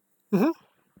 Mm-hmm.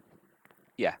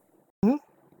 Yeah. Mm-hmm.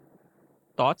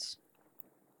 Thoughts?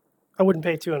 I wouldn't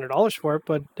pay $200 for it,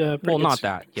 but Well, not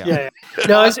that. Yeah. Yeah.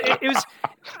 No, it was.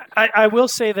 I will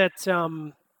say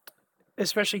that,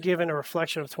 especially given a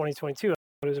reflection of 2022,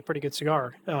 it was a pretty good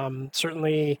cigar.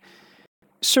 Certainly,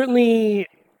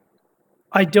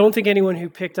 I don't think anyone who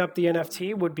picked up the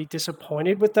NFT would be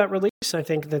disappointed with that release. I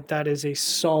think that is a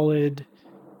solid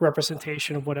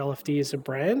representation of what LFD is a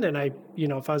brand. And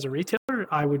if I was a retailer,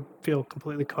 I would feel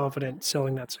completely confident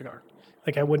selling that cigar.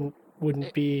 Like I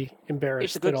wouldn't be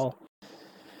embarrassed at all.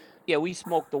 Yeah, we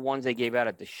smoked the ones they gave out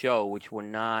at the show, which were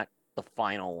not the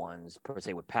final ones per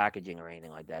se with packaging or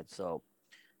anything like that. So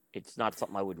it's not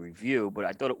something I would review, but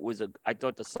I thought I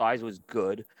thought the size was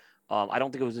good. I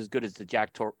don't think it was as good as the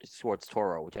Jack Schwartz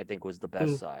Toro, which I think was the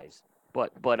best size.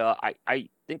 But I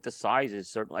think the size is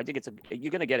certainly. I think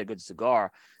you're gonna get a good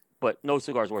cigar, but no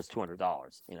cigar is worth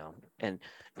 $200. And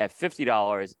at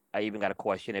 $50, I even got to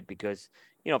question it because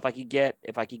if I could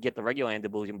get the regular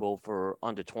Andalusian Bull for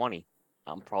under 20,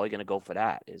 I'm probably gonna go for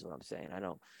that. Is what I'm saying. I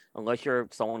know unless you're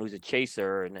someone who's a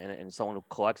chaser and someone who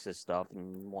collects this stuff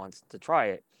and wants to try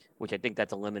it, which I think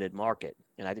that's a limited market.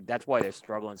 And I think that's why they're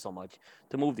struggling so much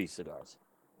to move these cigars.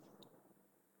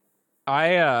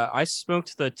 I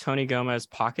smoked the Tony Gomez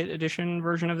Pocket Edition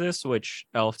version of this, which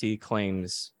LFD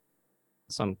claims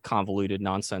some convoluted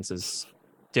nonsense is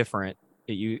different.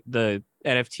 The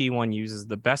NFT one uses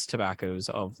the best tobaccos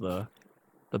of the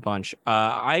bunch.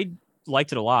 I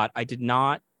liked it a lot. I do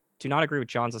not agree with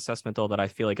John's assessment though that I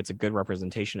feel like it's a good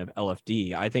representation of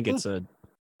LFD. I think it's a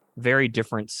very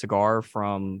different cigar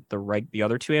from the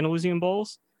other two Andalusian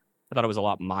Bulls. I thought it was a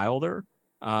lot milder,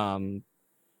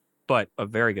 but a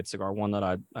very good cigar. One that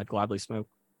I'd gladly smoke,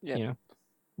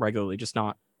 regularly. Just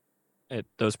not at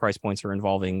those price points are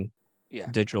involving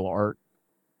digital art.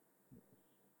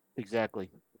 Exactly.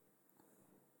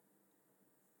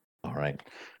 all right.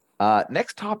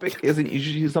 Next topic isn't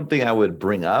usually something I would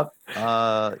bring up,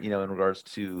 in regards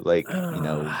to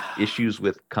issues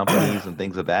with companies and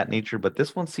things of that nature. But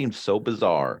this one seems so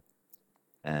bizarre,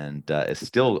 and it's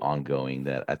still ongoing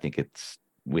that I think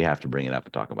we have to bring it up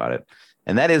and talk about it.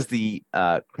 And that is the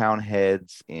Crown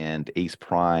Heads and Ace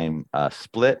Prime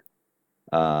split,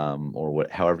 or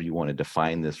however you want to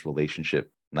define this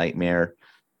relationship nightmare.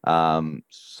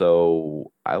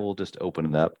 So I will just open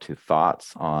it up to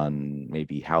thoughts on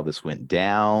maybe how this went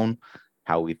down,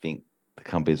 how we think the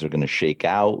companies are going to shake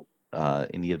out,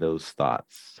 any of those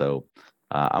thoughts. So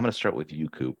I'm going to start with you,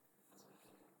 Coop.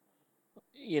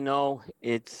 I know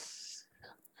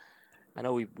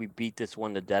we beat this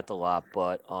one to death a lot,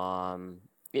 but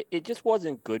it just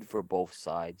wasn't good for both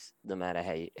sides, no matter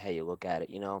how you look at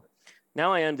it.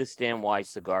 Now I understand why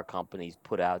cigar companies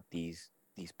put out these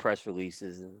press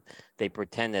releases and they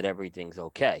pretend that everything's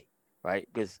okay, right?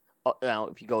 Because now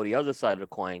if you go to the other side of the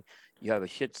coin, you have a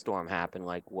shitstorm happen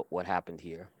like what happened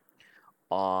here.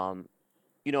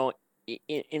 you know,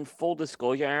 in full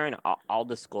disclosure, Aaron, I'll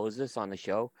disclose this on the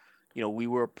show. You know, we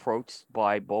were approached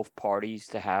by both parties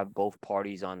to have both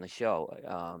parties on the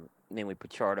show, namely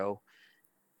Pichardo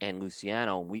and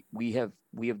Luciano. We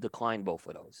have declined both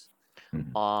of those.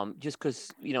 Mhm. Just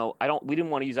because we didn't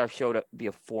want to use our show to be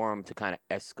a forum to kind of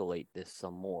escalate this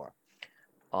some more.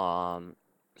 Um,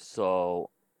 so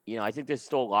I think there's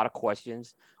still a lot of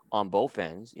questions on both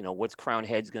ends. What's Crown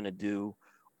Heads going to do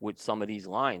with some of these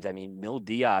lines? I mean, Mil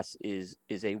Diaz is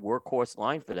a workhorse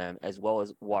line for them, as well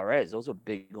as Juarez. Those are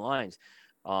big lines.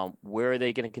 Where are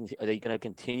they going to are they going to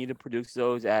continue to produce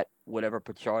those at whatever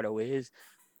Pichardo is?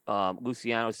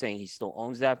 Luciano's saying he still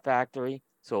owns that factory.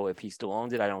 So if he still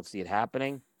owns it, I don't see it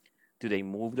happening. Do they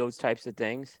move those types of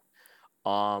things?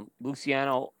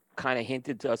 Luciano kind of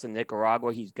hinted to us in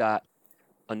Nicaragua he's got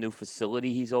a new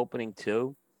facility he's opening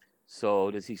too.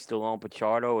 So does he still own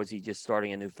Pichardo, or is he just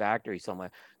starting a new factory somewhere?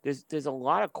 There's a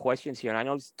lot of questions here, and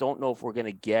I don't know if we're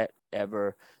gonna get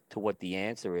ever to what the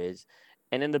answer is.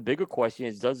 And then the bigger question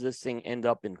is, does this thing end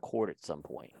up in court at some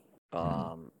point?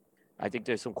 Um, I think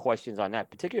there's some questions on that,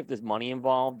 particularly if there's money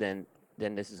involved. Then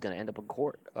this is going to end up in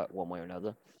court one way or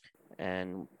another.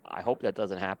 And I hope that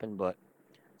doesn't happen. But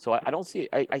so I don't see.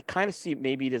 I kind of see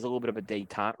maybe there's a little bit of a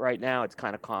détente right now. It's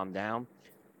kind of calmed down,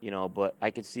 but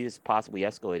I could see this possibly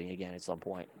escalating again at some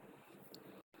point.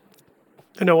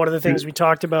 I know one of the things we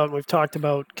talked about, and we've talked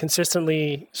about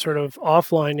consistently sort of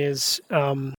offline is,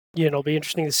 it'll be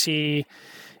interesting to see.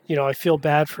 I feel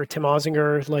bad for Tim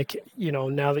Ozinger,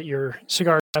 now that your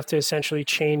cigars have to essentially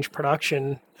change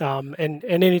production. And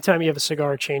anytime you have a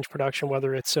cigar change production,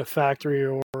 whether it's a factory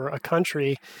or a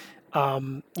country,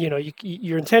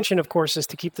 your intention, of course, is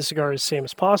to keep the cigar as same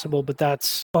as possible, but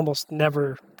that's almost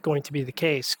never going to be the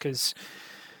case because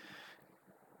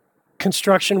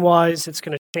construction wise, it's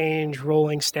going to change.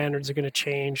 Rolling standards are going to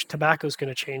change. Tobacco is going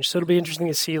to change. So it'll be interesting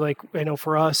to see,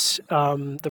 for us,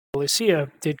 the Lucia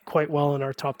did quite well in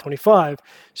our top 25.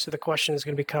 So the question is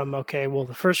going to become, okay, well,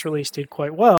 the first release did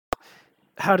quite well.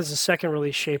 How does the second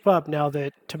release shape up now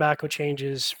that tobacco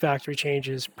changes, factory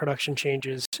changes, production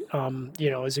changes?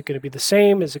 Is it going to be the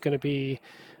same? Is it going to be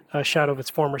a shadow of its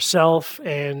former self?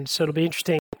 And so it'll be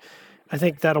interesting. I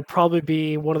think that'll probably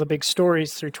be one of the big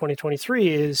stories through 2023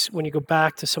 is when you go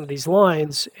back to some of these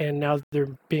lines and now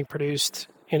they're being produced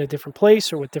in a different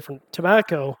place or with different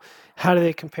tobacco, how do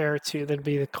they compare to, that'd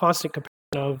be the constant comparison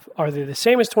of, are they the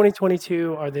same as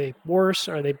 2022? Are they worse?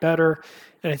 Are they better?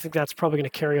 And I think that's probably going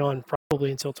to carry on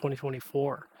probably until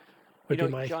 2024.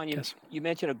 John, you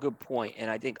mentioned a good point, and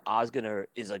I think Osgoner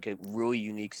is like a really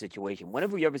unique situation.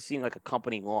 Whenever you ever seen like a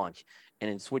company launch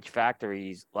and then switch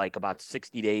factories like about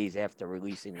 60 days after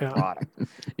releasing the product?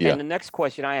 Yeah. And the next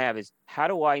question I have is, how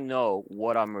do I know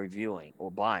what I'm reviewing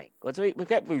or buying? Let's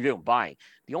look at reviewing, buying.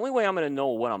 The only way I'm going to know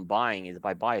what I'm buying is if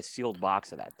I buy a sealed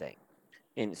box of that thing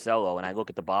in Cello and I look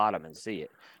at the bottom and see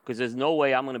it, because there's no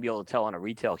way I'm going to be able to tell on a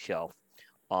retail shelf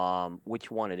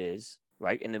which one it is.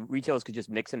 Right. And the retailers could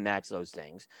just mix and match those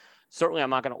things. Certainly,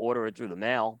 I'm not going to order it through the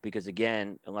mail because,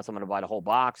 again, unless I'm going to buy the whole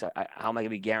box, how am I going to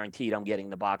be guaranteed I'm getting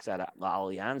the box out of La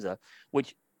Alianza?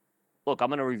 Which, look, I'm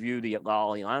going to review the La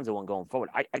Alianza one going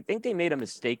forward. I think they made a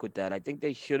mistake with that. I think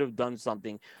they should have done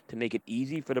something to make it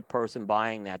easy for the person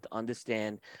buying that to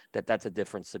understand that that's a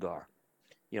different cigar.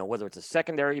 Whether it's a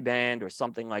secondary band or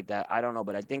something like that, I don't know.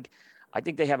 But I think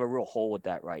they have a real hole with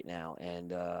that right now.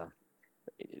 And,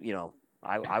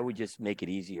 I would just make it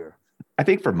easier. I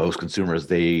think for most consumers,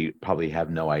 they probably have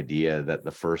no idea that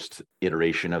the first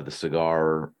iteration of the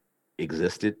cigar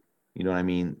existed. You know what I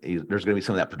mean? There's going to be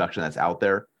some of that production that's out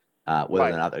there.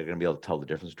 Whether or not they're going to be able to tell the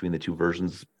difference between the two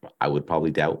versions, I would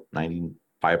probably doubt. 95%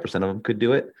 of them could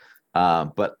do it.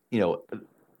 But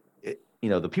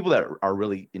the people that are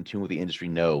really in tune with the industry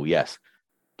know, yes,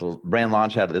 the brand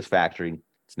launched out of this factory.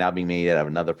 It's now being made out of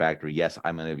another factory. Yes,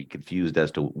 I'm going to be confused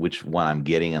as to which one I'm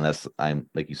getting unless I'm,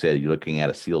 like you said, you're looking at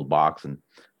a sealed box and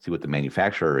see what the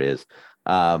manufacturer is.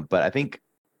 But I think,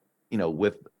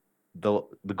 with the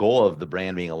goal of the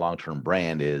brand being a long-term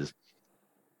brand is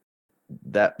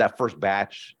that first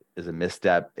batch is a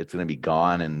misstep. It's going to be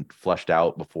gone and flushed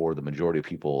out before the majority of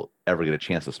people ever get a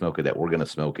chance to smoke it, that we're going to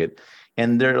smoke it.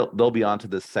 And they'll be onto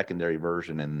this secondary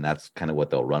version, and that's kind of what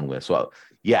they'll run with. So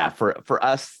yeah, for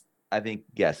us, I think,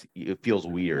 yes, it feels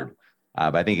weird.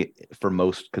 But I think for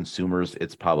most consumers,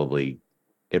 it probably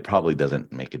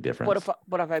doesn't make a difference.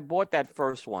 But if I bought that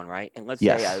first one, right, and let's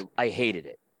Yes. say I hated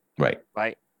it, right,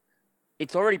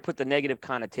 it's already put the negative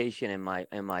connotation in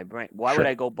my brain. Why would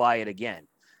I go buy it again?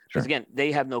 Because again,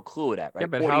 they have no clue of that, right? Yeah,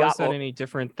 but how is that any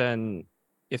different than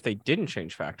if they didn't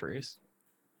change factories?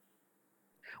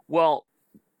 Well,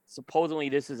 supposedly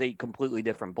this is a completely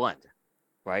different blend.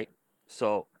 right?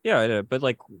 So Yeah, but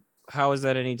like, how is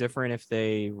that any different if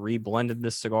they reblended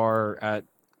this cigar at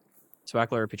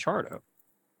Tabacalera Pichardo?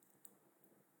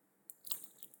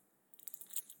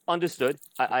 understood.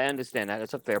 I understand that.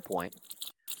 That's a fair point.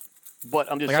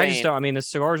 But I'm just Like, I just saying, don't. I mean, the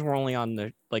cigars were only on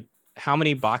the like. How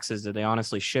many boxes did they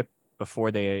honestly ship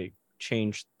before they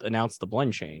announced the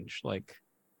blend change? Like,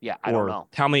 yeah, I don't or know.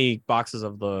 how many boxes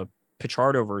of the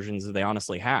Pichardo versions do they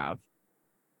honestly have,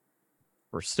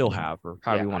 or still have, or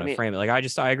however Yeah, you I want to mean, frame it? Like,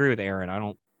 I agree with Aaron. I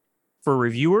don't. For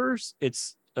reviewers,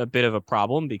 it's a bit of a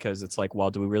problem because it's like, well,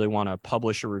 do we really want to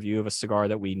publish a review of a cigar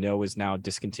that we know is now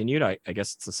discontinued? I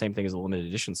guess it's the same thing as a limited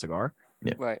edition cigar.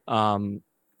 right.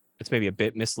 It's maybe a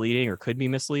bit misleading or could be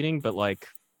misleading, but like,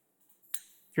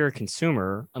 if you're a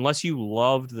consumer, unless you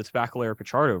loved the Tabacalera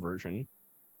Pichardo version,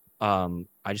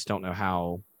 I just don't know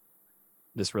how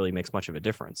this really makes much of a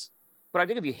difference. But I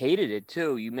think if you hated it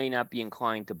too, you may not be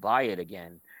inclined to buy it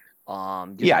again.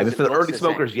 Just Yeah, I because mean, it for the looks early the same.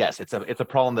 smokers, yes, it's a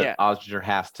problem that Yeah. Osger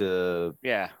has to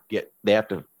Yeah. get. They have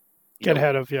to Get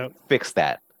ahead of fix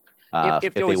that If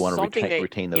if there they was want to something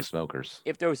retain those smokers.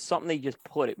 if there was something they just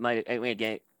put, it might. I mean,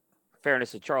 again,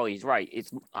 fairness to Charlie, he's right.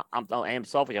 I am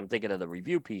selfish. I'm thinking of the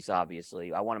review piece.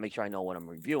 Obviously, I want to make sure I know what I'm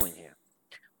reviewing here.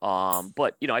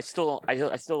 But I still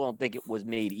don't think it was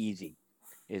made easy,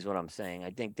 is what I'm saying. I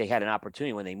think they had an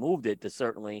opportunity when they moved it to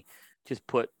certainly just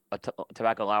put a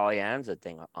Tobacco La Alianza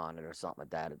thing on it or something like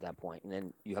that at that point, and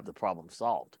then you have the problem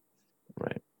solved.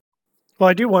 Right. Well,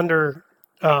 I do wonder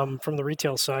from the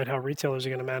retail side how retailers are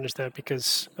going to manage that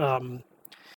because,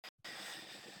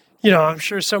 I'm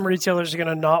sure some retailers are going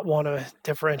to not want to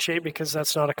differentiate because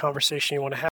that's not a conversation you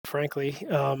want to have, frankly.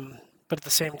 But at the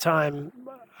same time,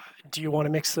 do you want to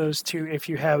mix those two? If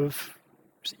you have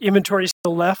inventory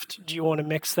still left, do you want to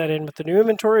mix that in with the new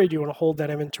inventory? Or do you want to hold that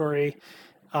inventory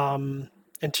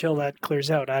until that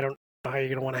clears out? I don't know how you're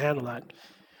going to want to handle that.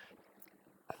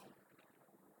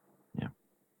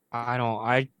 I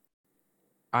don't.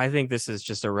 I think this is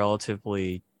just a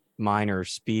relatively minor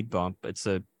speed bump.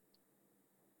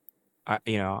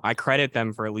 I credit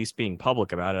them for at least being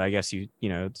public about it. I guess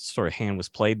sort of hand was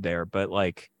played there, but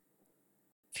like,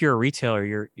 if you're a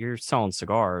retailer, you're selling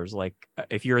cigars. Like,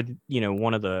 if you're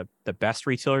one of the best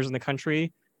retailers in the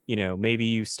country, maybe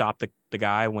you stop the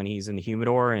guy when he's in the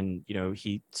humidor and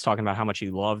he's talking about how much he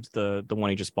loved the one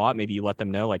he just bought. Maybe you let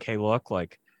them know, like, hey, look,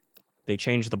 like, they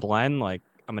changed the blend. Like,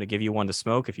 I'm going to give you one to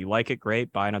smoke. If you like it,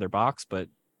 great, buy another box, but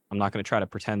I'm not going to try to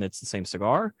pretend it's the same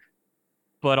cigar.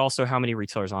 But also, how many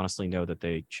retailers honestly know that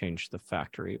they changed the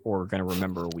factory or are going to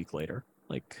remember a week later?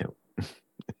 Like,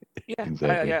 Yeah,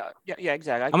 Exactly. yeah,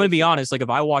 exactly. I'm going to be honest. Like, if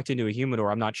I walked into a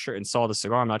humidor, I'm not sure, and saw the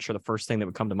cigar, I'm not sure the first thing that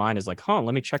would come to mind is like,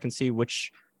 let me check and see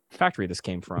which factory this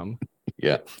came from.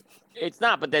 Yeah. It's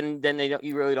not, but then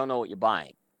you really don't know what you're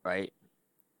buying, right?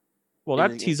 Well,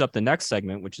 that tees up the next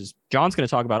segment, which is John's going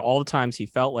to talk about all the times he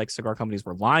felt like cigar companies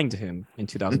were lying to him in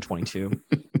 2022.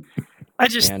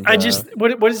 What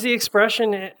is the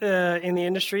expression in the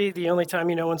industry? The only time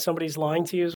you know when somebody's lying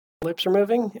to you is when lips are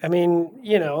moving. I mean,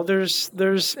 there's,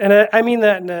 and I mean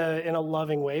that in a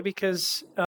loving way because,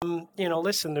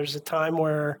 listen, there's a time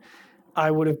where I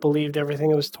would have believed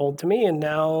everything that was told to me, and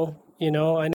now, I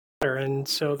know better. And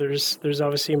so there's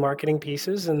obviously marketing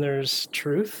pieces and there's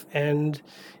truth, and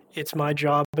it's my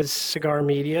job as cigar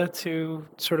media to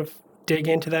sort of dig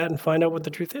into that and find out what the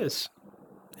truth is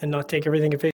and not take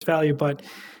everything at face value. But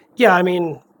yeah, I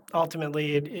mean,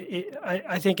 ultimately,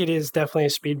 I think it is definitely a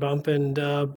speed bump. And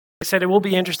like I said, it will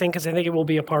be interesting because I think it will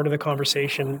be a part of the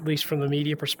conversation, at least from the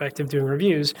media perspective doing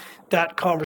reviews. That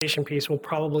conversation piece will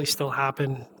probably still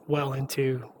happen well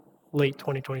into late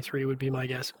 2023 would be my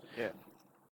guess. Yeah.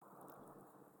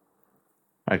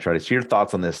 All right, Charlie. So your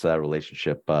thoughts on this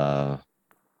relationship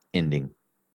ending?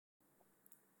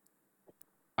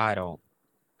 I don't.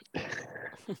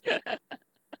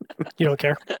 You don't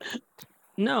care?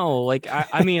 No, like,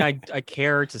 I mean, I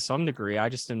care to some degree. I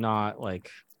just am not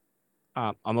like,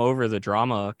 I'm over the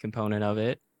drama component of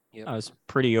it. Yep. I was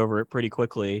pretty over it pretty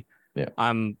quickly. Yeah.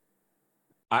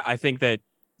 I think that,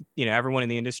 everyone in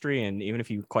the industry, and even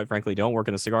if you quite frankly don't work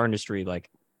in the cigar industry, like,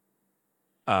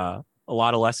 a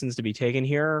lot of lessons to be taken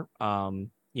here.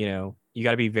 You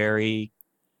got to be very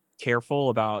careful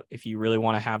about if you really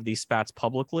want to have these spats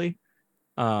publicly.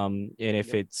 And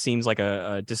if it seems like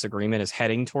a disagreement is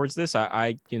heading towards this,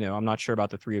 I'm not sure about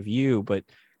the three of you, but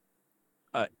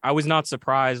I was not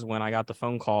surprised when I got the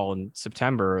phone call in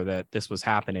September that this was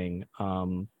happening.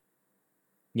 I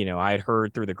had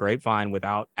heard through the grapevine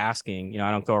without asking.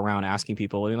 I don't go around asking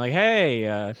people and like,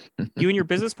 hey, you and your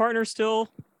business partner still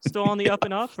on the up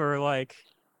and up, or like,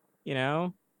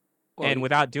 And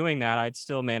without doing that, I'd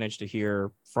still manage to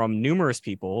hear from numerous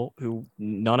people who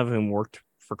none of whom worked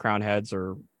for Crown Heads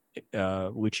or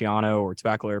Luciano or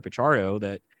Tabacalera Pichardo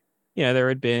that, there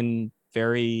had been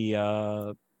very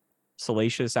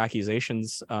salacious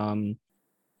accusations,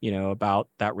 about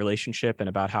that relationship and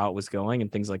about how it was going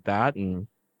and things like that. And,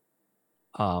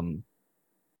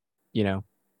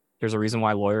 there's a reason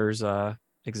why lawyers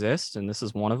exist, and this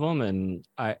is one of them. And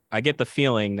I get the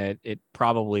feeling that it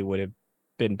probably would have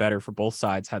been better for both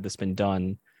sides had this been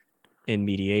done in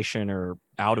mediation or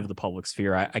out of the public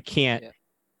sphere. I can't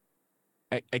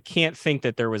think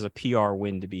that there was a PR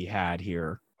win to be had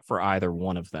here for either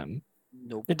one of them.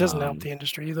 Nope. It doesn't help the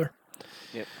industry either.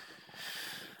 Yep.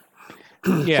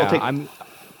 Yeah,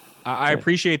 I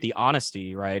appreciate the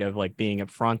honesty, right, of like being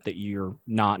upfront that you're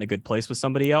not in a good place with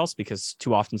somebody else, because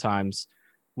too oftentimes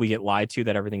we get lied to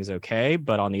that everything's okay.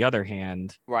 But on the other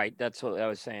hand, right, that's what I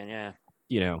was saying.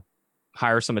 Yeah.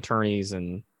 Hire some attorneys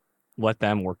and let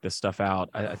them work this stuff out.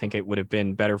 I think it would have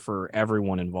been better for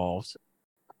everyone involved.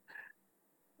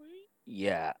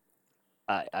 Yeah,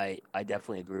 I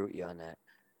definitely agree with you on that.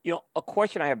 A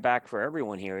question I have back for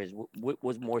everyone here is what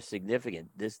was more significant,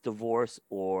 this divorce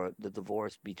or the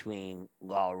divorce between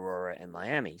La Aurora and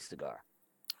Miami Cigar?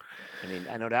 I mean,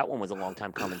 I know that one was a long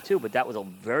time coming too, but that was a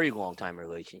very long time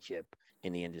relationship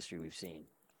in the industry we've seen.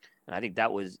 And I think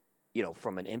that was,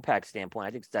 from an impact standpoint,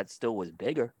 I think that still was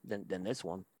bigger than this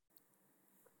one.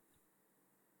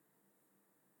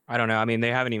 I don't know. I mean,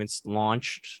 they haven't even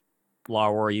launched La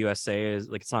Aurora USA.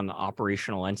 It's not an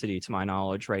operational entity to my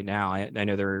knowledge right now. I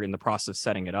know they're in the process of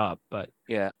setting it up, but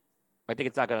yeah, I think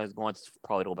it's not going to go on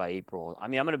probably till by April. I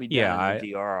mean, I'm going to be down in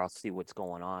the DR. I'll see what's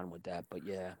going on with that, but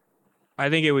yeah, I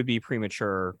think it would be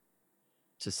premature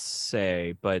to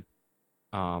say, but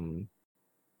and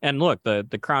look,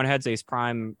 the Crown Heads Ace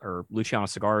Prime or Luciano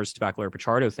Cigars Tabacalera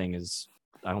Pichardo thing is,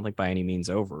 I don't think by any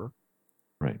means over.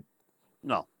 Right.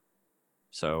 No.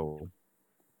 So.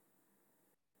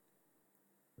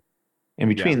 And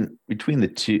between the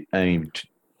two, I mean,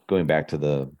 going back to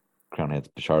the Crown Heads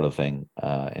Pichardo thing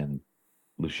and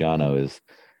Luciano is,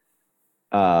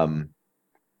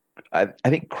 I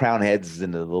think Crown Heads is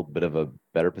in a little bit of a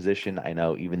better position. I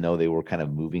know, even though they were kind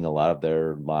of moving a lot of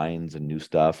their lines and new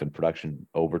stuff and production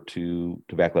over to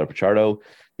Tabacalera Pichardo,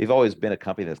 they've always been a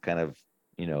company that's kind of,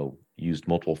 used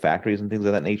multiple factories and things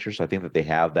of that nature. So I think that they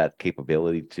have that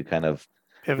capability to kind of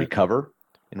recover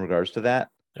in regards to that.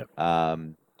 Yep.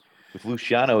 With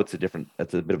Luciano, it's a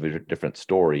bit of a different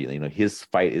story. His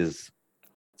fight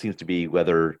seems to be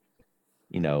whether,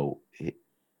 the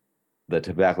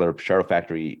Tabacalera Pichardo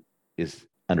factory is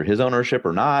under his ownership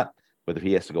or not, whether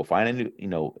he has to go find a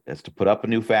new, has to put up a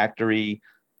new factory,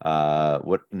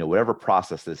 whatever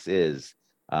process this is,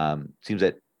 seems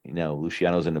that,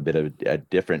 Luciano's in a bit of a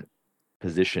different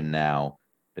position now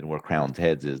than where Crown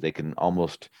Heads is.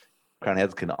 Crown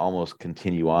Heads can almost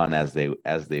continue on as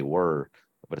they were,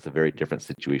 but it's a very different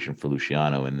situation for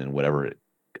Luciano, and then whatever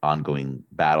ongoing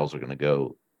battles are going to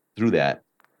go through that.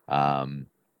 And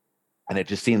it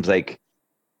just seems like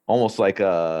almost like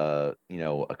a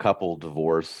couple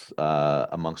divorce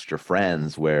amongst your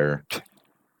friends where,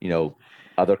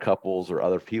 other couples or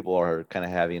other people are kind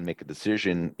of having to make a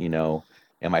decision,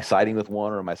 am I siding with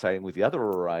one or am I siding with the other,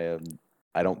 or I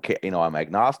don't care, I'm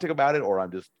agnostic about it, or I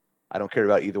don't care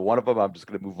about either one of them. I'm just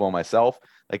going to move on myself.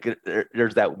 Like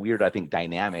there's that weird, I think,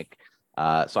 dynamic.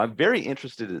 So I'm very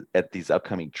interested at these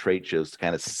upcoming trade shows to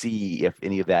kind of see if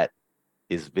any of that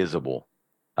is visible,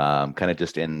 kind of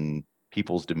just in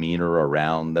people's demeanor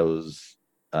around those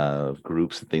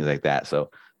groups and things like that. So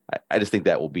I just think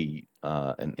that will be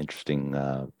an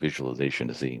interesting visualization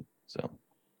to see. So,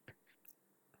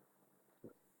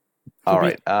 all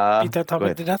right. Beat that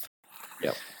topic to death.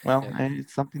 Yeah. Well,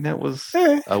 it's something that was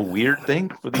a weird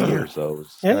thing for the year, so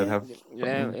it's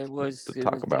it was to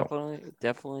talk about.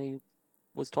 Definitely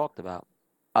was talked about.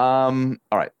 All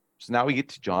right. So now we get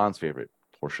to John's favorite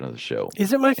portion of the show.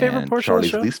 Is it my favorite portion Charlie's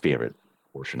of the show? least favorite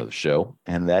portion of the show,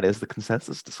 and that is the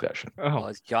consensus discussion. Oh,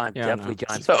 it's John. Yeah, Definitely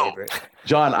John's favorite.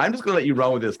 John, I'm just gonna let you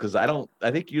run with this because I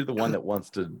think you're the one that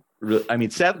wants to.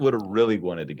 Seth would have really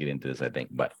wanted to get into this, I think,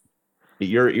 but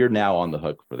you're now on the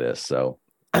hook for this. So,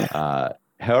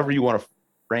 however you want to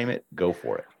frame it, go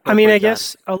for it. I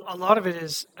guess a lot of it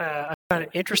is I find it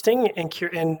interesting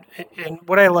and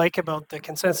what I like about the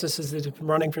consensus is that it's been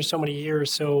running for so many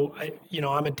years. So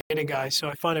I'm a data guy, so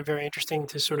I find it very interesting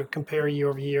to sort of compare year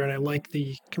over year, and I like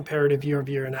the comparative year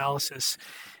over year analysis.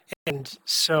 And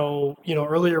so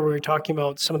earlier we were talking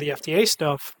about some of the FDA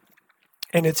stuff,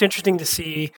 and it's interesting to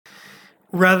see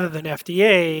rather than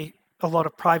FDA, a lot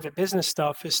of private business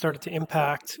stuff has started to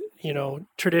impact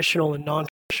traditional and non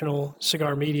traditional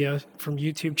cigar media from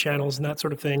YouTube channels and that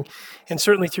sort of thing. And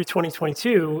certainly through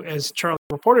 2022, as Charlie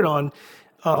reported on,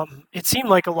 it seemed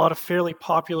like a lot of fairly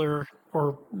popular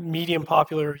or medium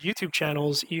popular YouTube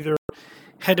channels either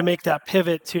had to make that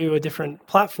pivot to a different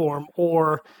platform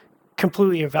or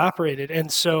completely evaporated.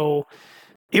 And so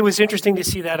it was interesting to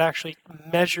see that actually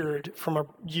measured from a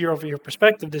year-over-year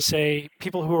perspective to say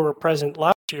people who were present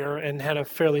last year and had a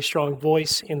fairly strong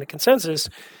voice in the consensus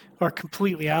are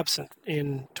completely absent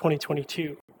in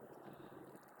 2022.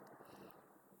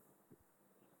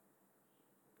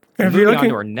 And if you're Moving on looking,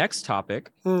 to our next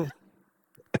topic.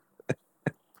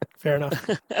 fair enough.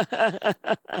 So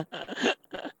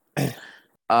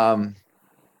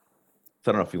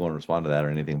I don't know if you want to respond to that or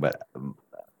anything, but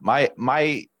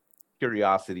my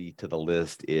curiosity to the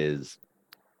list is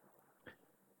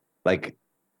like,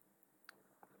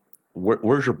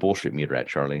 where's your bullshit meter at,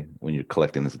 Charlie? When you're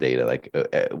collecting this data, like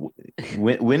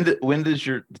when does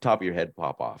the top of your head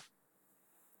pop off?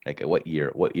 Like at what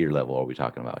year level are we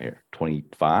talking about here?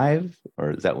 25,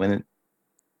 or is that when it?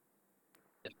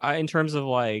 In terms of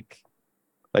like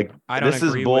I don't this is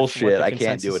agree with what bullshit. the I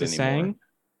can't do it consensus is anymore. saying.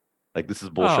 Like this is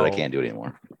bullshit. I Oh. can't do it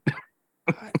anymore.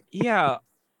 Yeah,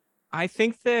 I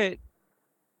think that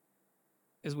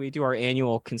as we do our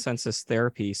annual consensus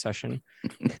therapy session,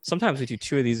 sometimes we do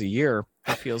 2 of these a year.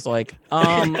 It feels like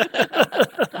I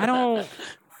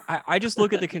just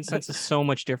look at the consensus so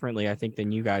much differently, I think,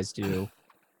 than you guys do,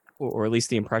 or at least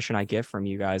the impression I get from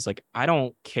you guys. Like, I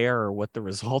don't care what the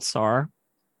results are.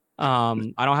 I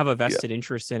don't have a vested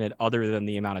interest in it other than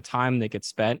the amount of time that gets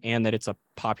spent and that it's a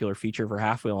popular feature for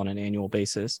Half Wheel on an annual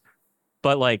basis.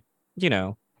 But like, you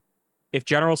know, if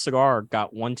General Cigar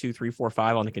got 1, 2, 3, 4,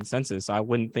 5 on the consensus, I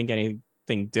wouldn't think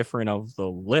anything different of the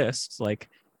list. Like,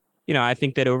 you know, I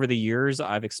think that over the years,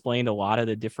 I've explained a lot of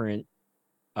the different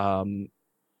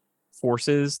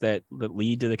forces that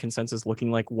lead to the consensus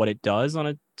looking like what it does on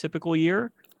a typical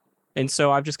year. And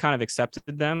so I've just kind of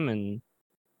accepted them, and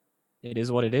it is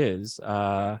what it is.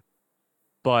 But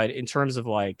in terms of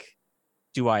like,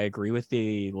 do I agree with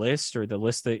the list or the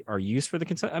lists that are used for the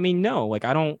consent? I mean, no, like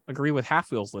I don't agree with Half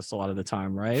Wheel's list a lot of the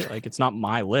time, right? Like it's not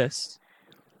my list.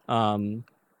 And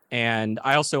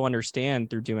I also understand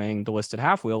through doing the list at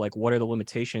Half Wheel, like what are the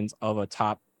limitations of a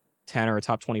top 10 or a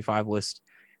top 25 list,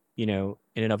 you know,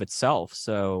 in and of itself.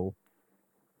 So,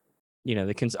 you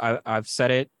know, I've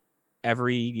said it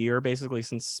every year basically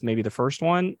since maybe the first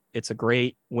one. It's a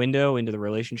great window into the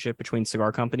relationship between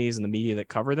cigar companies and the media that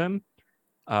cover them.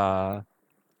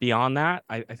 Beyond that,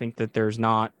 I think that there's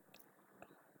not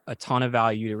a ton of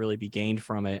value to really be gained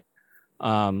from it.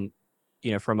 You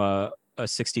know, from a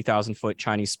 60,000 foot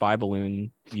Chinese spy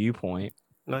balloon viewpoint.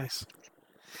 Nice.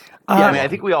 Yeah, I mean, I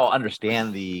think we all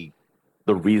understand the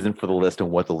reason for the list and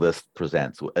what the list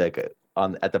presents. Like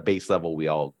at the base level, we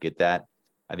all get that.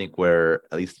 I think where,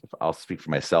 at least I'll speak for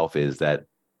myself, is that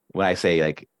when I say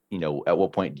like, you know, at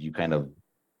what point do you kind of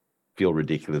feel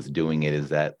ridiculous doing it, is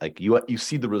that like you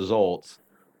see the results,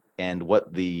 and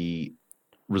what the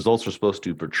results are supposed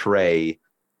to portray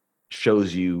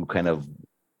shows you kind of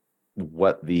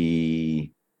what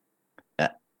the I'm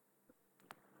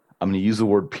going to use the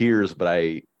word peers, but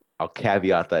I'll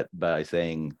caveat that by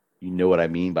saying, you know what I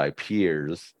mean by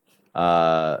peers.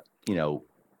 You know,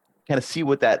 kind of see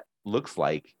what that looks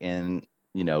like. And,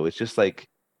 you know, it's just like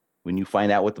when you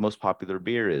find out what the most popular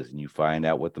beer is and you find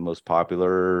out what the most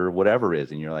popular whatever is,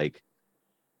 and you're like,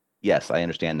 yes, I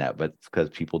understand that, but it's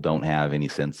because people don't have any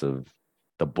sense of,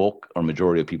 the bulk or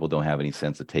majority of people don't have any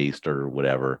sense of taste or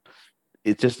whatever.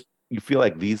 It's just, you feel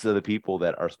like these are the people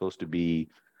that are supposed to be,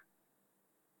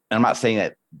 and I'm not saying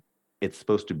that it's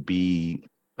supposed to be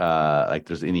like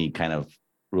there's any kind of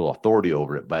real authority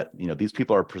over it, but you know, these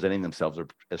people are presenting themselves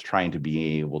as trying to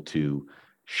be able to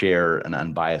share an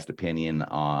unbiased opinion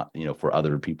you know, for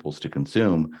other people's to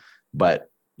consume, but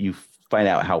you find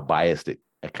out how biased it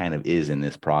kind of is in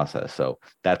this process. So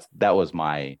that was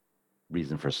my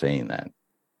reason for saying that.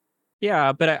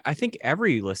 Yeah, but I think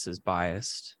every list is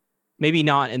biased. Maybe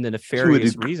not in the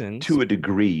nefarious reasons. To a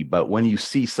degree, but when you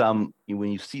see some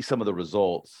of the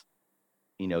results,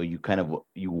 you know,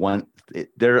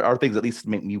 there are things that at least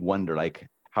make me wonder, like,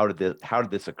 how did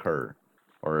this occur?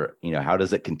 Or, you know, how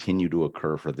does it continue to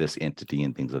occur for this entity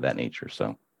and things of that nature?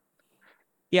 So,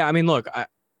 yeah, I mean, look, I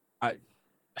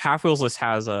Half Wheel's list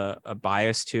has a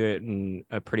bias to it in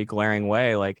a pretty glaring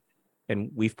way. Like,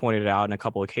 and we've pointed it out on a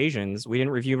couple occasions, we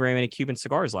didn't review very many Cuban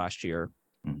cigars last year.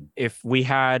 Mhm. If we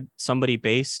had somebody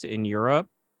based in Europe,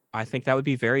 I think that would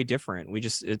be very different.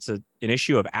 It's an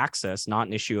issue of access, not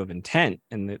an issue of intent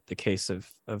in the case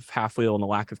of Half Wheel and the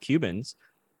lack of Cubans.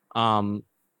 And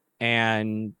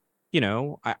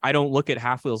I don't look at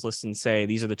Half Wheel's list and say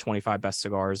these are the 25 best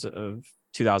cigars of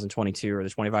 2022 or the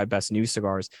 25 best new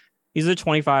cigars. These are the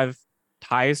 25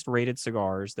 highest rated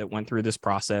cigars that went through this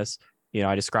process.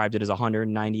 I described it as a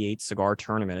 198 cigar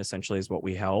tournament, essentially, is what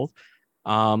we held.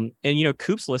 And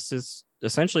Coop's list is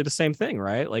essentially the same thing,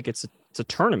 right? Like it's a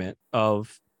tournament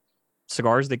of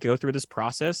cigars that go through this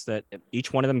process, that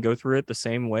each one of them go through it the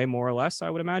same way, more or less, I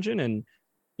would imagine. And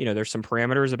there's some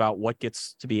parameters about what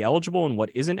gets to be eligible and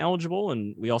what isn't eligible,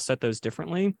 and we all set those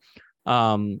differently.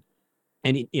 And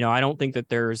I don't think that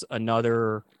there's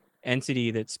another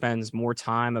entity that spends more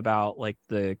time about like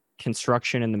the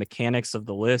construction and the mechanics of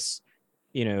the list,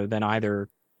 than either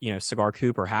Cigar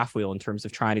Coop or Half Wheel in terms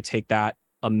of trying to take that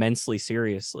immensely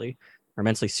serious.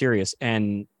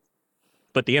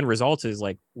 But the end result is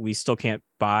like we still can't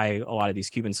buy a lot of these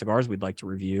Cuban cigars we'd like to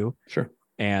review. Sure.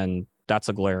 And that's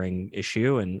a glaring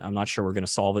issue, and I'm not sure we're going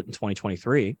to solve it in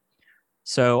 2023.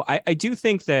 So I do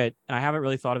think that, and I haven't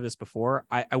really thought of this before,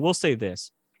 I will say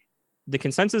this. The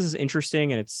consensus is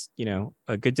interesting, and it's,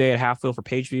 a good day at Half Wheel for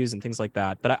page views and things like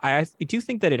that. But I do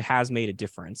think that it has made a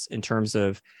difference in terms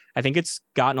of, I think it's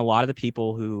gotten a lot of the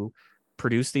people who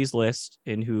produce these lists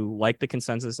and who like the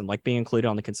consensus and like being included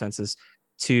on the consensus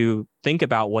to think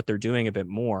about what they're doing a bit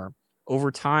more.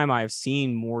 Over time, I've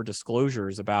seen more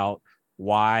disclosures about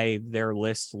why their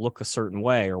lists look a certain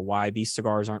way or why these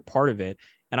cigars aren't part of it.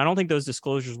 And I don't think those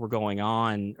disclosures were going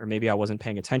on, or maybe I wasn't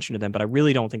paying attention to them, but I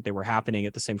really don't think they were happening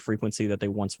at the same frequency that they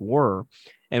once were.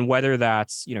 And whether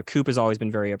that's, Coop has always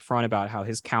been very upfront about how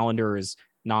his calendar is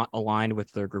not aligned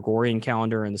with the Gregorian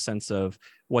calendar in the sense of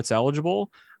what's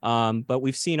eligible. But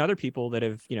we've seen other people that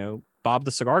have, Bob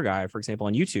the Cigar Guy, for example,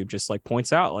 on YouTube, just like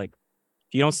points out, like,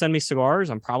 if you don't send me cigars,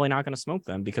 I'm probably not going to smoke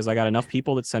them because I got enough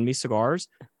people that send me cigars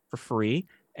for free.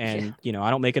 And, I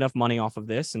don't make enough money off of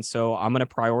this. And so I'm going to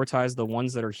prioritize the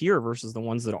ones that are here versus the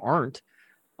ones that aren't.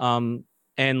 And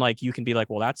like, you can be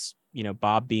like, well, that's,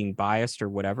 Bob being biased or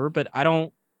whatever, but I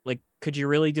don't like, could you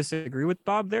really disagree with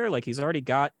Bob there? Like, he's already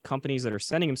got companies that are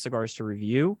sending him cigars to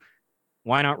review.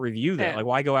 Why not review that? Like,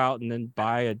 why go out and then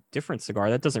buy a different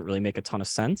cigar? That doesn't really make a ton of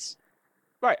sense.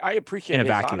 Right. I appreciate in a his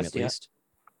vacuum, honesty, at least.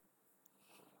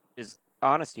 His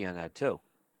honesty on that too.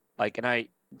 Like, and I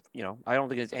don't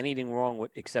think there's anything wrong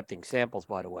with accepting samples,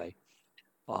 by the way.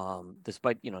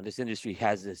 Despite, this industry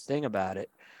has this thing about it.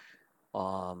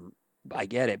 I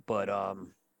get it, but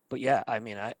yeah, I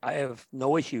mean, I have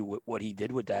no issue with what he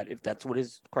did with that. If that's what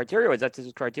his criteria was, that's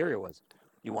his criteria was.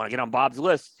 You want to get on Bob's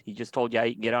list? He just told you how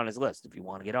you can get on his list if you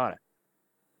want to get on it.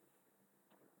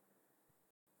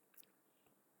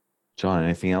 John,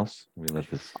 anything else? We let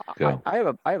this go. I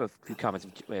have a few comments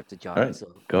after John. All right,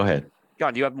 so. go ahead.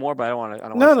 John, do you have more? But I don't want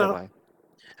to. No.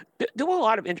 Do a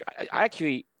lot of. I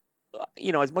actually,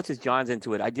 as much as John's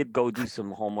into it, I did go do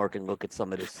some homework and look at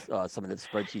some of the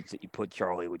spreadsheets that you put,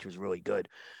 Charlie, which was really good.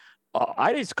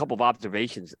 I did a couple of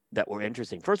observations that were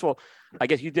interesting. First of all, I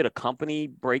guess you did a company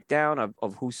breakdown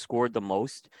of who scored the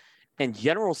most. And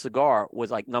General Cigar was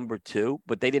like number 2,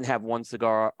 but they didn't have one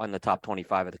cigar on the top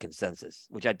 25 of the consensus,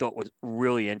 which I thought was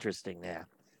really interesting there.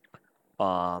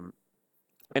 And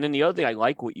then the other thing I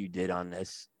like what you did on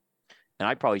this, and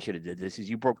I probably should have did this, is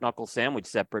you broke Knuckle Sandwich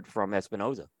separate from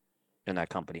Espinosa in that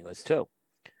company list too.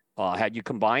 Had you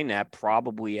combined that,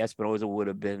 probably Espinosa would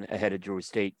have been ahead of Drew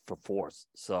Estate for 4th.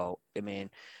 So, I mean,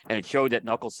 and it showed that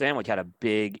Knuckle Sandwich had a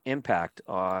big impact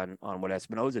on what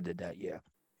Espinosa did that year.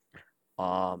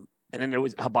 And then there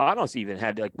was Habanos even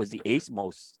was the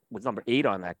was number 8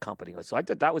 on that company list. So I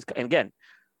thought that was, and again,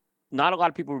 not a lot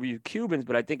of people review Cubans,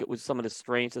 but I think it was some of the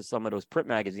strengths of some of those print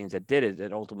magazines that did it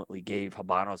that ultimately gave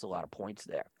Habanos a lot of points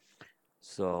there.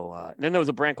 So and then there was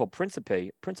a brand called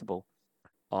Principal,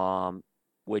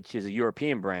 which is a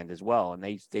European brand as well, and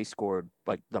they scored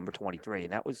like number 23,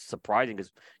 and that was surprising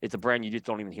because it's a brand you just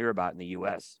don't even hear about in the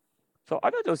U.S. So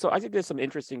I think there's some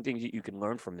interesting things that you can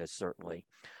learn from this, certainly.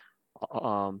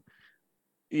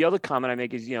 The other comment I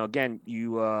make is, again,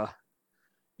 you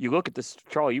look at this,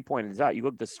 Charlie, you pointed this out, you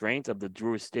look at the strength of the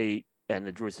Drew Estate and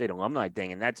the Drew Estate alumni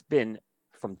thing, and that's been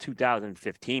from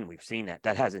 2015. We've seen that.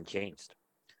 That hasn't changed.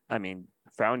 I mean,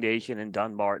 Foundation and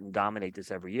Dunbarton dominate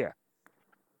this every year.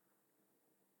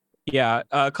 Yeah,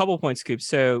 a couple of points, Coop.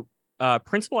 So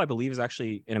Principal, I believe, is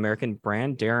actually an American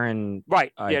brand. Darren.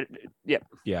 Right. Yeah. It's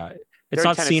They're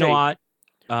not Tennessee. seen a lot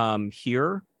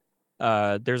here.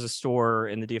 There's a store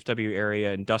in the DFW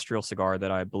area, Industrial Cigar,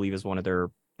 that I believe is one of their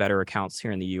better accounts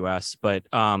here in the U.S. But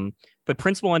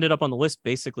Principal ended up on the list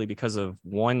basically because of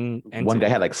one entity. One guy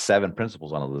had like 7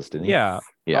 principals on the list, didn't he? Yeah.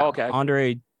 Oh, okay.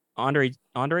 Andres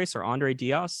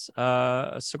Diaz,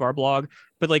 a cigar blog.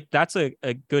 But like that's a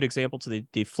good example to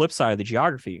the flip side of the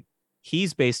geography.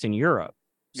 he's based in Europe.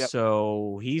 Yep.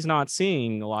 So he's not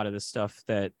seeing a lot of the stuff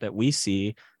that we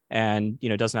see, and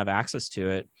doesn't have access to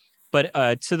it. But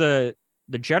to the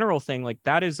general thing, like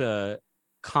that is a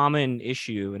common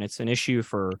issue, and it's an issue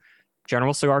for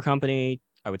General Cigar Company.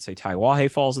 I would say Taiwan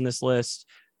falls in this list.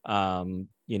 Padron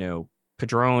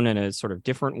in a sort of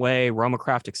different way, Roma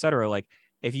Craft, etc. Like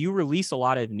if you release a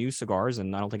lot of new cigars,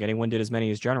 and I don't think anyone did as many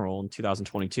as General in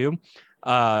 2022,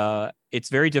 it's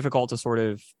very difficult to sort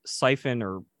of siphon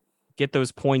or get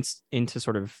those points into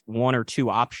sort of one or two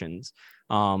options.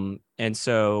 And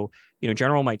so,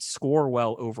 General might score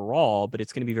well overall, but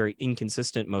it's going to be very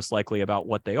inconsistent, most likely, about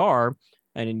what they are.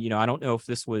 And, I don't know if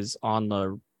this was on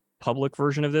the public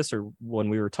version of this or when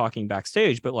we were talking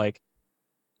backstage, but like,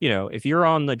 if you're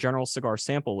on the General Cigar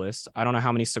sample list, I don't know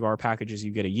how many cigar packages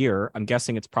you get a year. I'm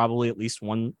guessing it's probably at least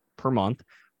one per month.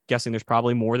 Guessing there's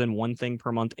probably more than one thing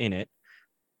per month in it.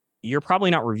 You're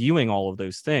probably not reviewing all of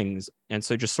those things. And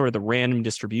so just sort of the random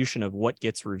distribution of what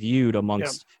gets reviewed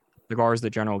amongst cigars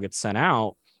that General gets sent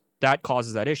out, that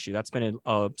causes that issue. That's been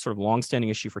a sort of longstanding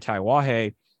issue for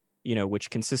Taiwan, which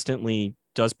consistently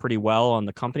does pretty well on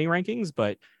the company rankings,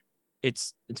 but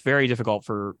it's very difficult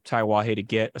for Taiwan to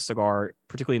get a cigar,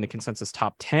 particularly in the consensus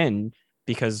top 10,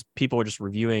 because people are just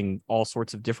reviewing all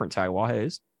sorts of different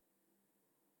Taiwans.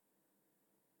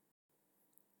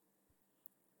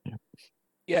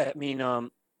 Yeah, I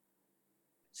mean,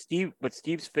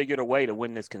 Steve's figured a way to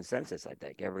win this consensus, I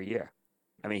think, every year.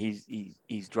 I mean,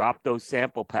 he's dropped those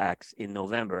sample packs in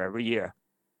November every year.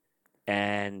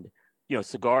 And,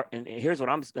 cigar, and here's what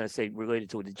I'm going to say related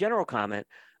to the general comment.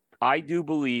 I do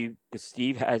believe that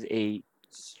Steve has he's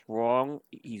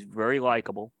very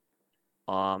likable.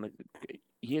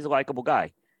 He is a likable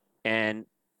guy. And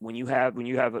when you have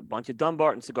a bunch of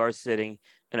Dunbarton cigars sitting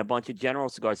and a bunch of General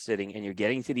cigars sitting, and you're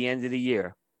getting to the end of the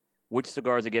year, which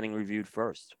cigars are getting reviewed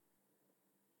first?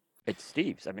 It's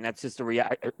Steve's. I mean, that's just a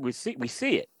reality. We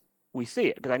see it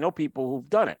because I know people who've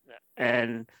done it.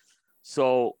 And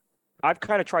so I've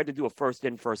kind of tried to do a first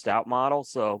in, first out model.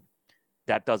 So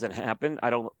that doesn't happen.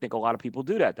 I don't think a lot of people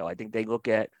do that, though. I think they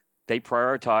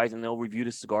prioritize and they'll review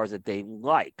the cigars that they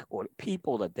like or the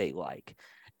people that they like.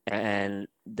 And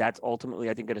that's ultimately,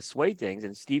 I think, going to sway things.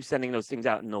 And Steve sending those things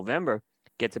out in November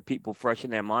gets the people fresh in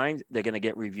their minds. They're going to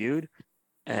get reviewed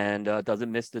and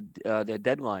doesn't miss their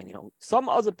deadline.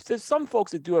 There's some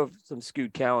folks that do have some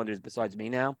skewed calendars besides me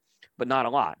now, but not a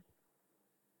lot.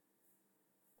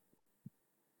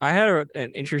 I had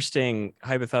an interesting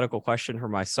hypothetical question for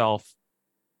myself,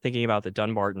 thinking about the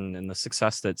Dunbarton and the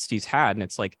success that Steve's had. And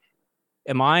it's like,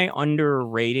 am I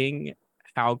underrating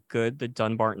how good the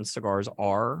Dunbarton cigars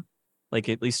are? Like,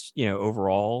 at least,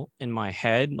 overall in my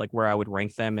head, like where I would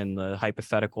rank them in the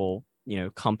hypothetical,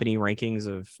 company rankings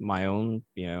of my own,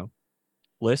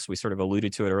 list. We sort of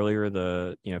alluded to it earlier,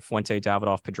 the, Fuente,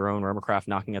 Davidoff, Padron, Roma Craft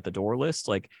knocking at the door list.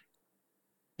 Like,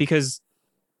 because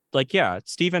like, yeah,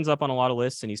 Steve ends up on a lot of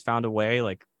lists and he's found a way,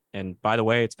 like, and by the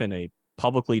way, it's been a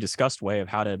publicly discussed way of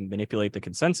how to manipulate the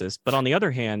consensus. But on the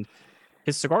other hand,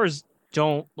 his cigars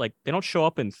don't show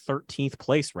up in 13th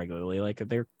place regularly. Like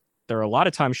they're a lot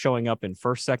of times showing up in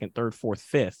first, second, third, fourth,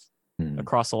 fifth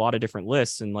across a lot of different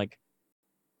lists. And like,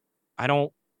 I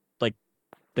don't like,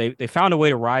 they found a way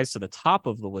to rise to the top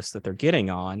of the list that they're getting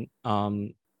on.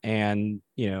 And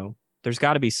there's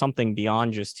got to be something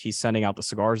beyond just he's sending out the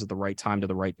cigars at the right time to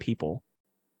the right people.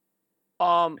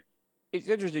 It's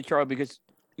interesting, Charlie, because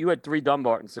you had 3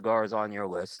 Dunbarton cigars on your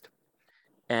list,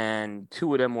 and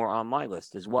 2 of them were on my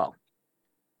list as well.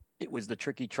 It was the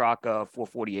Tricky Traca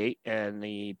 448 and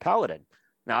the Paladin.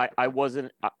 Now, I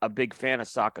wasn't a big fan of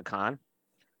Saka Khan,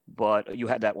 but you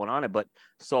had that one on it. But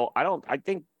so I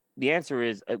think the answer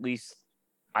is, at least,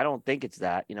 I don't think it's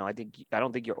that. I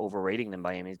don't think you're overrating them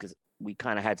by any means, because we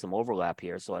kind of had some overlap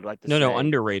here. So I'd like to say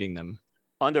underrating them.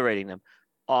 Underrating them.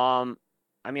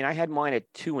 I mean, I had mine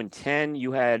at 2 and 10.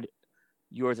 You had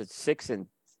yours at 6 and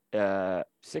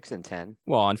 10.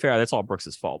 Well, unfair. That's all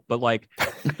Brooks's fault. But like,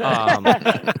 it's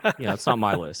not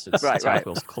my list. It's Half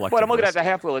Wheel's collective. But I'm looking list. at the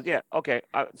Half Wheel. Yeah. Okay.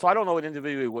 So I don't know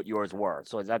individually what yours were.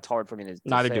 So that's hard for me to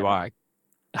Neither say. do I.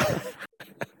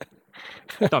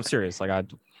 No, I'm serious. Like I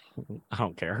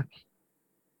don't care.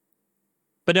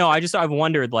 But no, I've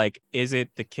wondered, like, is it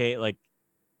the case? Like,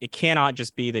 it cannot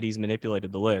just be that he's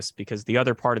manipulated the list, because the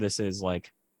other part of this is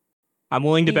like, I'm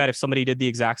willing to bet if somebody did the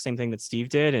exact same thing that Steve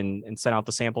did and sent out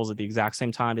the samples at the exact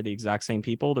same time to the exact same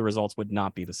people, the results would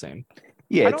not be the same.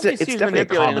 Yeah, I don't think it's Steve's definitely a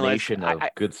manipulating the combination list. of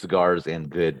good cigars and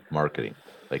good marketing.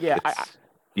 Like, Yeah,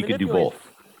 you could do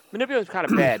both. Manipulative is kind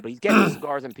of bad, but he's getting the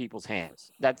cigars in people's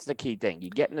hands. That's the key thing. You're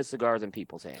getting the cigars in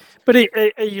people's hands. But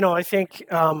I think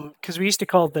because we used to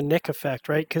call it the Nick effect,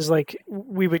 right? Because like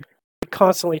we would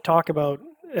constantly talk about.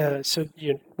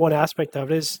 One aspect of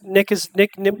it is Nick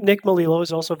Melillo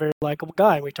is also a very likable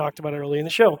guy. We talked about it early in the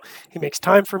show. He makes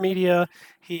time for media.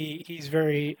 He's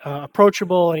very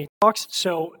approachable, and he talks.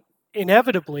 So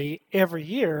inevitably, every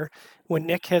year when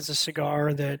Nick has a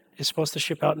cigar that is supposed to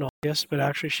ship out in August, but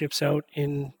actually ships out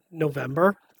in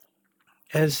November,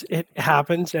 as it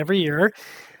happens every year,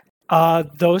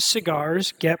 those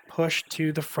cigars get pushed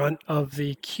to the front of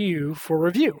the queue for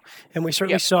review. And we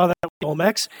certainly saw that with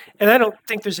Olmecs. And I don't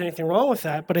think there's anything wrong with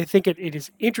that, but I think it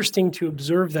is interesting to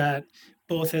observe that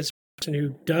both as a person who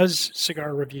does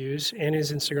cigar reviews and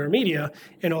is in cigar media,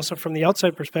 and also from the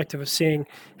outside perspective of seeing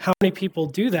how many people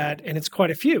do that, and it's quite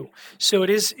a few. So it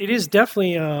is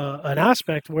definitely an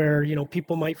aspect where,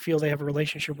 people might feel they have a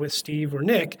relationship with Steve or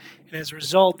Nick, and as a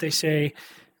result, they say,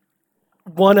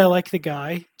 one, I like the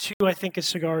guy. Two, I think his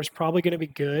cigar is probably going to be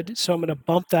good. So I'm going to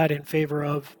bump that in favor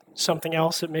of something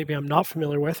else that maybe I'm not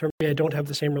familiar with, or maybe I don't have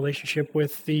the same relationship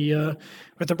with the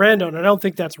brand owner. I don't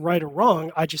think that's right or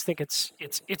wrong. I just think it's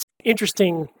an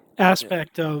interesting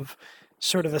aspect of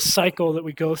sort of the cycle that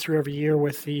we go through every year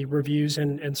with the reviews,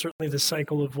 and certainly the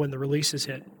cycle of when the releases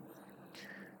hit.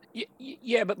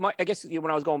 Yeah, but I guess when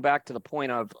I was going back to the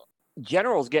point of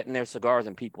General's getting their cigars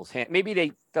in people's hands. Maybe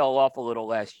they fell off a little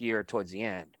last year towards the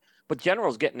end, but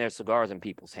General's getting their cigars in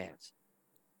people's hands.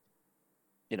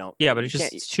 Yeah, but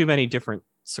it's too many different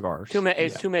cigars. Too many.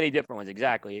 It's too many different ones.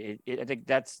 Exactly. I think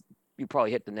you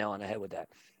probably hit the nail on the head with that.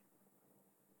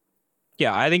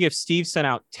 Yeah, I think if Steve sent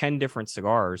out 10 different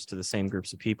cigars to the same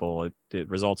groups of people, the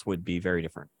results would be very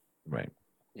different. Right.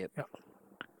 Yep.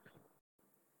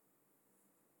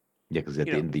 Yeah, because at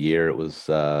the end of the year, it was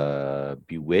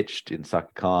Bewitched in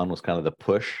SakaCon was kind of the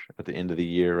push at the end of the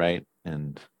year, right?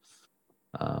 And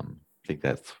I think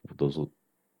at least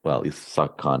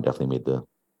SakaCon definitely made the.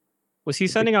 Was he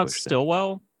sending out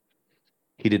Stillwell?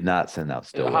 He did not send out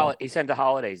Stillwell. He sent the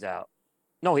holidays out.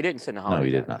 No, he didn't send the holidays. No,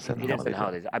 he did not send the holidays. He didn't send the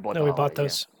holidays. I bought. No, we bought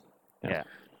those. Yeah.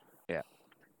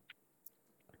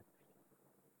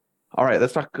 All right,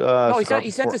 let's talk. No,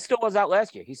 he sent the Stillwells out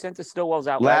last year. He sent the Stillwells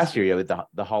out last year. Yeah, with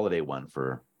the holiday one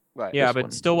for. Right. Yeah,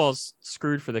 but Stillwell's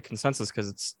screwed for the consensus because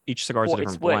it's each cigar's a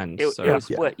different blend. It was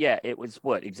split. Yeah, it was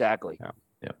split exactly.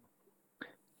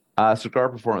 Yeah. Cigar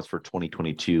performance for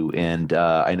 2022, and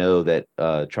I know that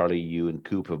Charlie, you and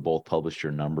Coop have both published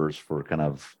your numbers for kind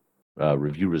of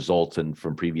review results and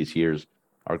from previous years.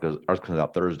 Ours comes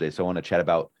out Thursday, so I want to chat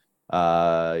about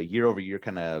year over year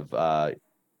kind of.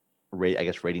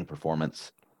 Rating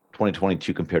performance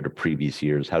 2022 compared to previous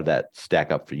years. How did that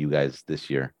stack up for you guys this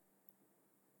year?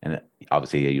 And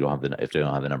obviously, if you don't have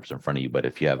the numbers in front of you, but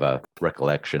if you have a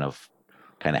recollection of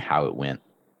kind of how it went.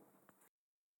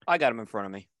 I got them in front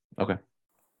of me. Okay.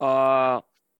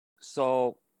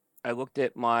 So I looked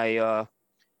at my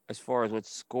as far as what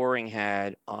scoring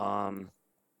had. I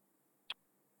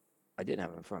didn't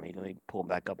have it in front of me. Let me pull them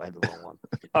back up. I had the wrong one.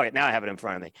 All right, now I have it in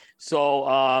front of me. So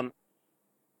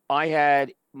I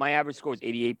had my average score was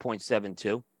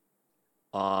 88.72.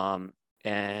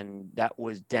 And that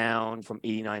was down from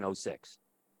 89.06.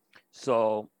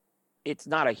 So it's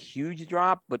not a huge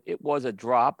drop, but it was a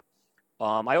drop.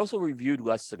 I also reviewed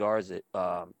less cigars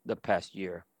the past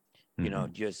year.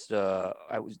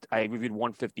 Mm-hmm. I reviewed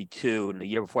 152, and the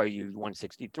year before I used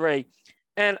 163.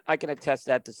 And I can attest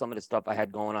that to some of the stuff I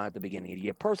had going on at the beginning of the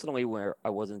year personally, where I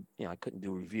wasn't, I couldn't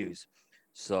do reviews.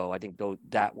 So I think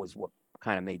that was what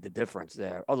kind of made the difference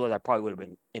there. Otherwise, I probably would have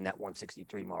been in that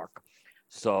 163 mark.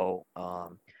 So,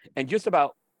 and just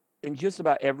about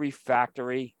every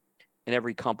factory and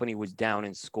every company was down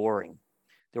in scoring.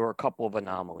 There were a couple of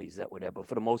anomalies that were there, but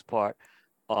for the most part,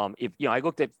 I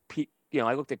looked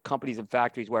at companies and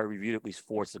factories where I reviewed at least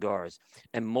 4 cigars,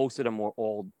 and most of them were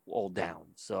all down.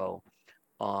 So,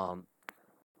 so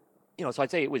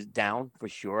I'd say it was down for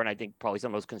sure, and I think probably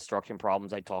some of those construction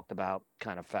problems I talked about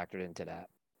kind of factored into that.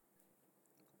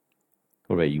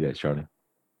 What about you guys, Charlie?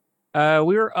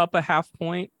 We were up a half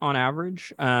point on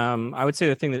average. I would say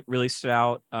the thing that really stood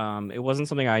out, it wasn't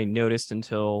something I noticed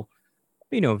until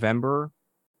maybe November.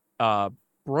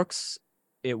 Brooks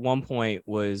at one point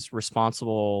was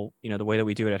responsible, the way that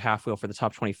we do it at Half Wheel for the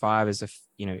top 25 is if,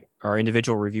 our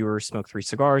individual reviewers smoke 3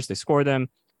 cigars, they score them.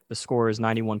 The score is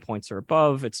 91 points or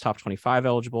above. It's top 25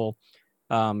 eligible.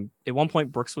 At one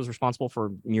point, Brooks was responsible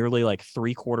for nearly like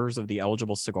 3/4 of the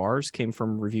eligible cigars came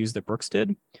from reviews that Brooks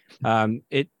did.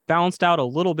 It balanced out a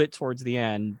little bit towards the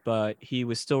end, but he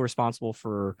was still responsible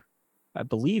for, I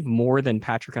believe, more than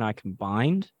Patrick and I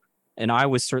combined. and I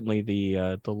was certainly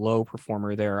the low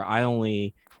performer there. I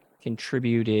only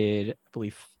contributed, I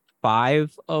believe,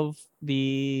 5 of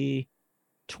the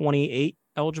 28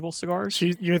 eligible cigars. So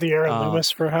you're the Aaron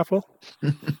Loomis for Half Wheel?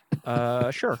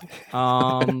 Sure.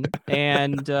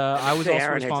 And I was Say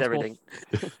also Aaron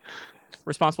hits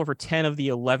responsible for 10 of the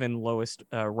 11 lowest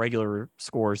regular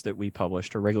scores that we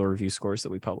published, or regular review scores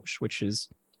that we published, which is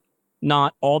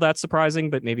not all that surprising,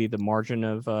 but maybe the margin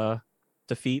of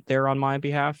defeat there on my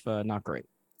behalf, not great.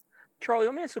 Charlie,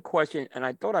 let me ask a question, and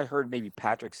I thought I heard maybe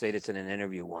Patrick say this in an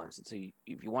interview once. So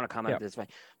if you want to comment on this,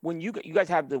 when you guys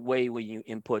have the way when you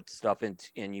input stuff and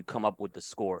you come up with the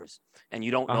scores, and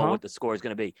you don't know what the score is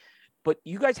going to be, but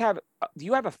you guys have, do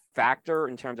you have a factor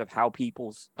in terms of how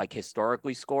people's like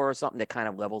historically score or something that kind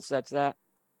of level sets that?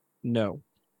 No.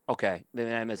 Okay,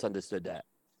 then I misunderstood that.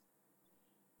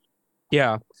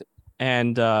 Yeah,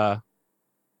 and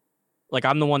like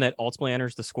I'm the one that ultimately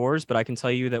enters the scores, but I can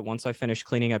tell you that once I finish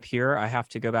cleaning up here, I have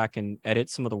to go back and edit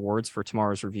some of the words for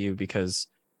tomorrow's review, because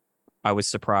I was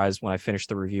surprised when I finished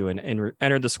the review and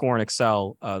entered the score in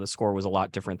Excel. The score was a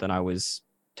lot different than I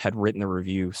had written the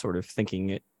review sort of thinking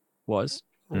it was.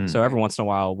 So every once in a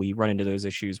while we run into those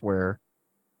issues where,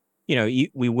 we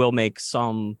will make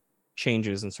some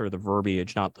changes in sort of the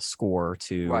verbiage, not the score,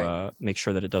 to make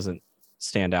sure that it doesn't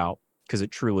stand out, because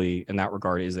it truly, in that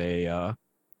regard, is a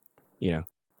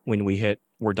when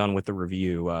we're done with the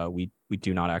review, we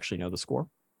do not actually know the score.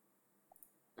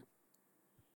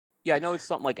 Yeah, I know it's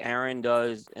something like Aaron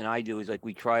does and I do, is like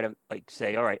we try to like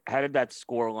say, all right, how did that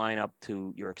score line up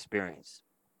to your experience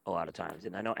a lot of times?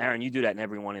 And I know, Aaron, you do that in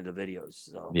every one of the videos.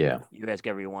 So Yeah, you ask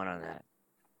everyone on that.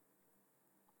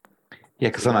 Yeah,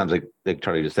 because sometimes, like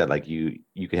Charlie just said, like you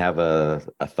can have a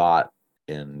thought,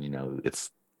 and it's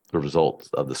the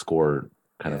results of the score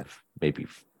kind of maybe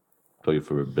throw you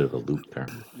for a bit of a loop there.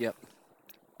 Yep.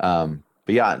 But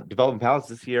yeah, Development Palace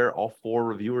this year, all 4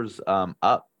 reviewers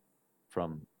up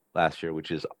from last year,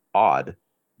 which is odd.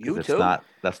 You it's too?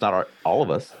 That's not all of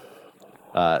us.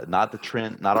 Not the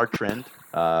trend, not our trend.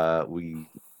 Our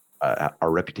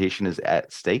reputation is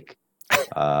at stake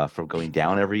from going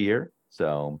down every year.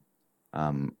 So I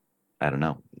don't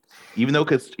know. Even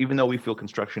though we feel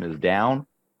construction is down,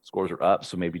 scores are up.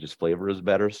 So maybe just flavor is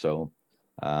better. So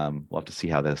we'll have to see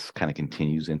how this kind of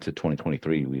continues into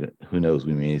 2023. Who knows?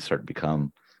 We may start to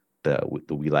become the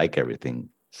We Like Everything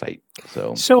site.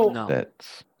 So no.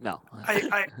 that's no.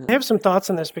 I have some thoughts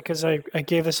on this, because I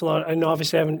gave this a lot. I know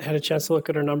obviously I haven't had a chance to look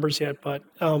at our numbers yet, but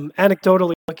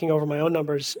anecdotally looking over my own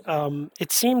numbers,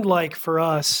 it seemed like for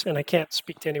us, and I can't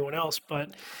speak to anyone else,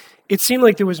 but it seemed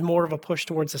like there was more of a push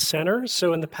towards the center.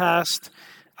 So in the past,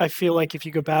 I feel like if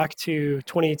you go back to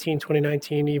 2018,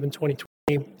 2019, even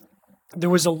 2020, there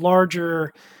was a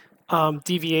larger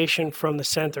deviation from the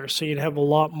center. So you'd have a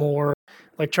lot more,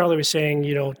 like Charlie was saying,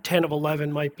 10 of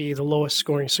 11 might be the lowest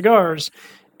scoring cigars,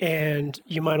 and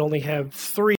you might only have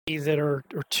 3 that are,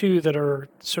 or 2 that are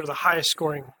sort of the highest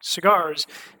scoring cigars,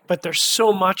 but there's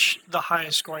so much the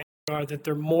highest scoring cigar that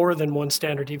they're more than one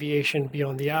standard deviation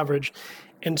beyond the average.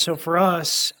 And so for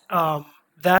us,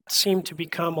 that seemed to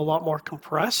become a lot more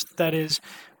compressed. That is,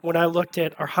 when I looked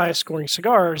at our highest scoring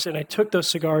cigars and I took those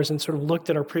cigars and sort of looked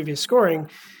at our previous scoring,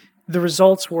 the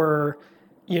results were,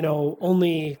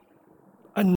 only,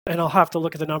 and I'll have to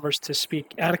look at the numbers to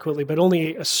speak adequately, but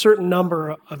only a certain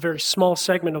number, a very small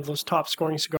segment of those top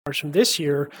scoring cigars from this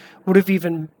year would have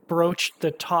even broached the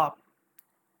top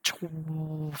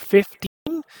 15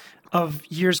 of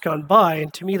years gone by.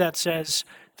 And to me, that says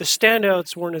the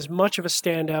standouts weren't as much of a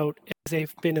standout as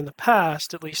they've been in the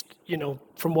past, at least,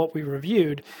 from what we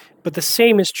reviewed. But the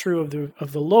same is true of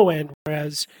the low end,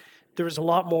 whereas there was a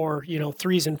lot more,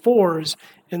 3s and 4s,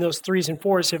 and those 3s and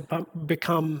 4s have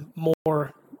become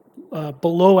more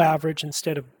below average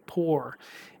instead of poor.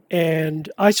 And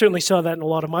I certainly saw that in a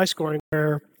lot of my scoring,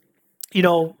 where,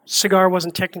 cigar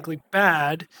wasn't technically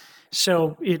bad,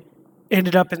 so it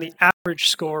ended up in the average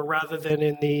score rather than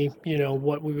in the,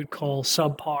 what we would call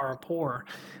subpar or poor.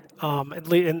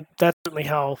 And that's certainly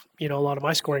how, a lot of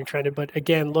my scoring trended. But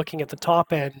again, looking at the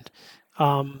top end,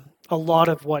 a lot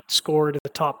of what scored in the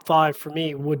top 5 for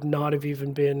me would not have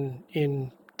even been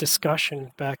in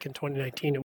discussion back in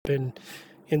 2019. It would have been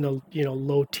in the,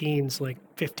 low teens, like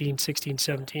 15, 16,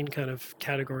 17 kind of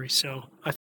category. So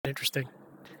I find it interesting.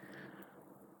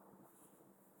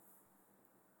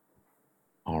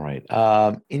 all right.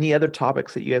 Any other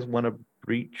topics that you guys want to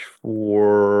breach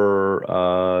for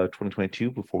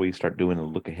 2022 before we start doing a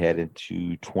look ahead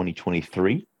into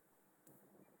 2023?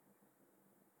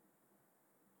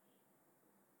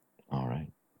 All right.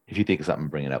 If you think of something,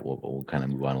 bring it up. We'll kind of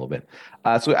move on a little bit.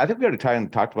 So I think we already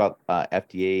talked about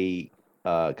FDA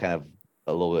kind of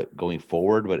a little bit going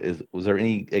forward, but was there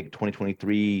any like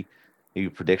 2023 maybe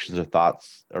predictions or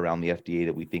thoughts around the FDA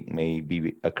that we think may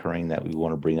be occurring that we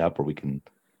want to bring up, or we can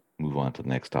move on to the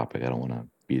next topic? I don't want to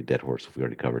beat a dead horse if we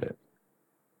already covered it.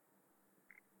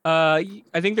 I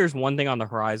think there's one thing on the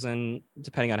horizon,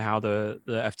 depending on how the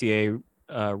FDA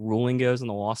ruling goes in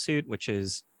the lawsuit, which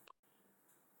is,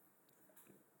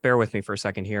 bear with me for a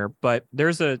second here, but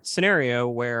there's a scenario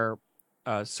where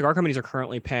cigar companies are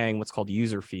currently paying what's called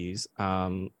user fees.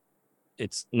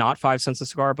 It's not 5 cents a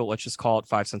cigar, but let's just call it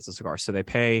 5 cents a cigar. So they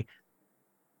pay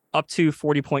up to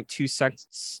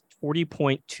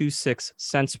 40.26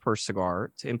 cents per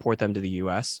cigar to import them to the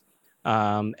US.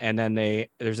 And then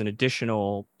there's an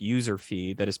additional user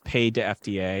fee that is paid to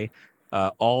FDA.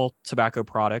 All tobacco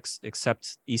products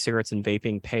except e-cigarettes and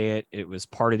vaping pay it. It was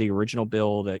part of the original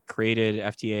bill that created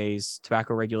FDA's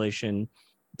tobacco regulation,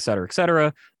 et cetera, et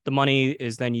cetera. The money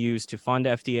is then used to fund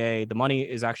FDA. The money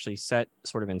is actually set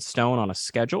sort of in stone on a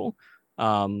schedule.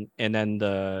 And then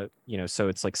so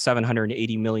it's like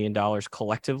 $780 million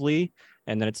collectively.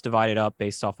 And then it's divided up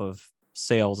based off of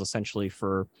sales essentially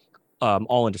for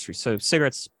all industries. So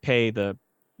cigarettes pay the,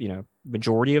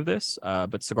 majority of this,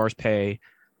 but cigars pay,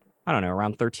 I don't know,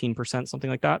 around 13%, something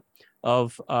like that,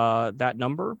 of that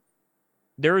number.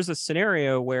 There is a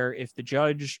scenario where if the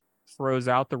judge throws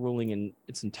out the ruling in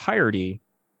its entirety,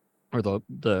 or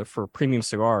the for premium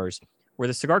cigars, where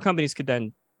the cigar companies could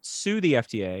then sue the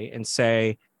FDA and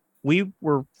say, we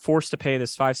were forced to pay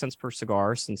this 5 cents per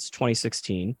cigar since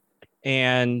 2016.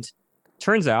 And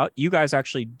turns out you guys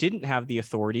actually didn't have the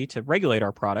authority to regulate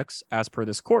our products as per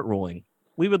this court ruling.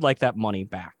 We would like that money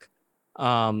back.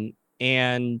 That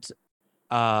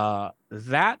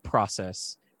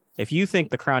process, if you think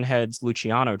the Crown Heads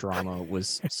Luciano drama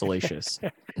was salacious,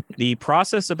 the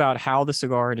process about how the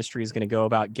cigar industry is going to go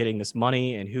about getting this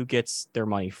money and who gets their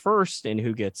money first and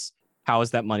how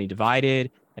is that money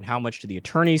divided and how much do the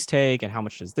attorneys take and how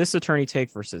much does this attorney take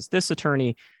versus this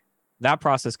attorney, that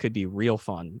process could be real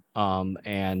fun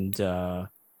and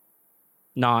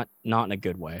not in a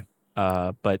good way.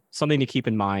 But something to keep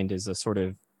in mind is a sort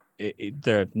of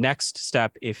the next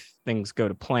step, if things go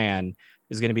to plan,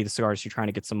 is going to be the cigar industry trying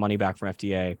to get some money back from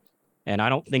FDA. And I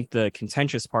don't think the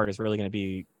contentious part is really going to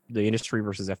be the industry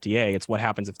versus FDA. It's what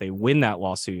happens if they win that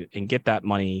lawsuit and get that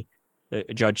money. The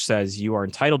judge says you are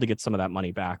entitled to get some of that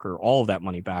money back or all of that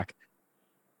money back.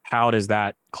 How does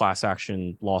that class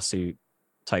action lawsuit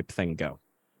type thing go?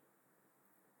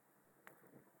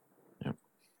 Yeah,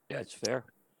 it's fair.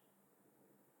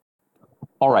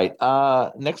 All right.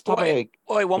 Next topic.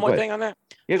 Wait, one more thing on that.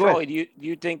 Yeah, go Charlie, ahead. do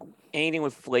you think anything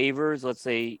with flavors, let's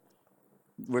say,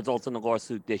 results in the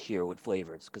lawsuit this year with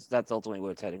flavors? Because that's ultimately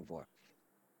what it's heading for.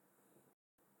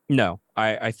 No,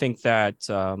 I think that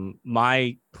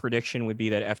my prediction would be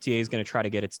that FDA is going to try to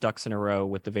get its ducks in a row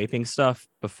with the vaping stuff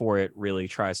before it really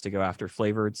tries to go after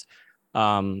flavoreds.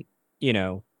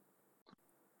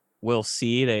 We'll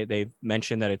see. They've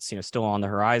mentioned that it's still on the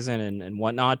horizon and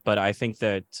whatnot, but I think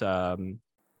that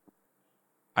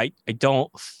I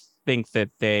don't think that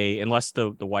unless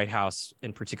the White House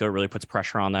in particular really puts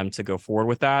pressure on them to go forward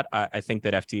with that, I think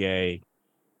that FDA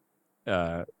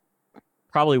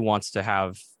probably wants to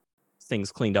have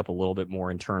things cleaned up a little bit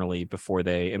more internally before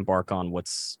they embark on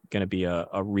what's going to be a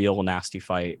real nasty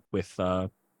fight with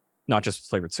not just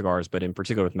flavored cigars, but in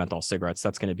particular with menthol cigarettes.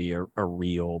 That's going to be a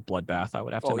real bloodbath, I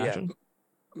would have to imagine. Yeah.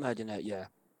 Imagine that, yeah.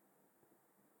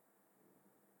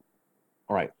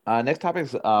 All right. Next topic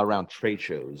is around trade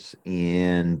shows.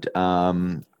 And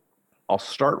I'll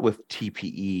start with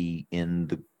TPE in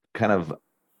the kind of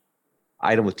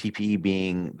item with TPE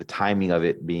being the timing of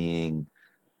it being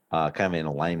kind of in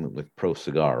alignment with Pro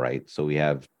Cigar, right? So we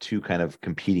have two kind of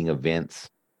competing events,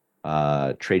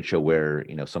 trade show where,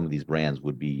 some of these brands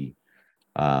would be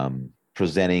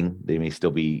presenting. They may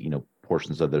still be,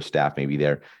 portions of their staff may be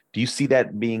there. Do you see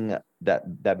that being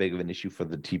that big of an issue for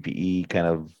the TPE kind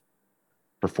of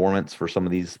performance for some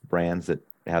of these brands that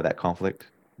have that conflict,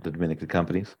 the Dominican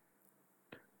companies?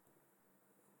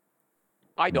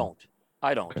 I don't.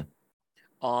 Okay.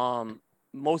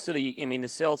 Most of the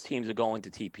sales teams are going to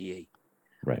TPE.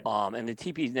 Right. And the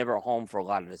TPE is never a home for a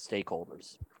lot of the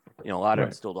stakeholders. A lot of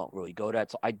them still don't really go to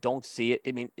that. So I don't see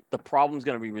it. The problem's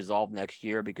going to be resolved next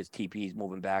year because TPE is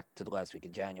moving back to the last week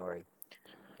in January.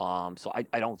 So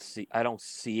I don't see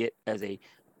it as a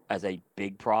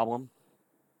big problem.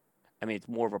 It's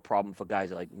more of a problem for guys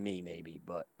like me, maybe,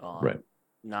 but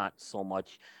not so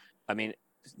much.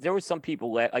 There were some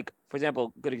people like, for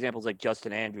example, good examples like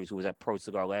Justin Andrews, who was at Pro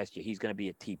Cigar last year. He's going to be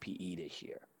at TPE this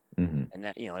year, and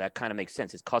that that kind of makes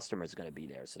sense. His customers are going to be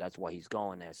there, so that's why he's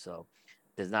going there. So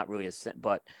there's not really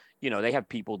but they have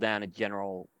people down at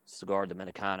General Cigar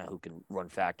Dominicana who can run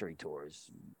factory tours,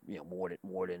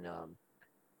 more than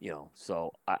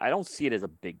so I don't see it as a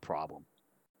big problem.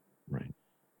 Right.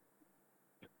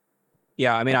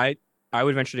 Yeah, I mean, I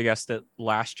would venture to guess that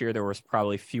last year there was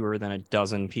probably fewer than a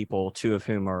dozen people, two of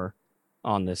whom are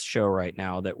on this show right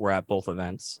now, that were at both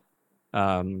events.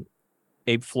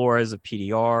 Abe Flores of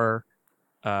PDR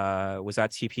was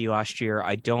at TPE last year.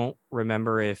 I don't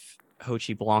remember if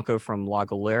Hochi Blanco from La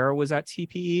Galera was at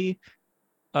TPE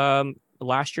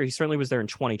last year. He certainly was there in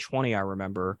 2020, I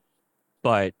remember.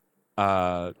 But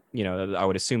I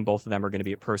would assume both of them are going to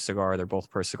be at Pro Cigar. They're both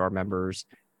Pro Cigar members.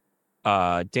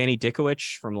 Danny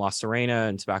Dikowicz from La Serena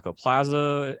and Tobacco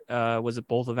Plaza was at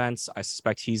both events. I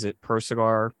suspect he's at Pro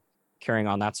Cigar, carrying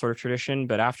on that sort of tradition.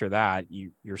 But after that,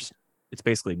 it's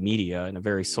basically media and a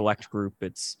very select group.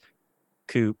 It's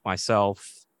Coop,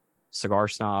 myself, Cigar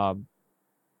Snob,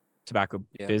 Tobacco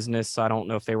Business. I don't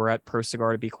know if they were at Pro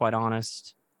Cigar, to be quite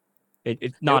honest.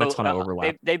 It's not a ton of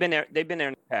overlap. They've been there. They've been there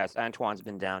in the past. Antoine's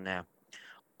been down now.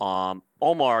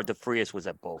 Omar DeFrias was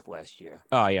at both last year.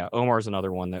 Oh yeah, Omar's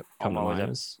another one that Omar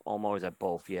was at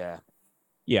both. Yeah.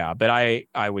 Yeah, but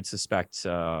I would suspect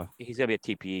he's gonna be at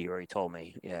TPE, or he told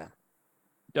me. Yeah.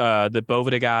 The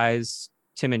Boveda guys,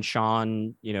 Tim and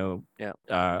Sean,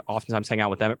 oftentimes hang out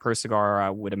with them at Pro Cigar. I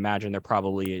would imagine they're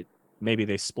probably, maybe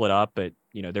they split up, but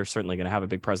they're certainly going to have a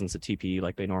big presence at TPE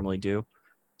like they normally do.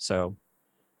 So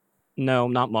no,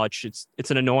 not much.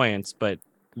 It's an annoyance, but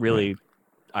really,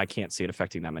 I can't see it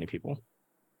affecting that many people.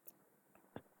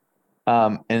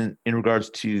 And in regards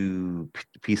to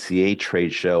PCA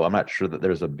trade show, I'm not sure that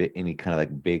there's any kind of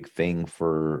like big thing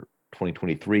for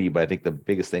 2023, but I think the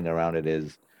biggest thing around it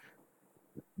is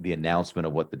the announcement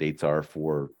of what the dates are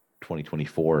for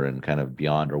 2024 and kind of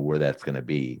beyond, or where that's going to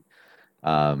be.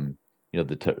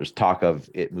 There's talk of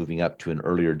it moving up to an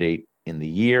earlier date in the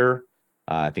year.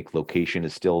 I think location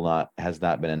is has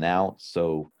not been announced.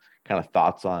 So kind of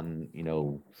thoughts on,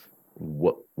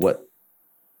 what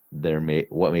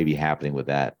may be happening with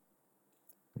that.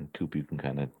 And Coop, you can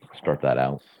kind of start that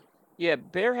out. Yeah,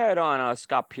 Bear had on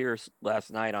Scott Pierce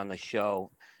last night on the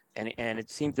show, and it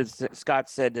seemed that Scott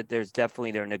said that they're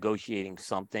negotiating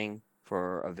something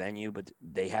for a venue, but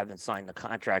they haven't signed the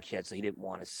contract yet, so he didn't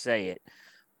want to say it.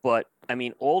 But I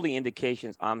mean, all the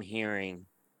indications I'm hearing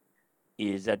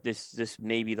is that this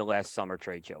may be the last summer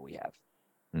trade show we have.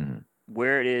 Mm-hmm.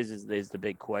 Where it is the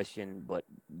big question, but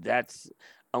that's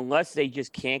unless they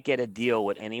just can't get a deal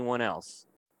with anyone else,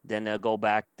 then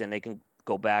they can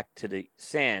go back to the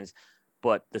Sands.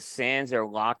 But the Sands are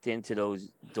locked into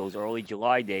those early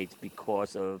July dates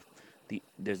because of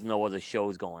there's no other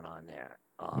shows going on there,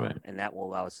 and that will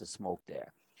allow us to smoke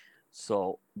there.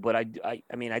 So, but I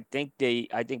think the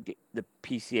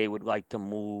PCA would like to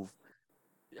move.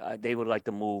 They would like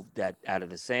to move that out of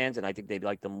the Sands, and I think they'd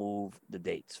like to move the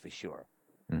dates for sure.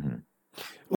 Mm-hmm.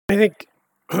 I think,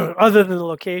 other than the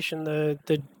location,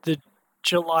 the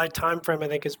July timeframe I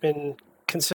think has been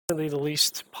consistently the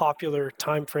least popular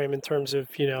timeframe in terms of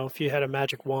if you had a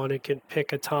magic wand, it could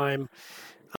pick a time.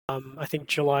 I think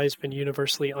July has been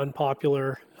universally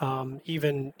unpopular.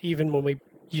 Even when we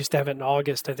used to have it in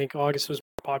August, I think August was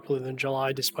more popular than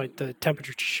July, despite the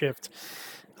temperature shift.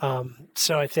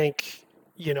 So I think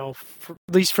at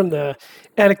least from the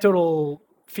anecdotal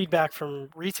feedback from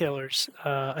retailers,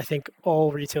 I think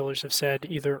all retailers have said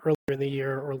either earlier in the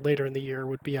year or later in the year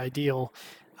would be ideal.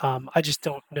 I just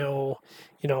don't know,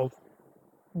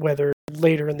 whether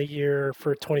later in the year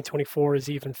for 2024 is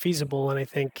even feasible. And I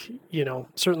think,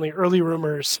 certainly early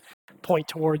rumors point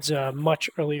towards a much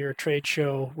earlier trade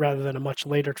show rather than a much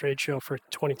later trade show for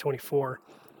 2024.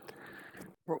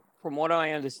 From what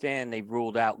I understand, they've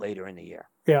ruled out later in the year.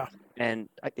 Yeah. And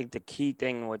I think the key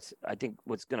thing, what's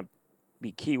going to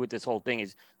be key with this whole thing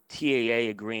is TAA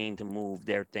agreeing to move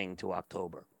their thing to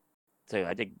October. So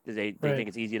I think they think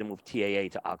it's easier to move TAA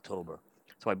to October.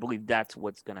 So I believe that's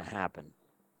what's going to happen.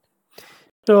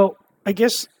 So I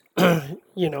guess,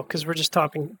 because we're just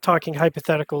talking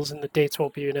hypotheticals and the dates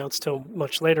won't be announced till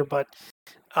much later, but,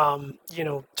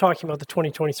 talking about the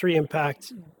 2023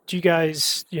 impact, do you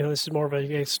guys, this is more of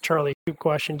a Charlie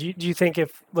question. Do you think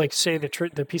if, like, say the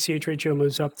PCA trade show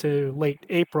moves up to late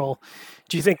April,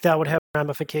 do you think that would have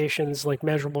ramifications, like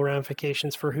measurable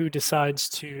ramifications for who decides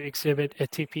to exhibit at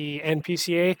TPE and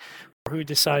PCA, or who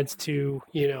decides to,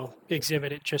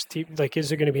 exhibit at just like, is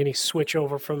there going to be any switch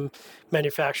over from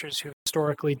manufacturers who've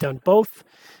historically done both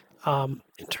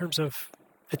in terms of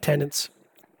attendance?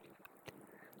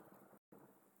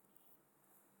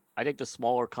 I think the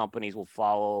smaller companies will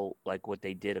follow like what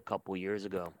they did a couple years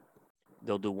ago.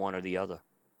 They'll do one or the other.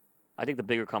 I think the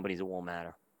bigger companies, it won't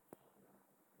matter.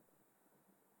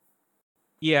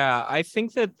 Yeah, I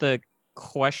think that the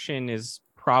question is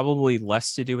probably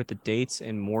less to do with the dates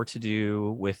and more to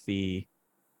do with the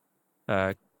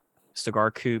Cigar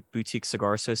Coop Boutique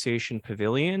Cigar Association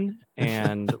Pavilion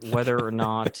and whether or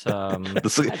not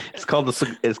It's called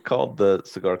the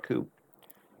Cigar Coop.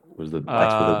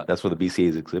 That's where the BCA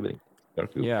is exhibiting. Cigar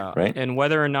Coop, yeah, right? and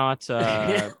whether or not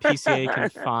PCA can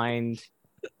find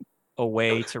a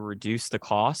way to reduce the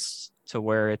costs to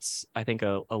where it's, I think,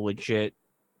 a legit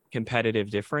competitive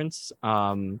difference.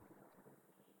 I'm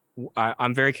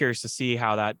very curious to see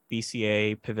how that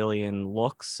BCA pavilion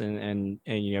looks and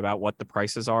about what the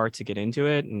prices are to get into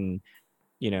it, and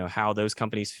how those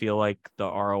companies feel like the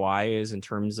ROI is in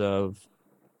terms of,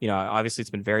 obviously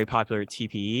it's been very popular at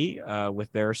TPE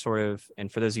with their sort of,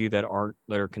 and for those of you that are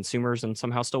consumers and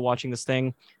somehow still watching this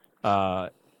thing,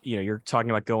 you're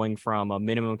talking about going from a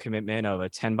minimum commitment of a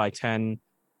 10 by 10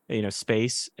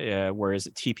 space, whereas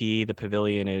at TPE the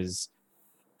pavilion is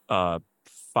 5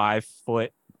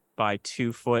 foot by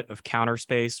 2 foot of counter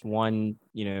space, one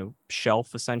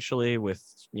shelf essentially with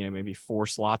maybe 4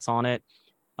 slots on it,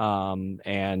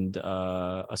 and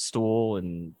a stool,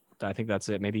 and I think that's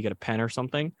it. Maybe you get a pen or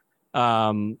something,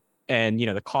 and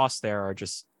the costs there are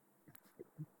just,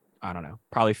 I don't know,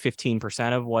 probably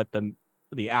 15% of what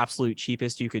the absolute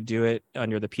cheapest you could do it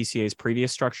under the PCA's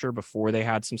previous structure before they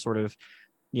had some sort of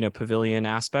pavilion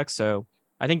aspect. So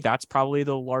I think that's probably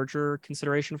the larger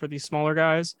consideration for these smaller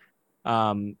guys.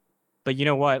 But you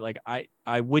know what? Like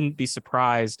I wouldn't be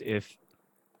surprised if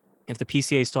the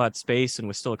PCA still had space and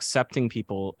was still accepting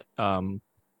people.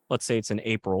 Let's say it's in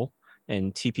April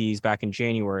and TP is back in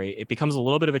January. It becomes a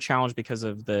little bit of a challenge because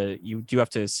of you do have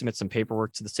to submit some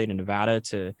paperwork to the state of Nevada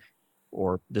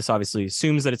or this obviously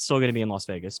assumes that it's still going to be in Las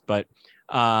Vegas, but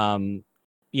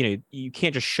you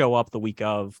can't just show up the week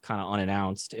of kind of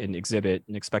unannounced and exhibit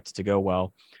and expect it to go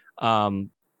well.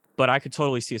 But I could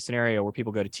totally see a scenario where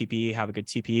people go to TPE, have a good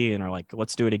TPE, and are like,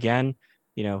 let's do it again.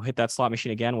 Hit that slot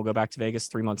machine again. We'll go back to Vegas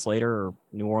 3 months later, or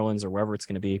New Orleans, or wherever it's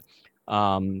going to be.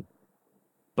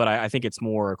 But I think it's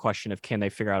more a question of, can they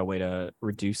figure out a way to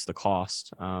reduce the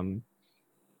cost?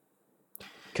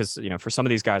 Because for some of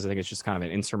these guys, I think it's just kind of an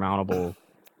insurmountable.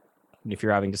 If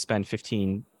you're having to spend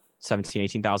 $15,000,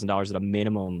 $17,000, $18,000 at a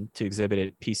minimum to exhibit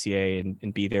at PCA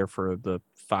and be there for the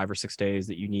 5 or 6 days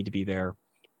that you need to be there,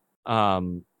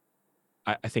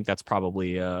 I think that's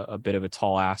probably a bit of a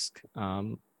tall ask,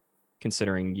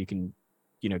 considering you can,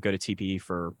 go to TPE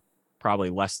for probably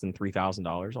less than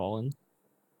 $3,000 all in.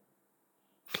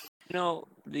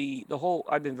 The whole,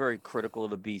 I've been very critical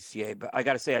of the BCA, but I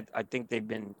got to say, I think they've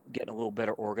been getting a little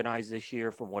better organized this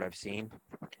year from what I've seen,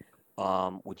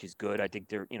 which is good. I think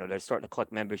they're starting to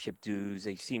collect membership dues.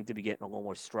 They seem to be getting a little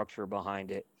more structure behind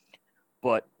it.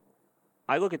 But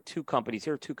I look at 2 companies.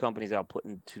 Here are 2 companies I'll put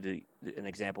into an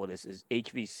example of this is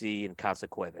HVC and Casa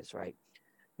Cuevas, right?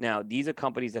 Now, these are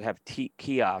companies that have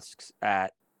kiosks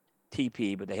at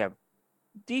TP, but they have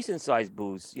decent sized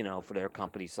booths, for their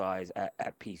company size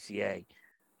at PCA.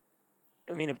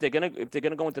 I mean, if they're gonna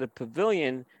go into the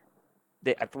pavilion,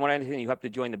 from what I understand, you have to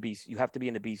join you have to be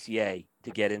in the BCA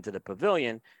to get into the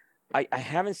pavilion. I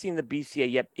haven't seen the BCA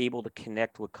yet able to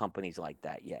connect with companies like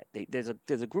that yet. There's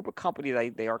a group of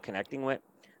companies they are connecting with,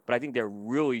 but I think they're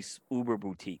really uber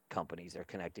boutique companies they're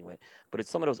connecting with. But it's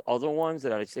some of those other ones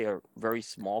that I'd say are very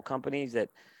small companies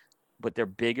but they're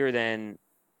bigger than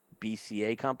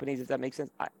BCA companies, if that makes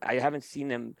sense. I haven't seen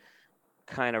them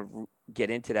kind of get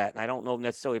into that, and I don't know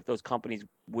necessarily if those companies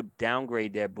would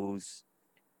downgrade their booths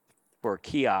for a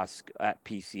kiosk at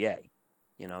PCA.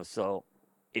 So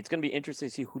it's going to be interesting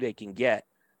to see who they can get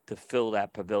to fill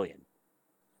that pavilion.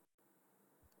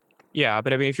 Yeah,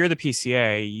 but I mean, if you're the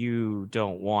PCA, you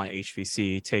don't want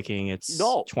HVC taking its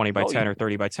 20 by 10 or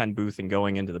 30 by 10 booth and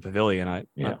going into the pavilion. And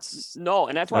that's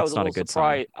why I was a little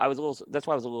surprised.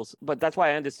 But that's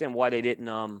why I understand why they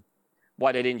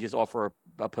didn't just offer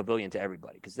a pavilion to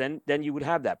everybody, because then you would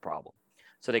have that problem.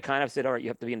 So they kind of said, all right, you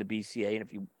have to be in the BCA, and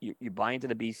if you buy into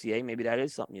the BCA, maybe that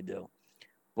is something you do.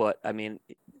 But I mean,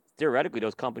 theoretically,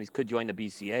 those companies could join the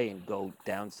BCA and go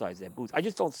downsize their booths. I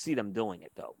just don't see them doing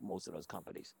it, though, most of those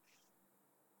companies.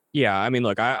 Yeah, I mean,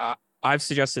 look, I've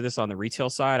suggested this on the retail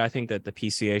side. I think that the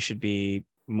PCA should be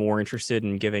more interested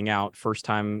in giving out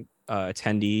first-time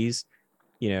attendees,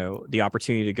 the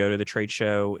opportunity to go to the trade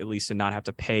show, at least, and not have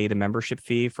to pay the membership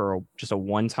fee for just a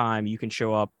one-time. You can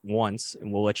show up once,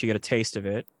 and we'll let you get a taste of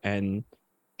it, and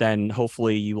then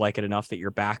hopefully you like it enough that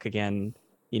you're back again,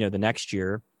 the next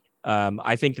year.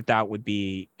 I think that would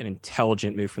be an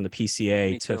intelligent move from the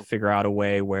PCA to figure out a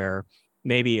way where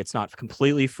maybe it's not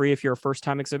completely free if you're a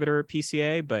first-time exhibitor at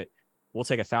PCA, but we'll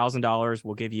take $1,000.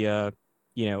 We'll give you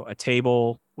a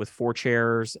table with 4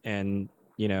 chairs and,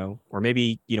 or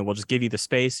maybe, we'll just give you the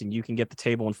space and you can get the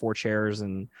table and 4 chairs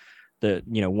and the,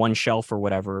 1 shelf or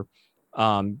whatever.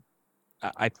 I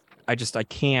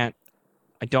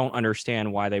don't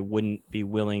understand why they wouldn't be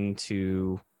willing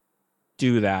to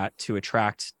do that to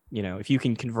attract, if you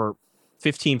can convert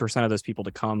 15% of those people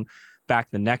to come back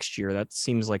the next year, that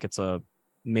seems like it's a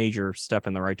major step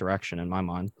in the right direction in my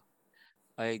mind.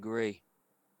 I agree.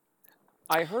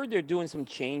 I heard they're doing some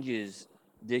changes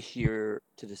this year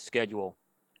to the schedule.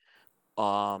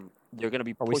 They're going to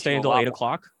be. Are we staying until 8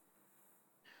 o'clock?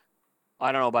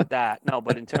 I don't know about that. No,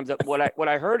 but in terms of what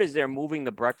I heard is they're moving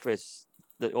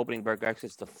the opening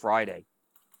breakfast to Friday,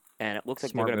 and it looks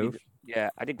like Smart they're going move. to be. Yeah,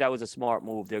 I think that was a smart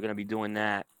move. They're going to be doing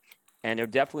that, and they're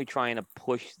definitely trying to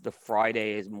push the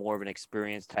Friday as more of an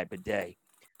experience type of day.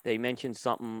 They mentioned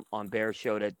something on Bear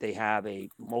Show that they have a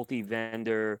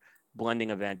multi-vendor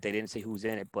blending event. They didn't say who's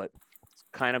in it, but it's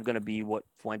kind of going to be what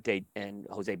Fuente and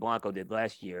Jose Blanco did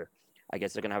last year. I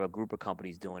guess they're going to have a group of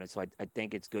companies doing it. So I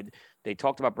think it's good. They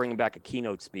talked about bringing back a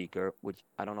keynote speaker, which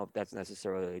I don't know if that's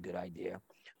necessarily a good idea,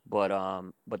 but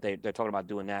they're talking about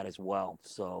doing that as well.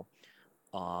 So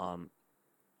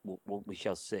we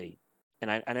shall see.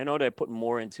 And I know they're putting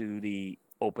more into the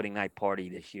opening night party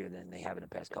this year than they have in the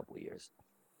past couple of years.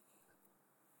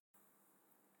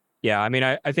 Yeah, I mean,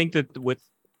 I think that with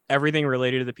everything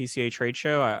related to the PCA trade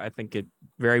show, I think it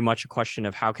very much a question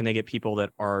of how can they get people that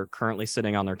are currently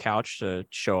sitting on their couch to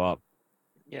show up.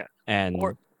 Yeah. And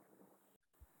or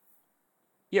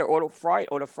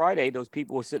the Friday, those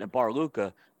people were sitting at Bar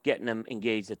Luca, getting them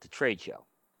engaged at the trade show,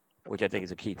 which I think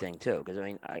is a key thing too. Because I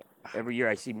mean, every year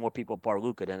I see more people at Bar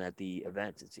Luca than at the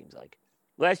events. It seems like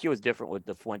last year was different with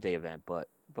the Fuente event, but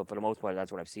for the most part,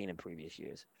 that's what I've seen in previous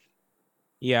years.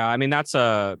 Yeah, I mean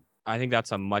I think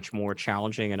that's a much more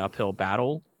challenging and uphill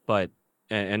battle, but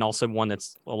and also one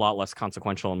that's a lot less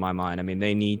consequential in my mind. I mean,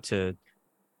 they need to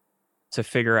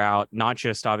figure out not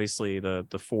just obviously the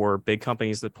 4 big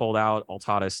companies that pulled out,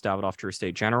 Altadas, Davidoff, Drew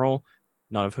Estate General,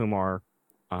 none of whom are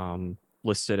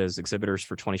listed as exhibitors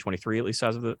for 2023, at least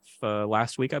as of the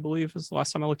last week, I believe is the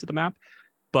last time I looked at the map.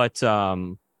 But there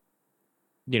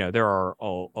are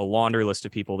a laundry list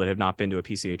of people that have not been to a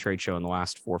PCA trade show in the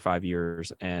last 4 or 5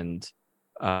 years, and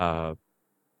I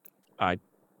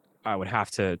would have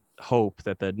to hope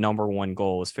that the number one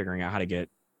goal is figuring out how to get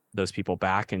those people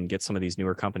back and get some of these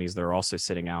newer companies that are also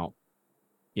sitting out,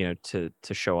 to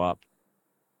show up.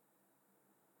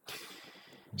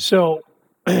 So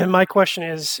my question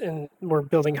is, and we're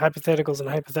building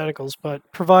hypotheticals,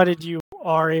 but provided you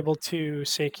are able to,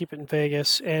 say, keep it in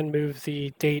Vegas and move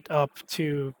the date up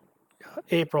to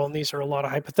April, and these are a lot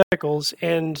of hypotheticals,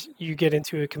 and you get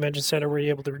into a convention center where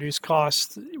you're able to reduce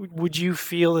costs, would you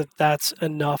feel that that's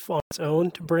enough on its own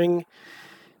to bring,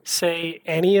 say,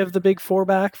 any of the big 4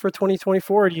 back for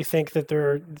 2024? Or do you think that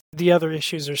the other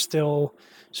issues are still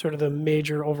sort of the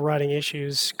major overriding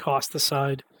issues, cost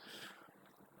aside?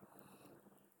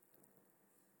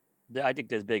 I think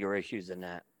there's bigger issues than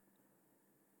that.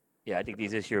 Yeah, I think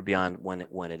these issues are beyond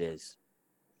when it is.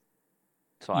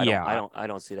 So I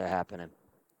don't see that happening.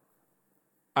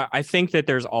 I think that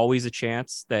there's always a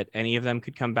chance that any of them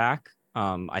could come back.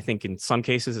 I think in some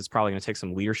cases it's probably going to take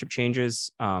some leadership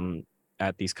changes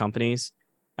at these companies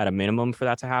at a minimum for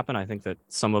that to happen. I think that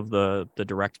some of the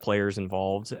direct players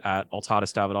involved at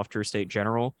Altadas, Davidoff, Drew Estate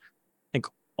General, I think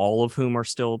all of whom are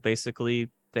still basically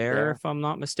there, if I'm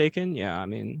not mistaken. Yeah, I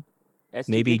mean,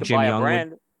 maybe Jim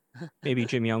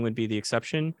Young would be the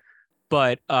exception,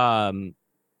 but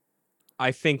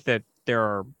I think that there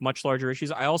are much larger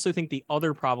issues. I also think the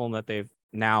other problem that they've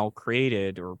now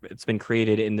created, or it's been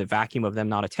created in the vacuum of them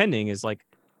not attending, is like,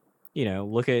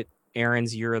 look at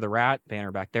Aaron's Year of the Rat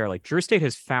banner back there. Like, Drew Estate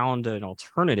has found an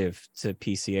alternative to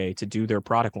PCA to do their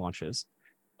product launches.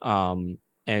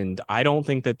 And I don't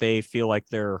think that they feel like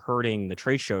they're hurting the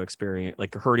trade show experience,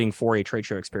 like hurting for a trade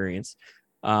show experience.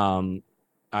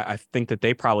 I think that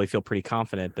they probably feel pretty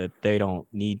confident that they don't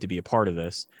need to be a part of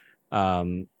this.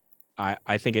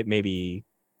 I think it may be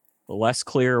less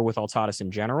clear with Altadas in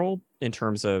general in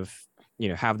terms of,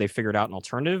 have they figured out an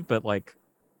alternative? But like,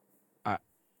 I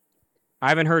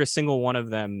haven't heard a single one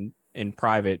of them in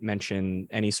private mention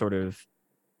any sort of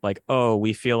like, oh,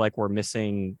 we feel like we're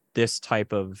missing this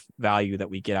type of value that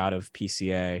we get out of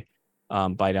PCA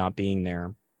by not being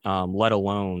there, let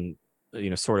alone,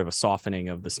 sort of a softening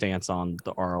of the stance on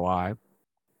the ROI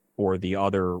or the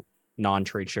other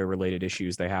non-trade show related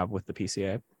issues they have with the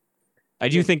PCA. I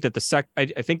do think that I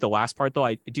think the last part though,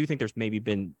 I do think there's maybe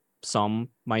been some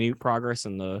minute progress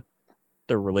in the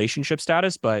relationship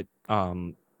status, but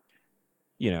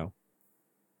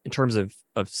in terms of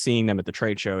seeing them at the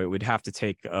trade show, it would have to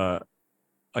take a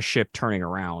ship turning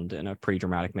around in a pretty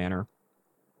dramatic manner.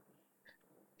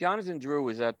 Jonathan Drew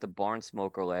was at the Barn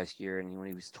Smoker last year, and when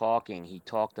he was talking, he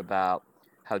talked about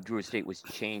how Drew Estate was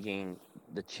changing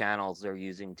the channels they're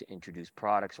using to introduce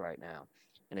products right now.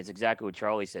 And it's exactly what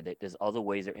Charlie said, that there's other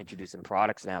ways they're introducing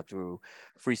products now through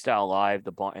Freestyle Live,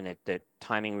 the barn, and the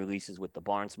timing releases with the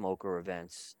Barn Smoker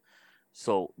events.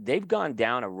 So they've gone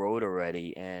down a road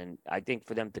already, and I think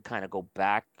for them to kind of go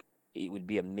back, it would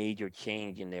be a major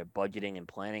change in their budgeting and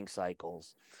planning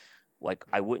cycles. Like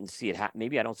I wouldn't see it happen.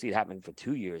 Maybe I don't see it happening for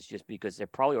 2 years, just because they're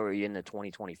probably already in the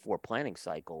 2024 planning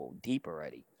cycle deep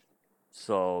already.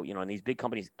 So and these big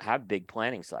companies have big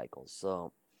planning cycles.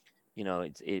 So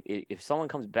if someone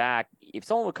comes back, if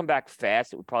someone would come back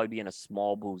fast, it would probably be in a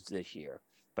small boost this year.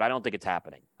 But I don't think it's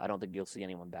happening. I don't think you'll see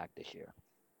anyone back this year.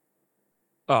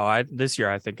 Oh, this year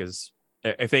I think is,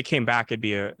 if they came back,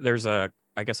 there's I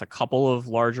guess a couple of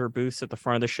larger booths at the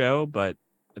front of the show, but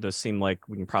it does seem like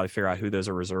we can probably figure out who those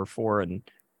are reserved for, and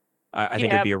I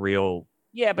think it'd be a real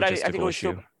but I think it logistical was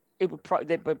issue. still it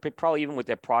would probably even with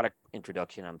their product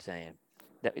introduction. I'm saying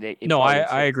that No,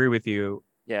 I agree with you.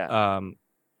 Yeah.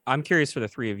 I'm curious for the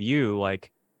three of you,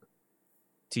 like,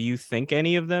 do you think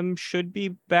any of them should be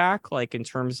back? Like, in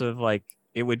terms of, like,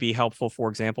 it would be helpful, for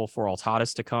example, for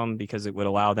Altadas to come because it would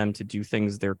allow them to do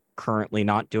things they're currently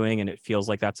not doing, and it feels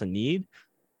like that's a need.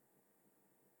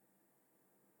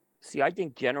 See, I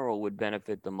think General would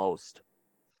benefit the most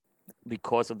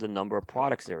because of the number of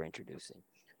products they're introducing,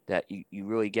 that you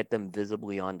really get them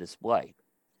visibly on display.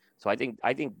 So I think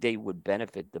they would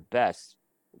benefit the best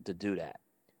to do that.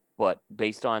 But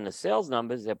based on the sales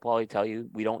numbers, they'll probably tell you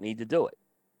we don't need to do it.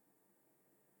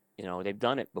 They've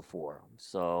done it before.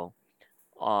 So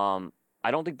I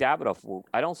don't think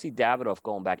I don't see Davidoff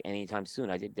going back anytime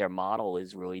soon. I think their model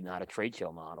is really not a trade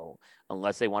show model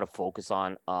unless they want to focus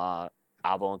on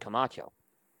Alvo and Camacho.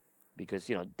 Because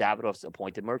Davidoff's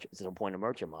appointed merchant. It's an appointed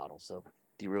merchant model. So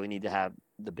do you really need to have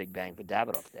the big bang for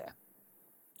Davidoff there?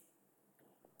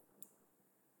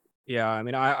 Yeah, I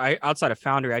mean, I outside of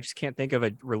Foundry, I just can't think of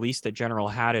a release that General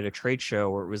had at a trade show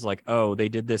where it was like, oh, they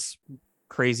did this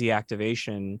crazy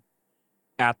activation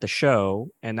at the show,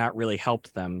 and that really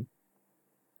helped them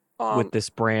with this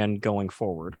brand going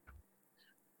forward.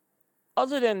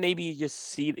 Other than maybe you just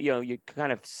see, you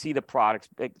kind of see the products.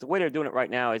 Like, the way they're doing it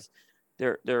right now is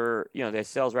their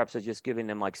sales reps are just giving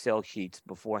them like sales sheets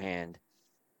beforehand.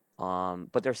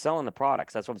 But they're selling the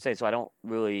products. That's what I'm saying. So I don't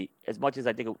really, as much as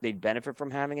I think they benefit from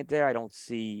having it there, I don't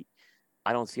see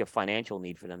a financial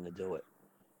need for them to do it.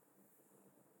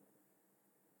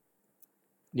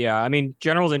 Yeah, I mean,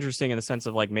 General's interesting in the sense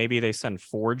of, like, maybe they send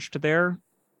Forged there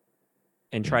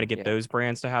and try to get those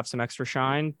brands to have some extra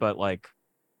shine. But, like,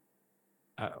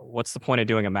 what's the point of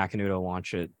doing a Macanudo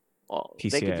launch at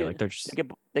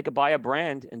PCA? They could buy a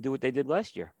brand and do what they did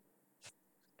last year.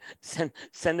 Send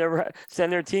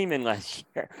their team in last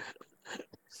year.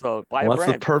 So buy a brand.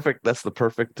 That's the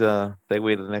perfect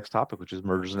segue to the next topic, which is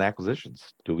mergers and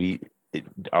acquisitions.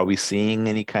 Are we seeing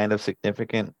any kind of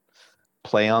significant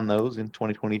play on those in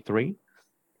 2023?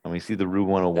 And we see the Rue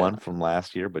 101 from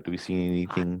last year, but do we see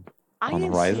anything on the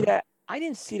horizon? I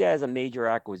didn't see that as a major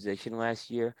acquisition last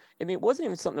year. I mean, it wasn't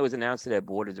even something that was announced to their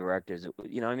board of directors.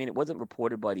 It wasn't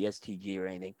reported by the STG or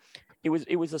anything. It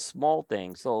was a small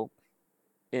thing. So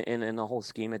in the whole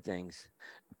scheme of things,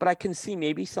 but I can see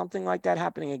maybe something like that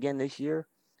happening again this year.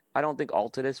 I don't think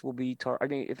Altadis will be. I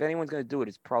mean, if anyone's going to do it,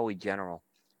 it's probably General.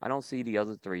 I don't see the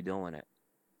other three doing it.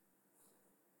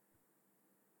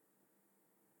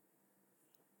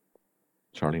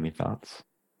 Charlie, any thoughts?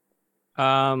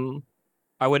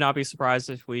 I would not be surprised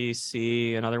if we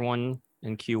see another one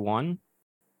in Q1.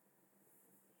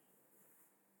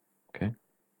 Okay.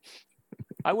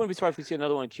 I wouldn't be surprised if we see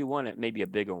another one in Q1. It may be a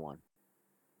bigger one.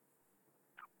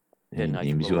 Any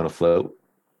names you want to float?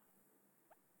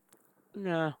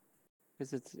 No,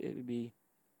 because it would be.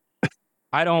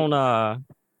 I don't.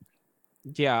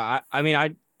 Yeah, I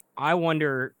mean, I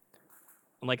wonder,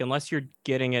 like, unless you're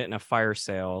getting it in a fire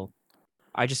sale,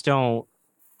 I just don't.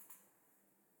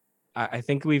 I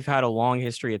think we've had a long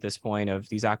history at this point of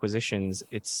these acquisitions.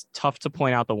 It's tough to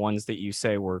point out the ones that you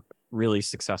say were really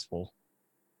successful.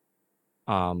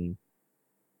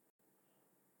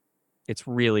 It's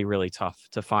really, really tough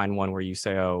to find one where you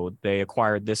say, oh, they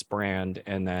acquired this brand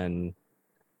and then,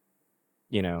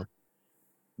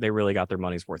 they really got their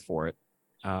money's worth for it.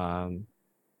 In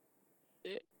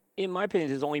my opinion,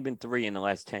 there's only been 3 in the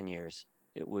last 10 years.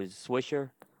 It was Swisher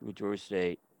with Drew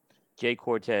Estate, Jay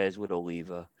Cortez with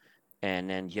Oliva, and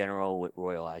then General with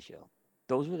Royal Agio.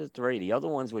 Those were the 3. The other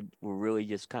ones were really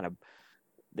just kind of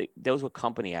those were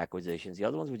company acquisitions. The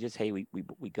other ones were just, hey, we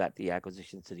got the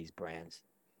acquisitions to these brands.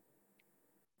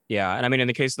 Yeah, and I mean, in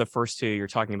the case of the first two, you're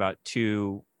talking about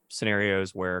two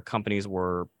scenarios where companies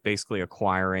were basically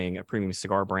acquiring a premium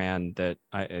cigar brand that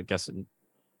I guess,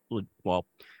 well,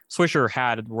 Swisher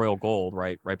had Royal Gold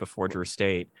right before Drew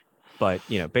Estate, but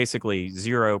basically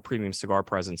zero premium cigar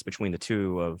presence between the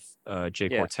two of Jay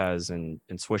Cortez and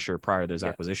Swisher prior to those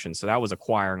acquisitions. So that was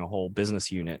acquiring a whole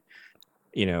business unit.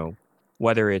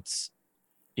 Whether it's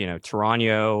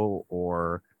Tarano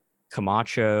or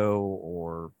Camacho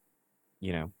or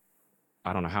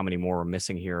I don't know how many more we're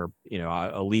missing here.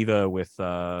 Oliva with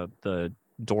the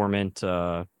dormant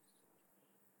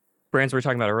brands we were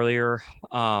talking about earlier,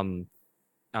 out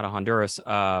of Honduras.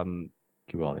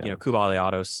 Cuba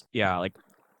Aliados. Yeah, like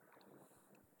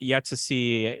yet to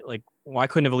see. Like, why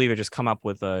couldn't Oliva just come up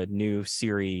with a new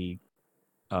Series,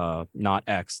 not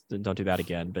X? Don't do that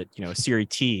again. But a Series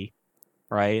T,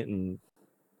 right? And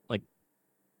like,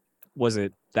 was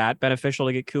it that beneficial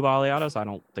to get Cuba Aliados? I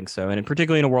don't think so. And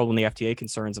particularly in a world when the FDA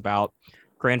concerns about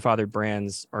grandfathered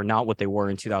brands are not what they were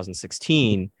in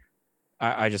 2016,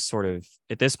 I just sort of,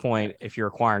 at this point, if you're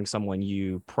acquiring someone,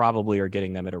 you probably are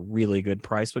getting them at a really good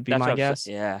price would be my guess.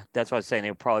 Yeah, that's what I was saying.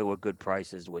 They probably were good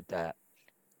prices with that.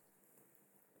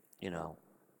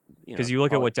 Because you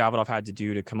look at what Davidoff had to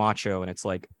do to Camacho, and it's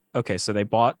like, okay, so they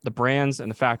bought the brands and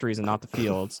the factories and not the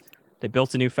fields. They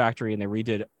built a new factory and they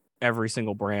redid every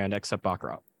single brand except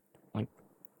Baccarat. Like,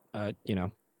 and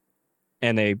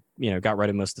they, got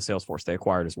rid of most of the sales force they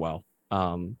acquired as well.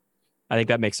 I think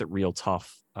that makes it real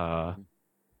tough,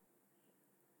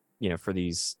 for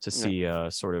these to see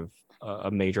sort of a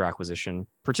major acquisition,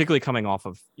 particularly coming off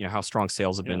of, how strong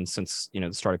sales have been since,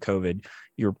 the start of COVID.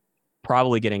 You're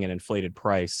probably getting an inflated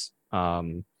price,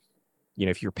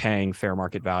 if you're paying fair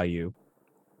market value.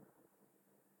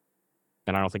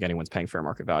 And I don't think anyone's paying fair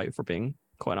market value, for being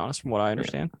quite honest, from what I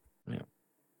understand. Yeah.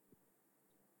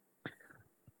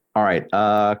 All right.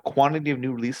 Quantity of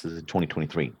new releases in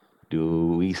 2023.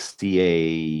 Do we see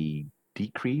a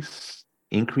decrease,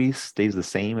 increase, stays the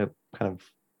same, a kind of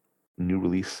new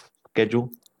release schedule?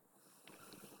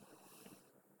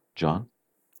 John?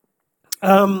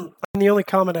 The only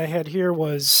comment I had here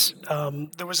was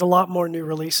there was a lot more new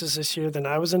releases this year than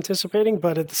I was anticipating,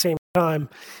 but at the same time,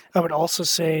 I would also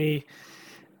say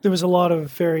there was a lot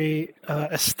of very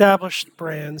established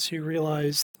brands who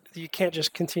realized you can't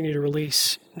just continue to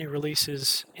release new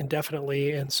releases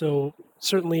indefinitely, and so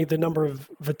certainly the number of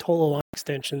Vitola line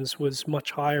extensions was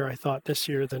much higher, I thought, this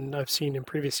year than I've seen in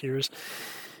previous years.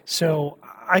 So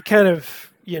I kind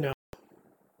of,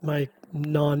 my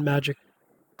non-magic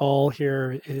ball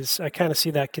here is I kind of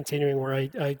see that continuing, where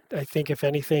I think if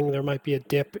anything there might be a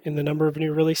dip in the number of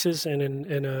new releases and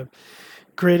in a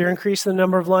greater increase in the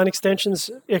number of line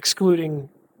extensions, excluding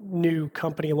new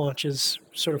company launches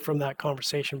sort of from that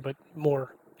conversation, but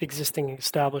more existing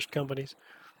established companies.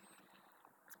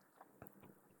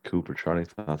 Cooper, Charlie,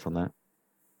 thoughts on that?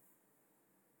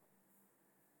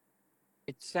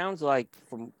 It sounds like,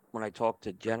 from when I talked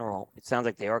to General, it sounds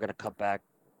like they are going to cut back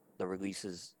the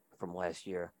releases from last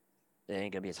year. They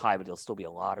ain't going to be as high, but there'll still be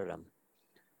a lot of them.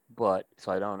 But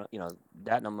so I don't,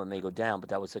 that number may go down, but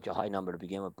that was such a high number to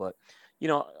begin with. But,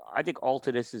 I think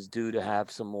Altadis is due to have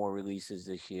some more releases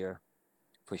this year,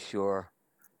 for sure.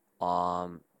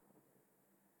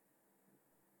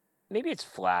 Maybe it's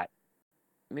flat.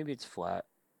 What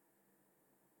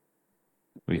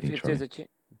do you think, Charlie?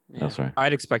 No, sorry.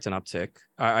 I'd expect an uptick.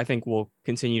 I think we'll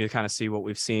continue to kind of see what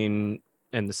we've seen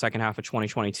in the second half of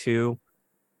 2022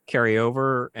 carry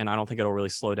over, and I don't think it'll really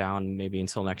slow down maybe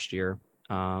until next year.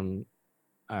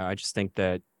 I just think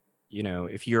that,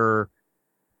 if you're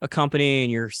a company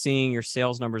and you're seeing your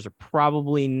sales numbers are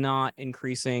probably not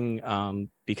increasing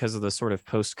because of the sort of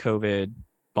post-COVID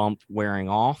bump wearing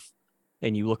off,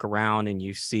 and you look around and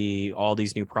you see all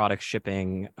these new products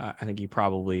shipping, I think you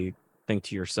probably think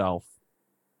to yourself,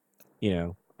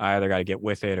 I either got to get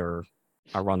with it or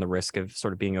I run the risk of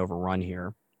sort of being overrun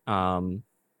here.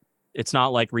 It's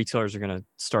not like retailers are going to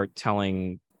start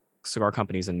telling cigar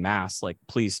companies en masse, like,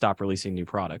 please stop releasing new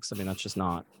products. I mean, that's just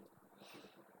not.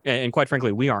 And quite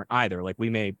frankly, we aren't either. Like, we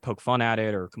may poke fun at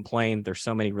it or complain there's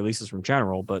so many releases from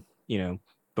General, but,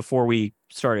 before we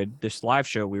started this live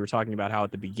show, we were talking about how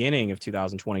at the beginning of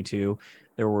 2022,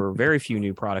 there were very few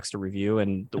new products to review,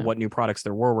 and what new products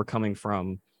there were coming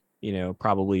from,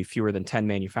 probably fewer than 10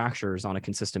 manufacturers on a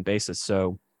consistent basis.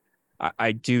 So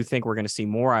I do think we're going to see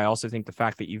more. I also think the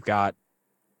fact that you've got,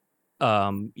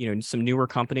 some newer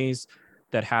companies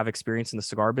that have experience in the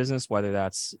cigar business, whether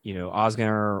that's,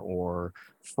 Osgener or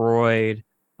Freud,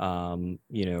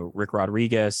 Rick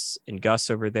Rodriguez and Gus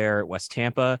over there at West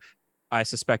Tampa. I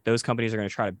suspect those companies are going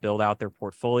to try to build out their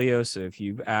portfolio. So if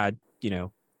you add,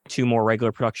 2 more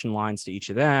regular production lines to each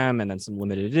of them and then some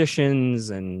limited editions,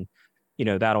 and,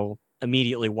 that'll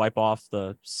immediately wipe off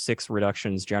the 6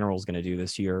 reductions General's going to do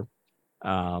this year.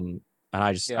 And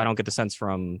I don't get the sense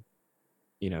from,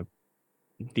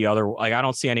 the other, like, I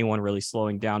don't see anyone really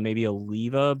slowing down. Maybe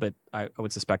Oliva, but I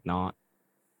would suspect not.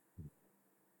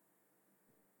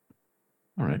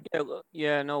 All right.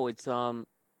 Yeah, no, it's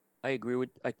I agree with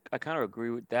I kind of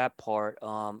agree with that part.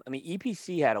 I mean,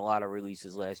 EPC had a lot of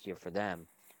releases last year for them.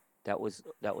 That was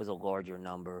a larger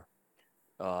number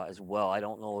as well. I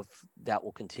don't know if that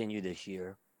will continue this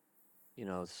year.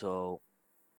 So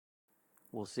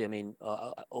we'll see. I mean,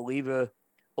 Oliva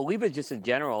just in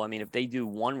general. I mean, if they do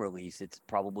one release, it's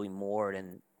probably more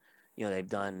than they've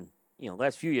done.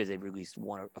 Last few years they've released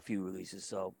a few releases,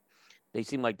 so they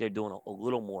seem like they're doing a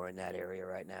little more in that area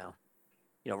right now.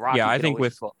 Rocky. Yeah, I can think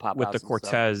always with pop the out some stuff.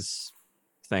 Cortez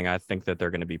thing, I think that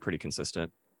they're going to be pretty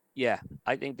consistent. Yeah,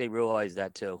 I think they realize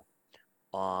that too.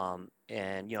 And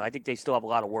I think they still have a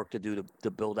lot of work to do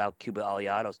to build out Cuba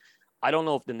Aliados. I don't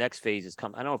know if the next phase is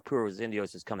coming. I don't know if Puros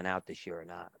Indios is coming out this year or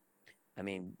not. I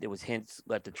mean, there was hints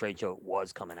at the trade show it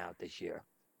was coming out this year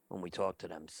when we talked to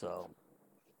them. So,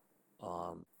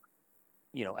 and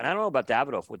I don't know about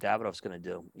Davidoff, what Davidoff's going to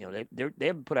do. They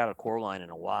haven't put out a core line in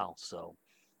a while, so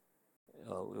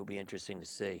it'll be interesting to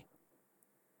see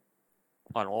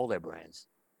on all their brands.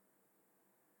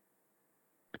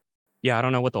 Yeah, I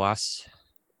don't know what the last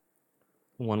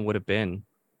one would have been.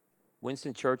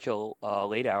 Winston Churchill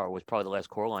late hour was probably the last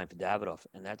core line for Davidoff,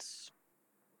 and that's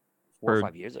 4 or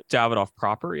 5 years ago. Davidoff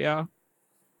proper, yeah.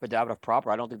 For Davidoff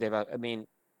proper, I don't think they've. I mean,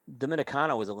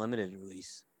 Dominicano was a limited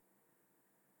release.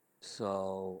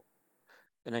 So,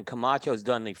 and then Camacho's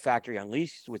done the Factory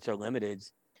Unleashed, which are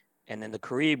limiteds, and then the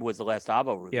Caribe was the last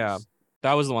Avo release. Yeah,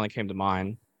 that was the one that came to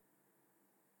mind.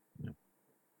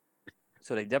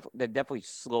 So they definitely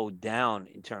slowed down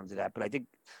in terms of that. But I think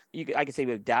I can say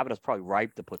that Davidoff's probably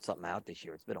ripe to put something out this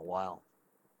year. It's been a while.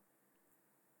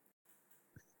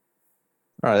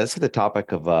 All right, let's hit the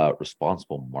topic of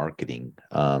responsible marketing.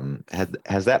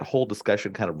 Has that whole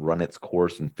discussion kind of run its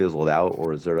course and fizzled out,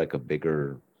 or is there like a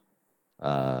bigger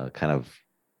kind of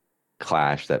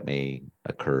clash that may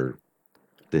occur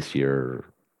this year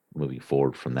moving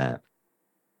forward from that?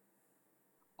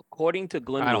 According to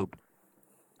Glenn Loop.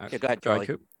 Yeah, go ahead, Charlie.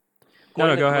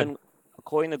 No, go ahead.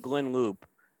 According to Glenn Loop,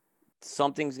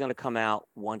 something's going to come out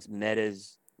once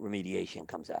Meta's remediation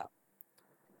comes out.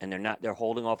 And they're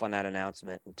holding off on that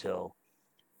announcement until,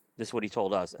 this is what he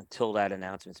told us, until that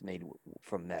announcement's made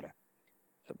from Meta.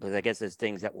 But I guess there's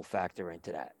things that will factor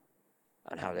into that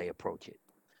on how they approach it.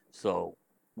 So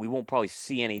we won't probably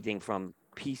see anything from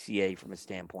PCA from a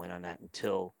standpoint on that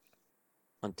until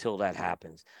that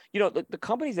happens. The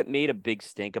companies that made a big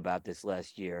stink about this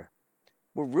last year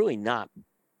were really not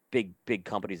big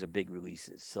companies or big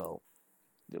releases. So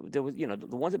there was,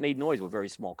 the ones that made noise were very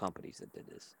small companies that did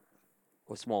this,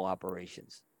 or small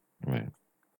operations. Right.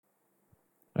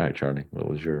 All right, Charlie, what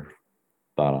was your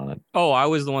thought on it? Oh, I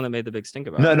was the one that made the big stink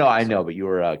about it. No, I know, but you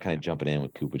were kind of jumping in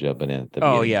with Koopa jumping in at the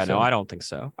Oh, beginning, yeah, so. no, I don't think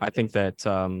so. I think that,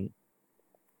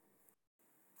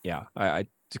 I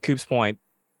to Coop's point,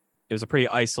 it was a pretty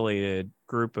isolated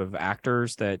group of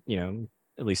actors that,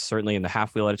 at least certainly in the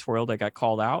Half Wheel editorial, that got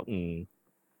called out, and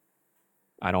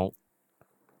I don't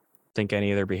think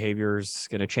any of their behavior is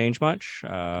going to change much.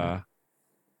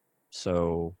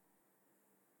 So,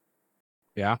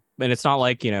 yeah, and it's not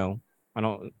like, I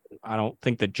don't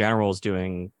think the General is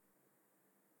doing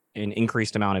an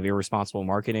increased amount of irresponsible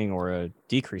marketing or a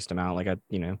decreased amount. Like,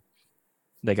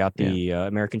 they got the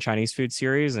American Chinese food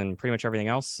series, and pretty much everything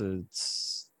else.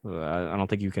 It's I don't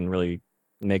think you can really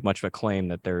make much of a claim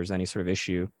that there's any sort of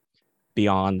issue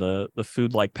beyond the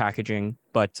food like packaging.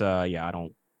 But yeah,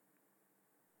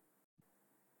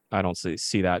 I don't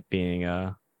see that being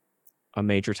a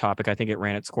major topic. I think it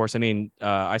ran its course. I mean,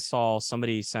 I saw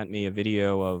somebody sent me a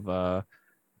video of a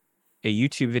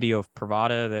YouTube video of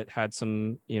Pravada that had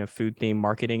some, food themed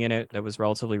marketing in it that was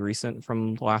relatively recent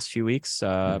from the last few weeks.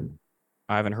 I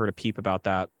haven't heard a peep about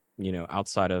that,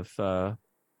 outside of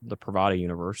the Pravada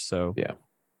universe. So yeah,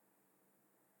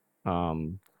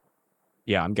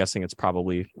 I'm guessing it's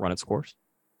probably run its course.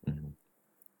 Mm-hmm.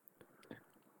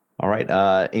 All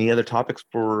right. Any other topics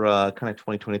for kind of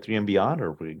 2023 and beyond, or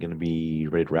are we going to be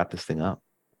ready to wrap this thing up?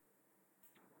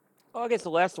 Well, I guess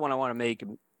the last one I want to make,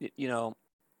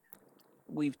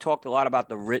 we've talked a lot about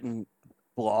the written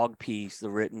blog piece,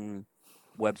 the written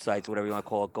websites, whatever you want to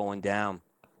call it, going down.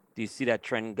 Do you see that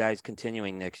trend, guys,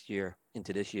 continuing next year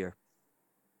into this year?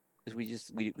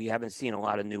 because we haven't seen a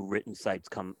lot of new written sites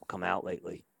come out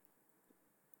lately.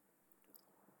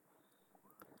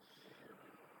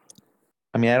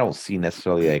 I mean, I don't see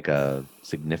necessarily like a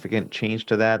significant change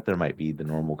to that. There might be the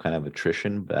normal kind of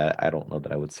attrition, but I don't know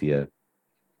that I would see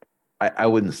I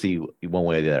wouldn't see one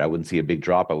way or the other. I wouldn't see a big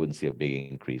drop. I wouldn't see a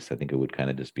big increase. I think it would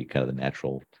kind of just be kind of the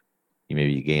natural.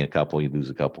 You gain a couple, you lose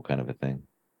a couple, kind of a thing.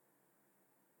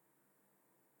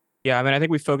 Yeah, I mean, I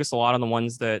think we focus a lot on the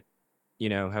ones that,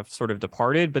 have sort of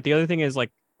departed. But the other thing is, like,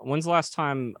 when's the last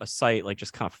time a site like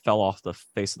just kind of fell off the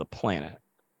face of the planet?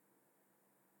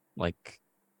 Like,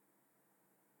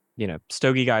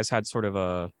 Stogie Guys had sort of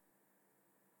a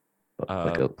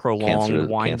Like a prolonged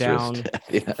wind cancerous down. death.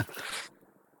 Yeah.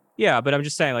 Yeah, but I'm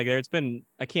just saying, like,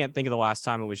 I can't think of the last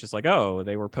time it was just like, oh,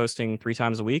 they were posting 3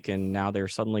 times a week and now they're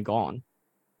suddenly gone.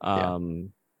 Yeah.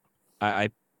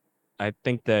 I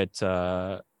think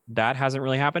that that hasn't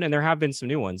really happened, and there have been some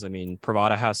new ones. I mean,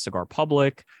 Pravada has Cigar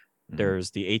Public.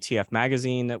 There's the ATF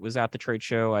magazine that was at the trade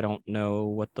show. I don't know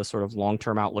what the sort of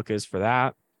long-term outlook is for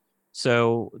that.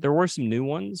 So there were some new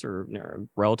ones, or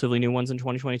relatively new ones in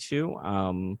 2022.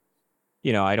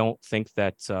 I don't think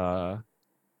that.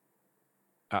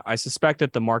 I suspect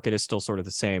that the market is still sort of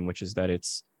the same, which is that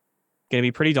it's going to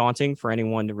be pretty daunting for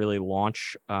anyone to really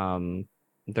launch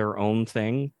their own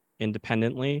thing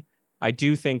independently. I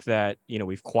do think that,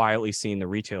 we've quietly seen the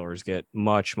retailers get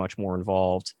much, much more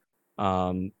involved,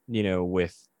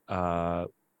 with the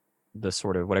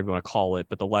sort of whatever you want to call it,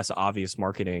 but the less obvious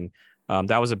marketing.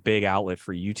 That was a big outlet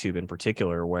for YouTube in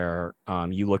particular, where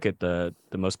you look at the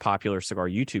most popular cigar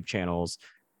YouTube channels,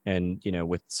 and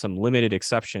with some limited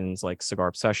exceptions like Cigar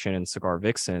Obsession and Cigar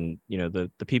Vixen,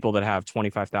 the people that have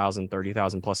 25,000,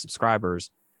 30,000 plus subscribers,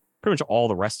 pretty much all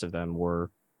the rest of them were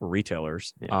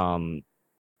retailers. Yeah.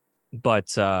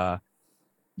 But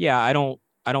yeah, I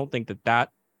don't think that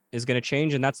is going to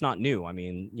change, and that's not new. I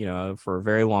mean, for a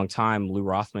very long time, Lou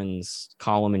Rothman's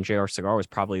column in JR Cigar was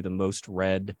probably the most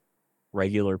read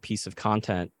regular piece of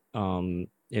content in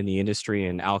the industry,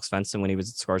 and Alex Svensson, when he was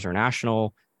at Cigars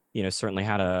International, certainly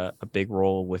had a big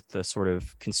role with the sort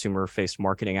of consumer-faced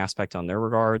marketing aspect on their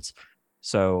regards.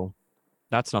 So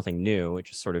that's nothing new. It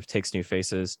just sort of takes new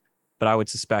faces. But I would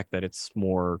suspect that it's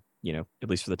more, at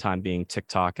least for the time being,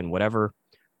 TikTok and whatever.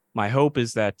 My hope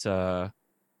is that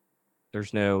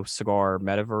there's no cigar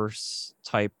metaverse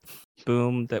type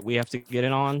boom that we have to get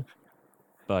in on.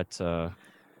 But,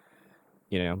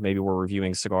 maybe we're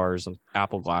reviewing cigars with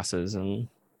Apple glasses in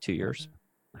 2 years.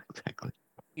 Exactly.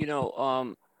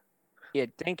 Yeah,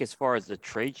 I think as far as the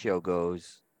trade show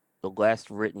goes, the last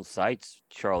written sites,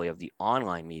 Charlie, of the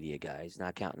online media guys,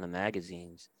 not counting the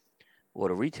magazines, well,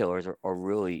 the retailers are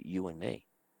really you and me,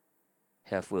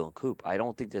 Half Wheel and Coop. I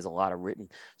don't think there's a lot of written.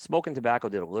 Smoking Tobacco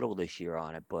did a little this year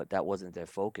on it, but that wasn't their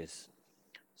focus.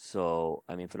 So,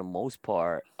 I mean, for the most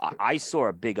part, I saw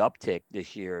a big uptick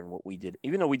this year in what we did.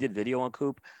 Even though we did video on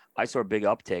Coop, I saw a big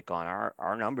uptick on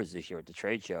our numbers this year at the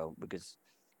trade show because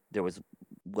there was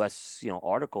less,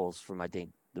 articles from, I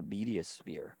think, the media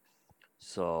sphere.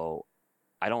 So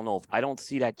I don't know I don't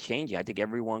see that changing. I think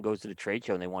everyone goes to the trade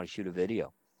show and they want to shoot a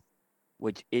video,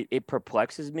 which it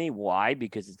perplexes me. Why?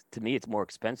 Because to me, it's more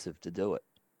expensive to do it.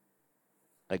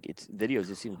 Like videos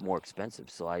just seems more expensive.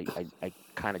 So I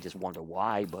kind of just wonder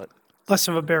why, but Less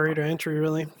of a barrier to entry,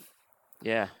 really,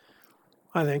 yeah.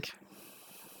 I think.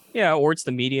 Yeah, or it's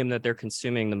the medium that they're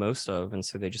consuming the most of, and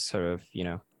so they just sort of,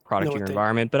 product Know your what they-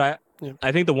 environment. But Yeah.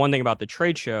 I think the one thing about the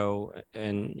trade show,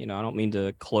 and I don't mean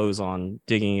to close on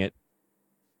digging at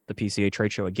the PCA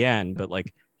trade show again, but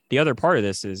like the other part of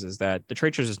this is that the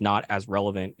trade show is just not as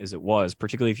relevant as it was,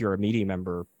 particularly if you're a media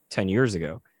member 10 years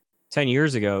ago. 10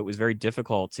 years ago, it was very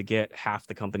difficult to get half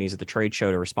the companies at the trade show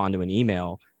to respond to an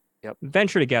email. Yep.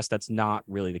 Venture to guess that's not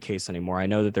really the case anymore. I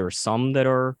know that there are some that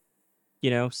are,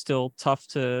 still tough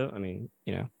to, I mean,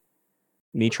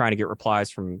 me trying to get replies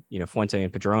from, Fuente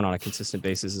and Padron on a consistent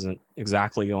basis isn't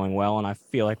exactly going well. And I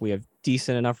feel like we have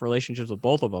decent enough relationships with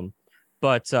both of them.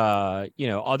 But,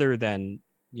 other than,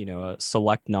 a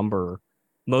select number,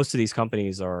 most of these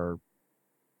companies are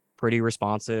pretty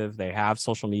responsive. They have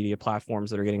social media platforms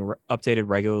that are getting updated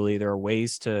regularly. There are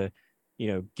ways to,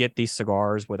 get these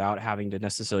cigars without having to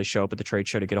necessarily show up at the trade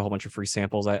show to get a whole bunch of free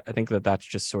samples. I think that that's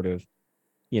just sort of,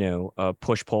 a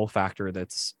push-pull factor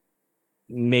that's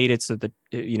made it so that,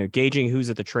 gauging who's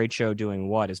at the trade show doing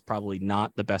what is probably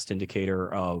not the best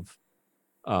indicator of,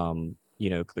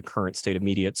 the current state of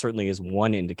media. It certainly is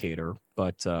one indicator,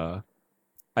 but I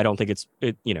don't think it's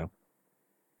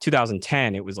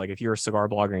 2010, it was like, if you're a cigar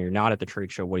blogger and you're not at the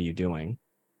trade show, what are you doing?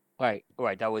 Right.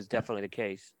 That was definitely the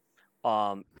case.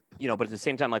 But at the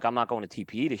same time, like I'm not going to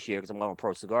TPE this year because I'm going to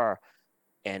Pro Cigar.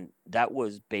 and that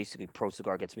was basically Pro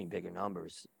Cigar gets me bigger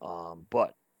numbers.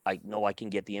 But I know I can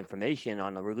get the information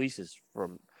on the releases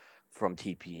from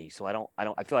TPE, so I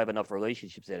feel I have enough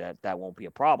relationships that won't be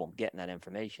a problem getting that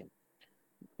information.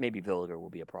 Maybe Villiger will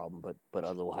be a problem, but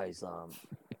otherwise,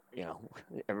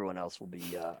 everyone else will be,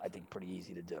 I think, pretty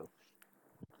easy to do.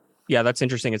 Yeah, that's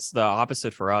interesting. It's the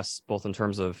opposite for us, both in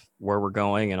terms of where we're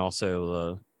going and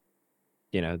also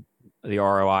the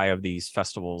ROI of these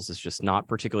festivals is just not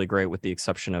particularly great, with the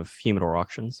exception of humidor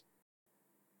auctions.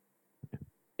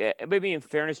 Yeah, maybe in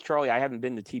fairness, Charlie, I haven't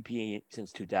been to TPE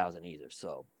since 2000 either.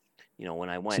 So, when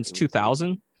I went Since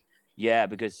 2000. Yeah,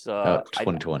 because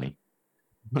 2020.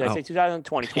 Did I say 2000?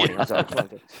 2020. I'm sorry.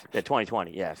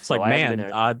 2020. Yeah. It's like, man,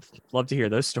 I'd love to hear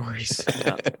those stories.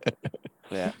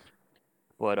 Yeah.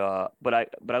 But I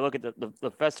look at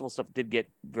the festival stuff did get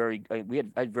we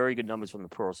had very good numbers from the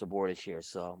Pro Sabor this year,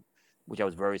 so which I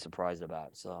was very surprised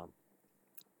about. So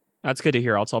that's good to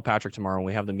hear. I'll tell Patrick tomorrow when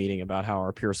we have the meeting about how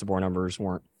our Pure Sabor numbers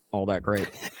weren't all that great.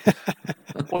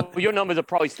 Well, your numbers are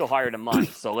probably still higher than mine,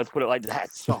 so let's put it like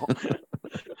that. So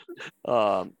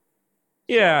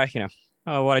yeah,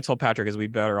 what I told Patrick is we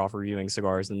better off reviewing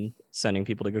cigars than sending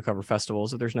people to go cover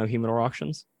festivals if there's no humidor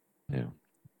auctions. Yeah.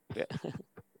 Yeah.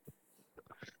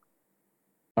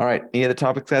 All right. Any other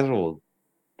topics, guys? We'll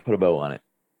put a bow on it.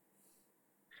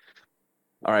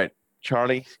 All right.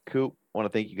 Charlie, Coop, I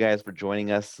want to thank you guys for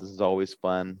joining us. This is always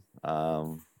fun. I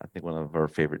think one of our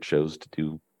favorite shows to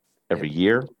do every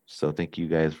year. So thank you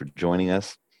guys for joining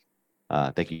us.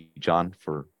 Thank you, John,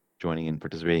 for joining and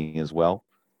participating as well.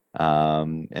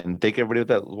 And thank everybody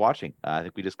that was watching. I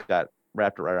think we just got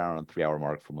wrapped right around on the 3-hour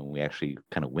mark from when we actually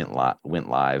kind of went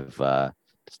live to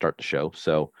start the show.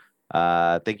 So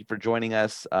thank you for joining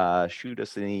us. Shoot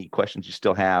us any questions you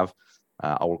still have.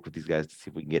 I'll work with these guys to see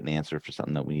if we can get an answer for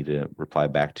something that we need to reply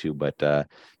back to. But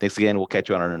thanks again. We'll catch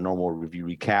you on our normal review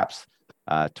recaps.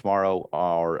 Tomorrow,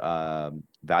 our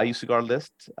value cigar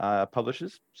list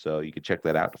publishes. So you can check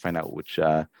that out to find out which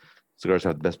cigars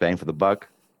have the best bang for the buck.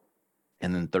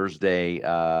 And then Thursday,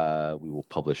 we will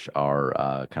publish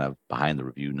our kind of behind the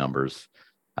review numbers.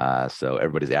 So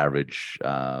everybody's average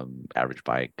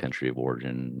by country of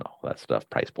origin, all that stuff,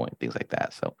 price point, things like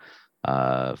that. So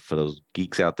for those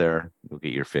geeks out there, you'll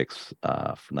get your fix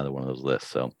for another one of those lists.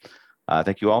 So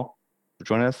thank you all for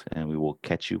joining us, and we will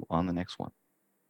catch you on the next one.